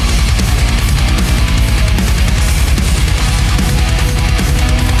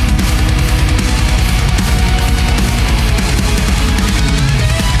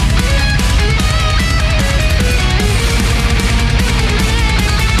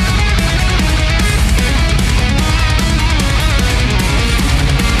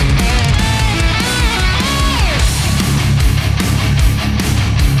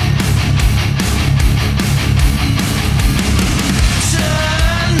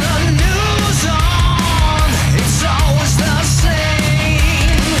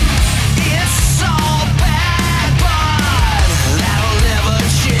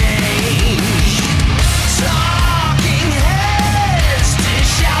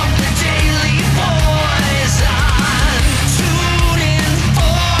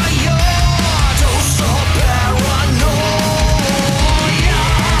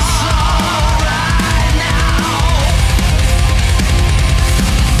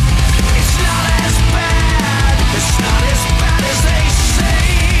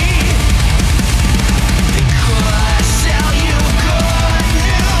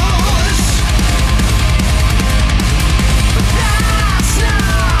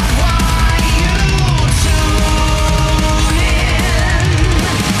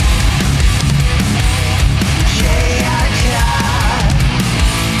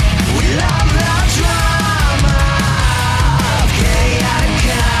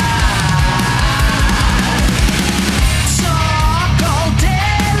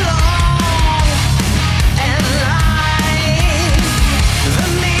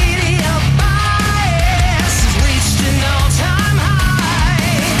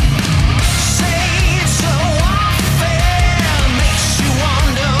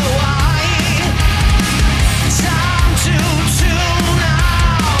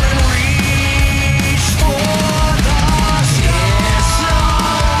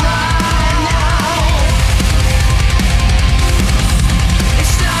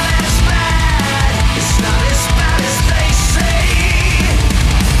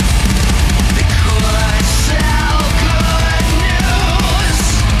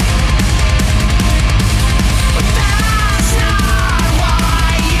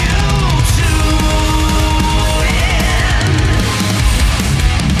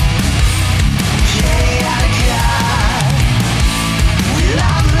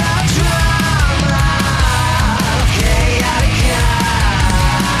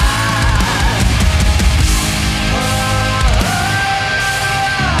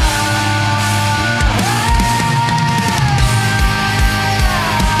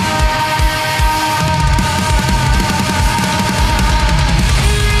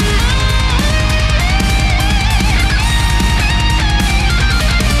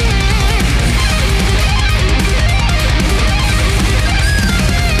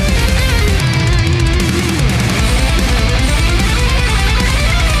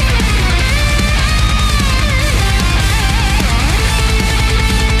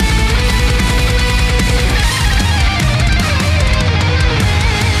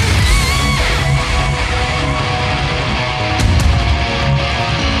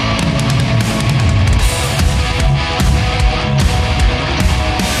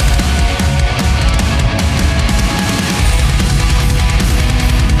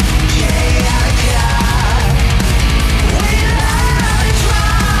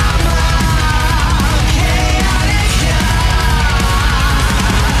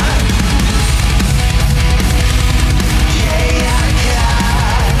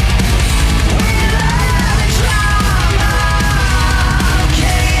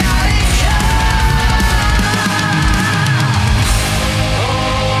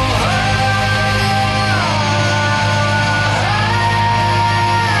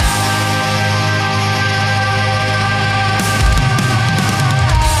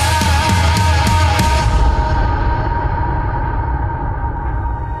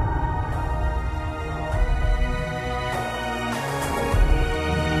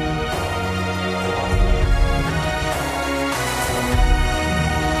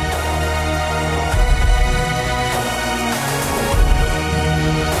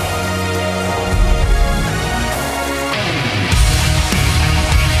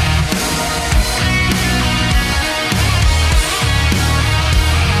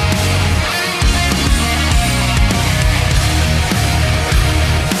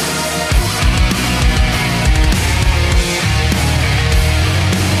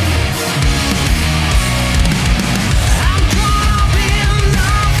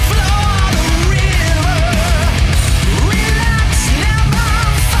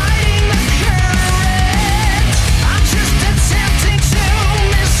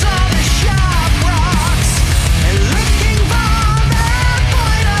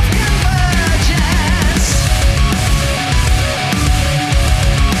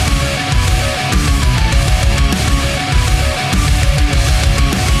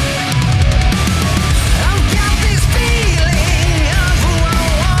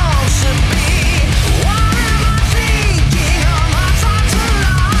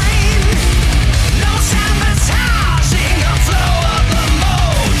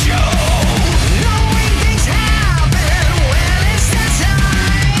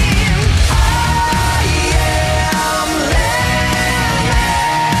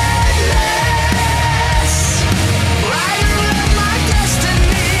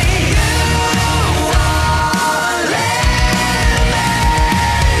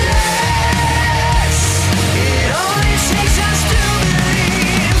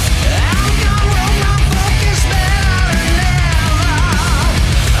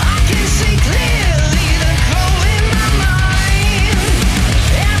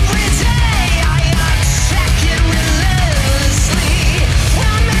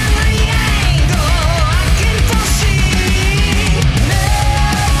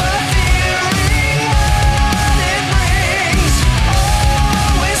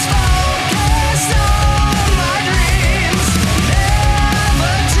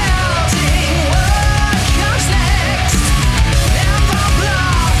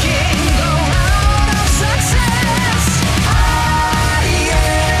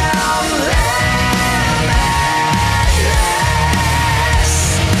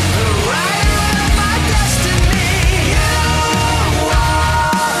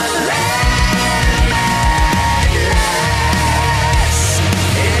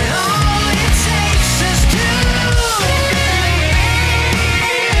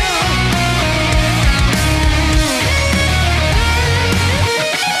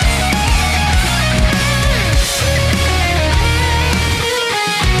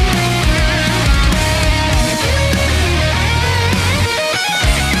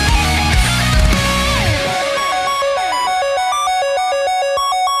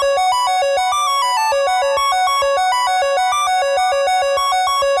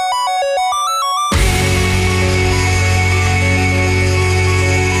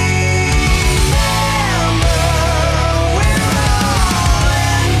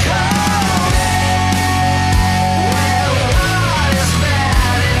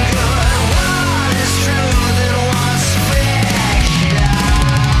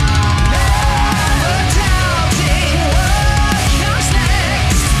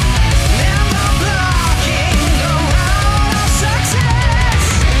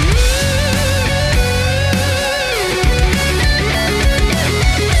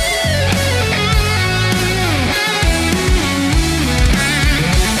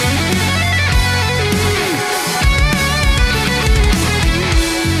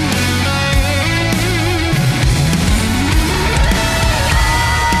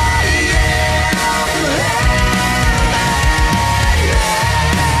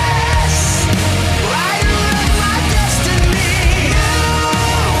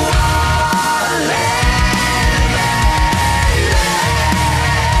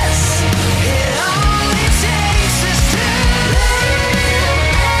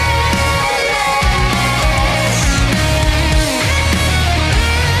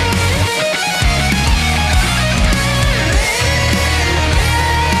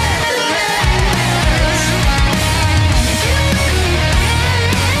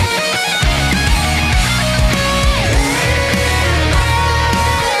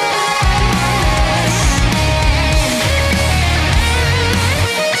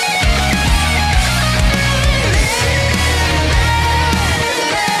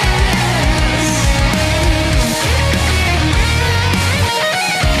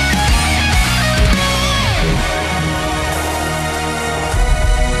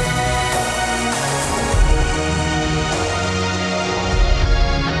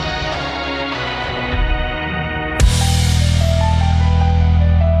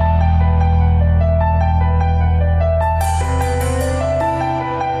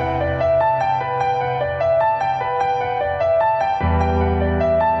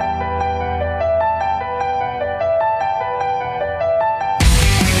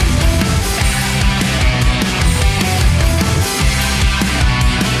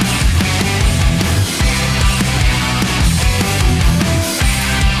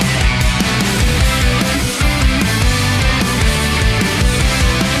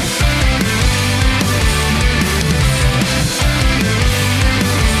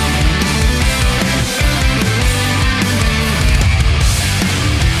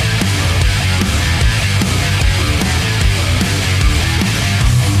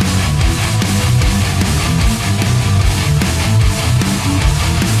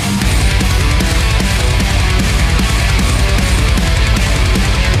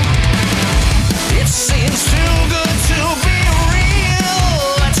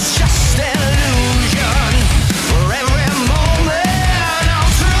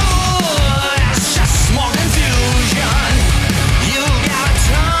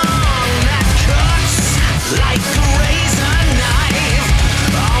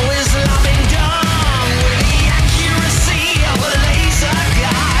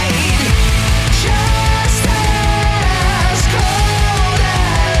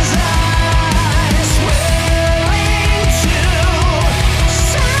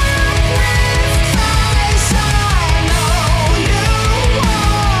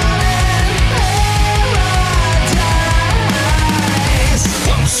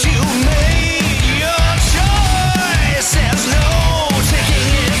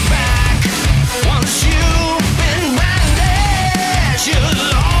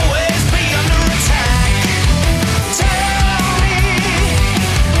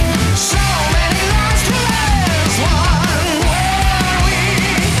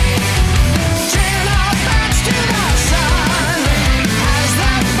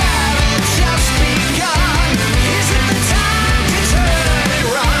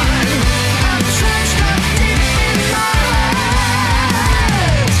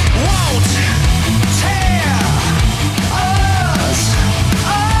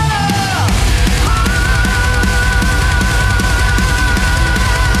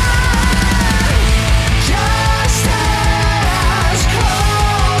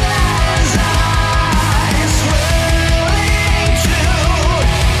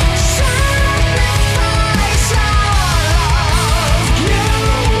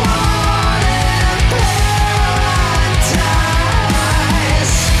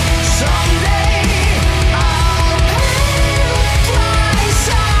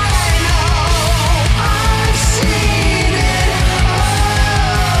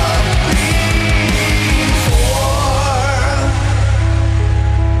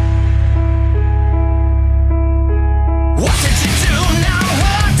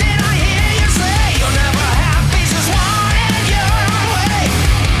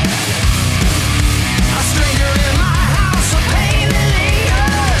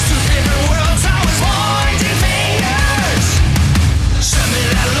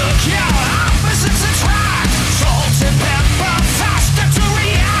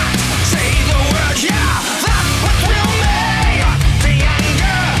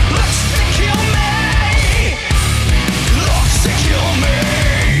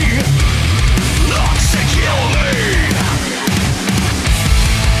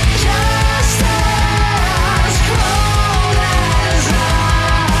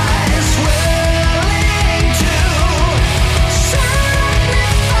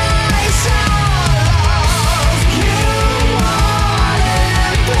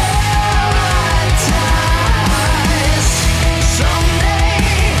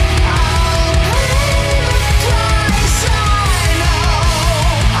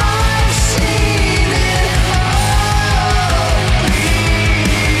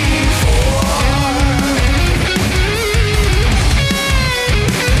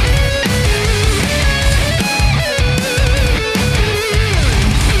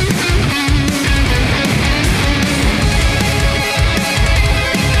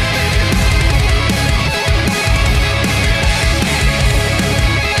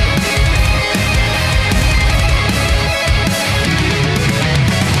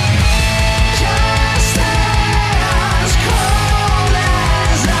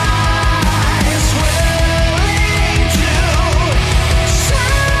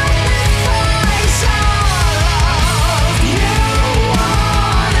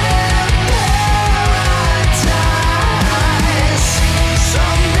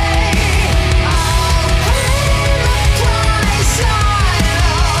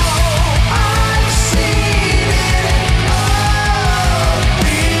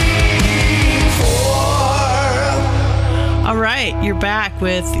 right, you're back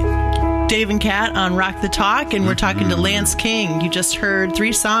with Dave and Kat on Rock the Talk, and we're talking to Lance King. You just heard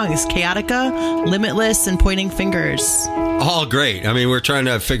 3 songs, Chaotica, Limitless, and Pointing Fingers. All great. I mean, we're trying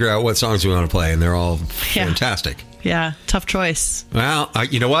to figure out what songs we want to play, and they're all fantastic. Yeah, tough choice. Well,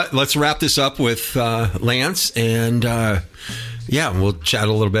 you know what? Let's wrap this up with Lance, and we'll chat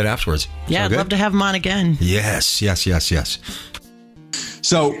a little bit afterwards. Yeah, I'd love to have him on again. Yes.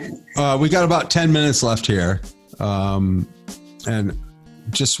 So we got about 10 minutes left here, and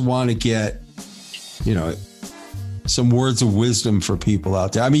just want to get, some words of wisdom for people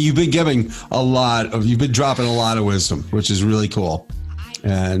out there. I mean, you've been dropping a lot of wisdom, which is really cool.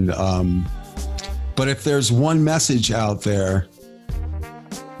 And, but if there's one message out there,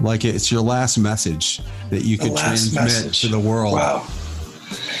 like it's your last message that you could transmit to the world. Wow.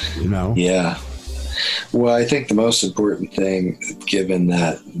 Yeah. Well, I think the most important thing, given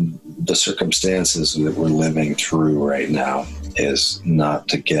that the circumstances that we're living through right now, is not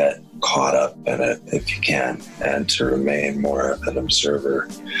to get caught up in it if you can, and to remain more of an observer,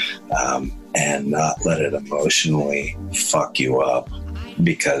 and not let it emotionally fuck you up,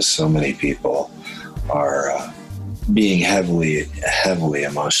 because so many people are being heavily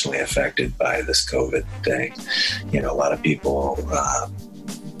emotionally affected by this COVID thing. A lot of people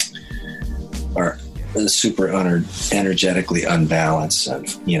are super energetically unbalanced, and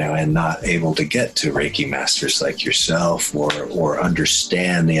not able to get to Reiki masters like yourself, or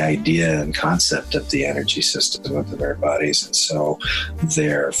understand the idea and concept of the energy system of their bodies. And so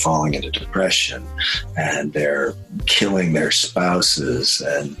they're falling into depression, and they're killing their spouses,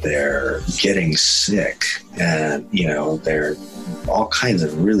 and they're getting sick, and they're all kinds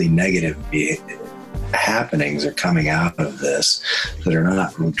of really negative happenings are coming out of this that are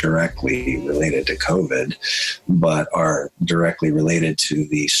not directly related to COVID, but are directly related to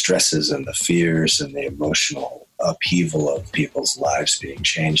the stresses and the fears and the emotional upheaval of people's lives being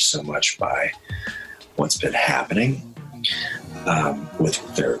changed so much by what's been happening,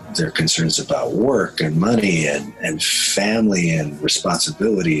 with their concerns about work and money and family and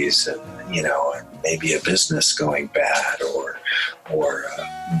responsibilities, and and maybe a business going bad, or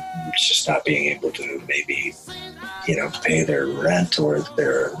just not being able to maybe pay their rent or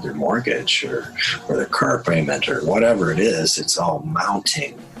their mortgage or their car payment or whatever it is. It's all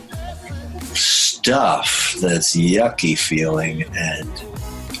mounting stuff that's yucky feeling, and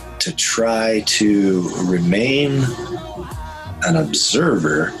to try to remain an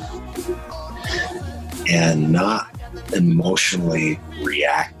observer and not emotionally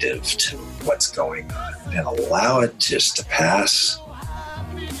reactive to what's going on, and allow it just to pass,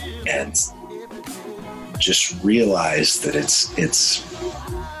 and just realize that it's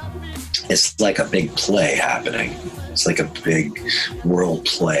like a big play happening. It's like a big world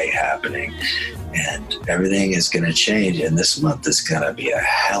play happening, and everything is going to change. And this month is going to be a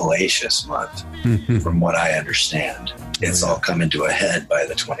hellacious month, from what I understand. It's all coming to a head by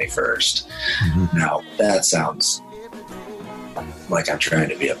the 21st. Now, that sounds like I'm trying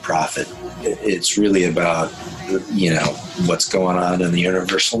to be a prophet. It's really about, what's going on in the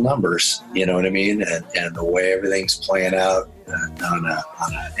universal numbers, you know what I mean? And the way everything's playing out on an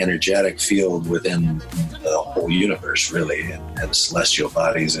energetic field within the whole universe, really, and the celestial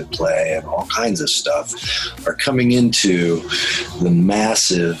bodies at play and all kinds of stuff are coming into the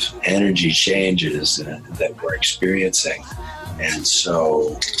massive energy changes that we're experiencing. And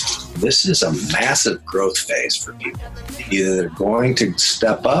so this is a massive growth phase for people. Either they're going to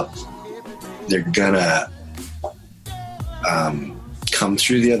step up, they're going to come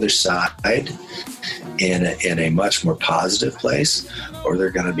through the other side in a much more positive place, or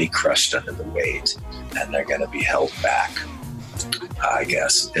they're going to be crushed under the weight, and they're going to be held back. I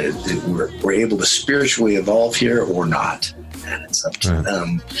guess we're able to spiritually evolve here or not, and it's up to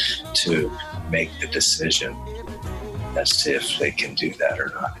them to make the decision as to if they can do that or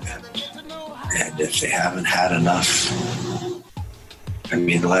not. And if they haven't had enough, I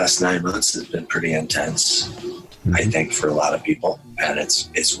mean, the last 9 months has been pretty intense, I think, for a lot of people. And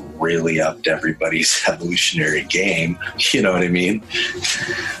it's really upped everybody's evolutionary game. You know what I mean?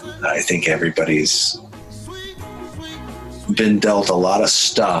 I think everybody's been dealt a lot of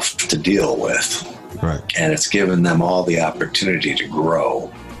stuff to deal with. Right. And it's given them all the opportunity to grow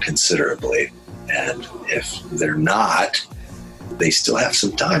considerably. And if they're not, they still have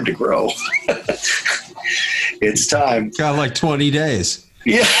some time to grow. It's time. Got like 20 days.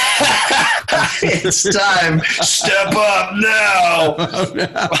 Yeah. It's time. Step up now.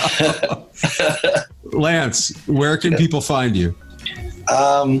 Lance, where can people find you?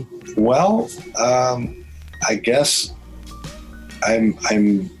 I guess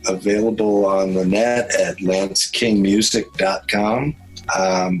I'm available on the net at lancekingmusic.com.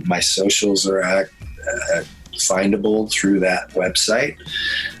 My socials are findable through that website.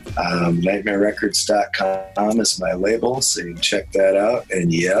 NightmareRecords.com is my label, so you can check that out.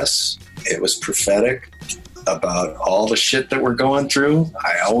 And yes, it was prophetic about all the shit that we're going through.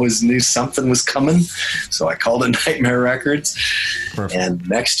 I always knew something was coming, so I called it Nightmare Records. Perfect. And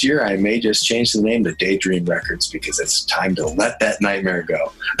next year I may just change the name to Daydream Records, because it's time to let that nightmare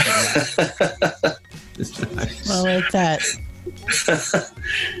go. I like that.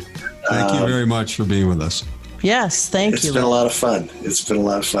 Thank you very much for being with us. Yes, thank you. It's been a lot of fun. It's been a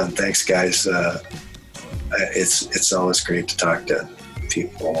lot of fun. Thanks, guys. It's always great to talk to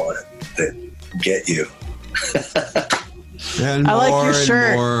people that get you. And I like your and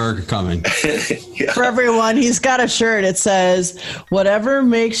shirt. more coming. Yeah. For everyone, he's got a shirt. It says, "Whatever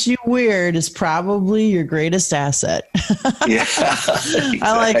makes you weird is probably your greatest asset." Yeah, exactly.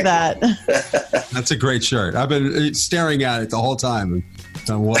 I like that. That's a great shirt. I've been staring at it the whole time.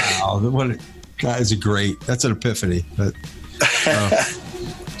 And, wow, that's an epiphany. But,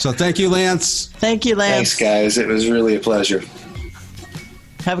 so thank you, Lance. Thank you, Lance. Thanks, guys. It was really a pleasure.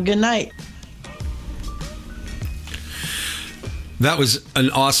 Have a good night. That was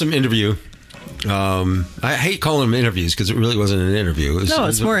an awesome interview. I hate calling them interviews because it really wasn't an interview.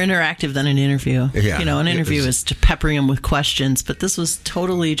 It's more interactive than an interview. Yeah, an interview is to peppering them with questions, but this was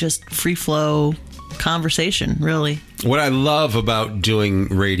totally just free flow conversation, really. What I love about doing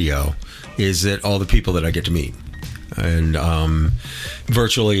radio is that all the people that I get to meet, and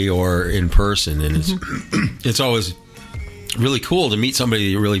virtually or in person, and it's always really cool to meet somebody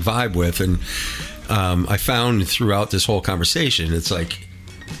you really vibe with. And I found throughout this whole conversation, it's like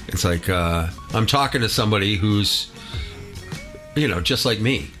I'm talking to somebody who's, just like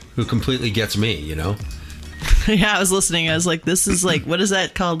me, who completely gets me, Yeah, I was listening. I was like, this is like, what is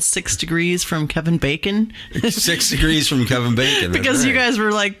that called? 6 Degrees from Kevin Bacon? 6 Degrees from Kevin Bacon. Because you guys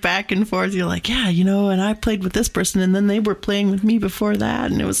were like back and forth. You're like, yeah, and I played with this person, and then they were playing with me before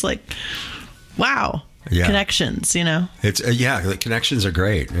that. And it was like, wow. Yeah. Connections, It's the connections are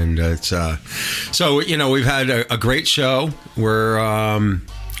great, and it's so we've had a great show. We're on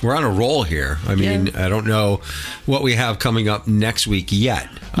a roll here. I mean, I don't know what we have coming up next week yet.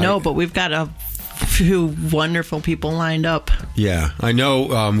 But we've got a few wonderful people lined up. Yeah, I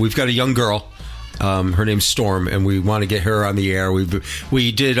know. We've got a young girl. Her name's Storm, and we want to get her on the air. We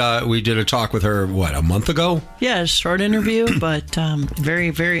did a talk with her a month ago. Yeah, a short interview, but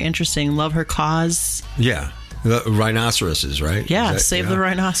very, very interesting. Love her cause. Yeah, the rhinoceroses, right? Yeah, save the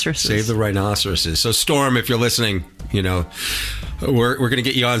rhinoceroses. Save the rhinoceroses. So Storm, if you're listening, we're going to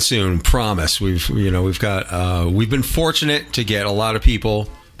get you on soon. Promise. We've been fortunate to get a lot of people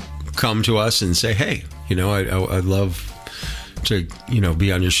come to us and say, hey, I'd love to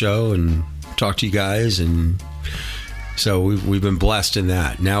be on your show and talk to you guys, and so we've been blessed in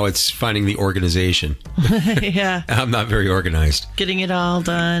that. Now it's finding the organization. Yeah, I'm not very organized. Getting it all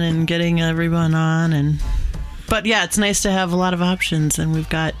done and getting everyone on, but yeah, it's nice to have a lot of options, and we've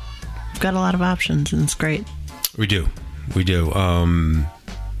got a lot of options, and it's great. We do. I'm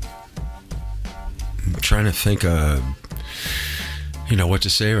trying to think what to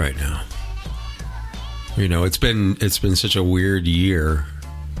say right now. It's been such a weird year.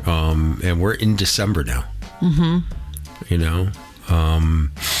 And we're in December now. I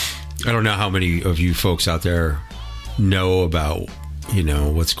don't know how many of you folks out there know about,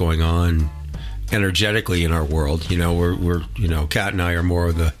 what's going on energetically in our world. We're Kat and I are more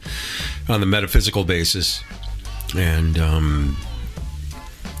of on the metaphysical basis. And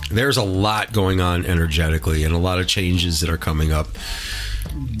there's a lot going on energetically, and a lot of changes that are coming up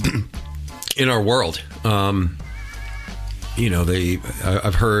in our world. I've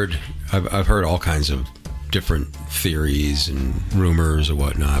heard all kinds of different theories and rumors and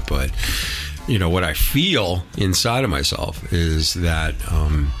whatnot, but what I feel inside of myself is that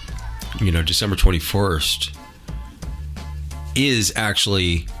December 21st is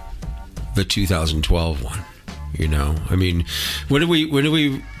actually the 2012 one. I mean, when did we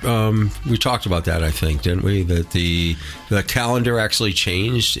talked about that, I think, didn't we? That the calendar actually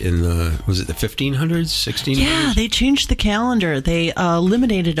changed was it the 1500s, 1600s? Yeah, they changed the calendar. They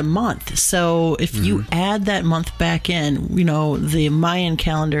eliminated a month. So if you add that month back in, the Mayan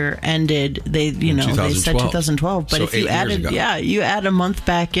calendar ended, they said 2012. But so if you you add a month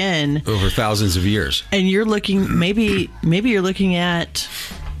back in. Over thousands of years. And you're looking, maybe you're looking at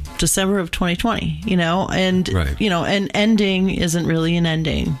December of 2020, and right. And ending isn't really an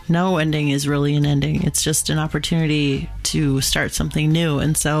ending. No ending is really an ending. It's just an opportunity to start something new.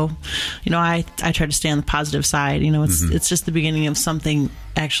 And so, I try to stay on the positive side. It's just the beginning of something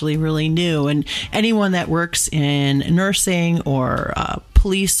actually really new. And anyone that works in nursing or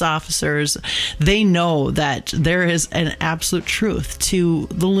police officers, they know that there is an absolute truth to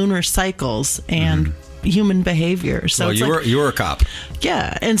the lunar cycles and human behavior. So you're a cop.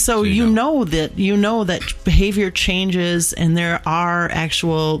 Yeah. And so you know that behavior changes, and there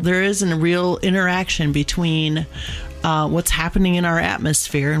is a real interaction between what's happening in our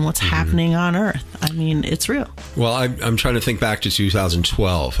atmosphere and what's happening on Earth. I mean, it's real. Well, I'm trying to think back to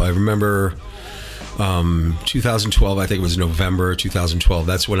 2012. I remember 2012, I think it was November 2012.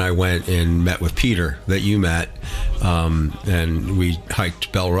 That's when I went and met with Peter, that you met, and we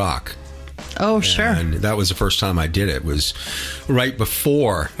hiked Bell Rock. Oh, sure. And that was the first time I did it. It was right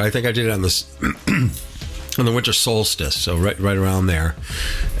before. I think I did it on this on the winter solstice, so right around there.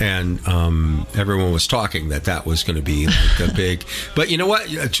 And everyone was talking that was going to be like a big. But you know what?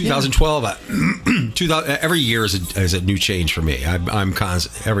 2012. Every year is a new change for me. I'm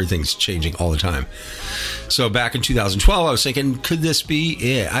constant. Everything's changing all the time. So back in 2012, I was thinking, could this be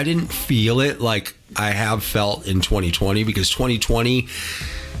it? I didn't feel it like I have felt in 2020, because 2020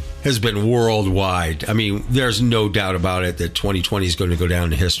 has been worldwide. I mean, there's no doubt about it that 2020 is going to go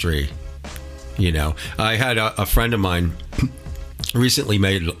down in history. I had a friend of mine recently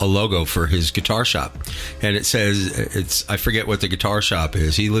made a logo for his guitar shop, and it says, I forget what the guitar shop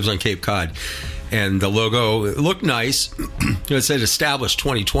is. He lives on Cape Cod, and the logo looked nice. It said established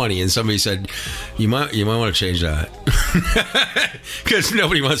 2020, and somebody said, you might want to change that, because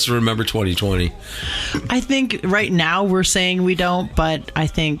nobody wants to remember 2020. I think right now we're saying we don't, but I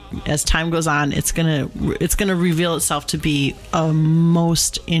think as time goes on, it's gonna reveal itself to be a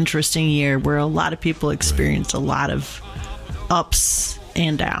most interesting year where a lot of people experience a lot of ups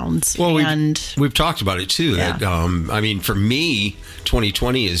and downs. Well, we've talked about it too. Yeah. That for me,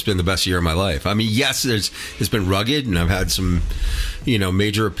 2020 has been the best year of my life. I mean, yes, it's been rugged, and I've had some,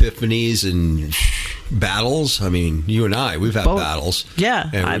 major epiphanies and battles. I mean, you and I, we've had battles. Yeah,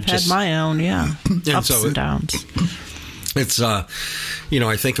 I've had my own. Yeah, ups and downs. It's I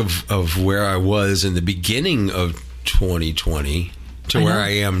think of where I was in the beginning of 2020 to where I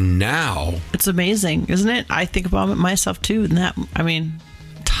am now. It's amazing, isn't it? I think about it myself too, and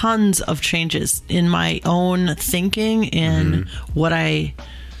tons of changes in my own thinking, in what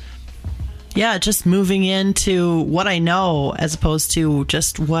just moving into what I know as opposed to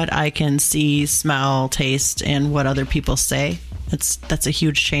just what I can see, smell, taste, and what other people say. That's a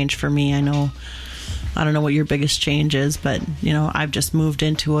huge change for me. I don't know what your biggest change is, but I've just moved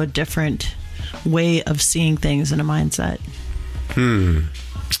into a different way of seeing things and a mindset.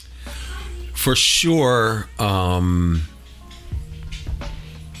 For sure.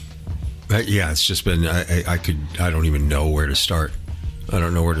 It's just been, I don't even know where to start. I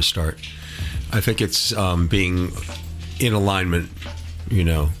don't know where to start. I think it's being in alignment,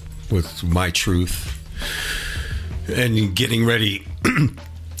 with my truth, and getting ready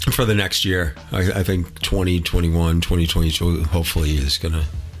for the next year. I think 2021, 2022 hopefully is going to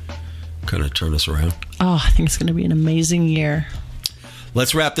kind of turn us around. Oh, I think it's going to be an amazing year.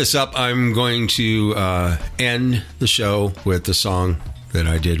 Let's wrap this up. I'm going to end the show with the song that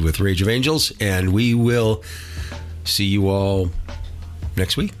I did with Rage of Angels, and we will see you all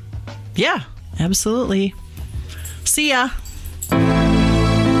next week. Yeah, absolutely. See ya.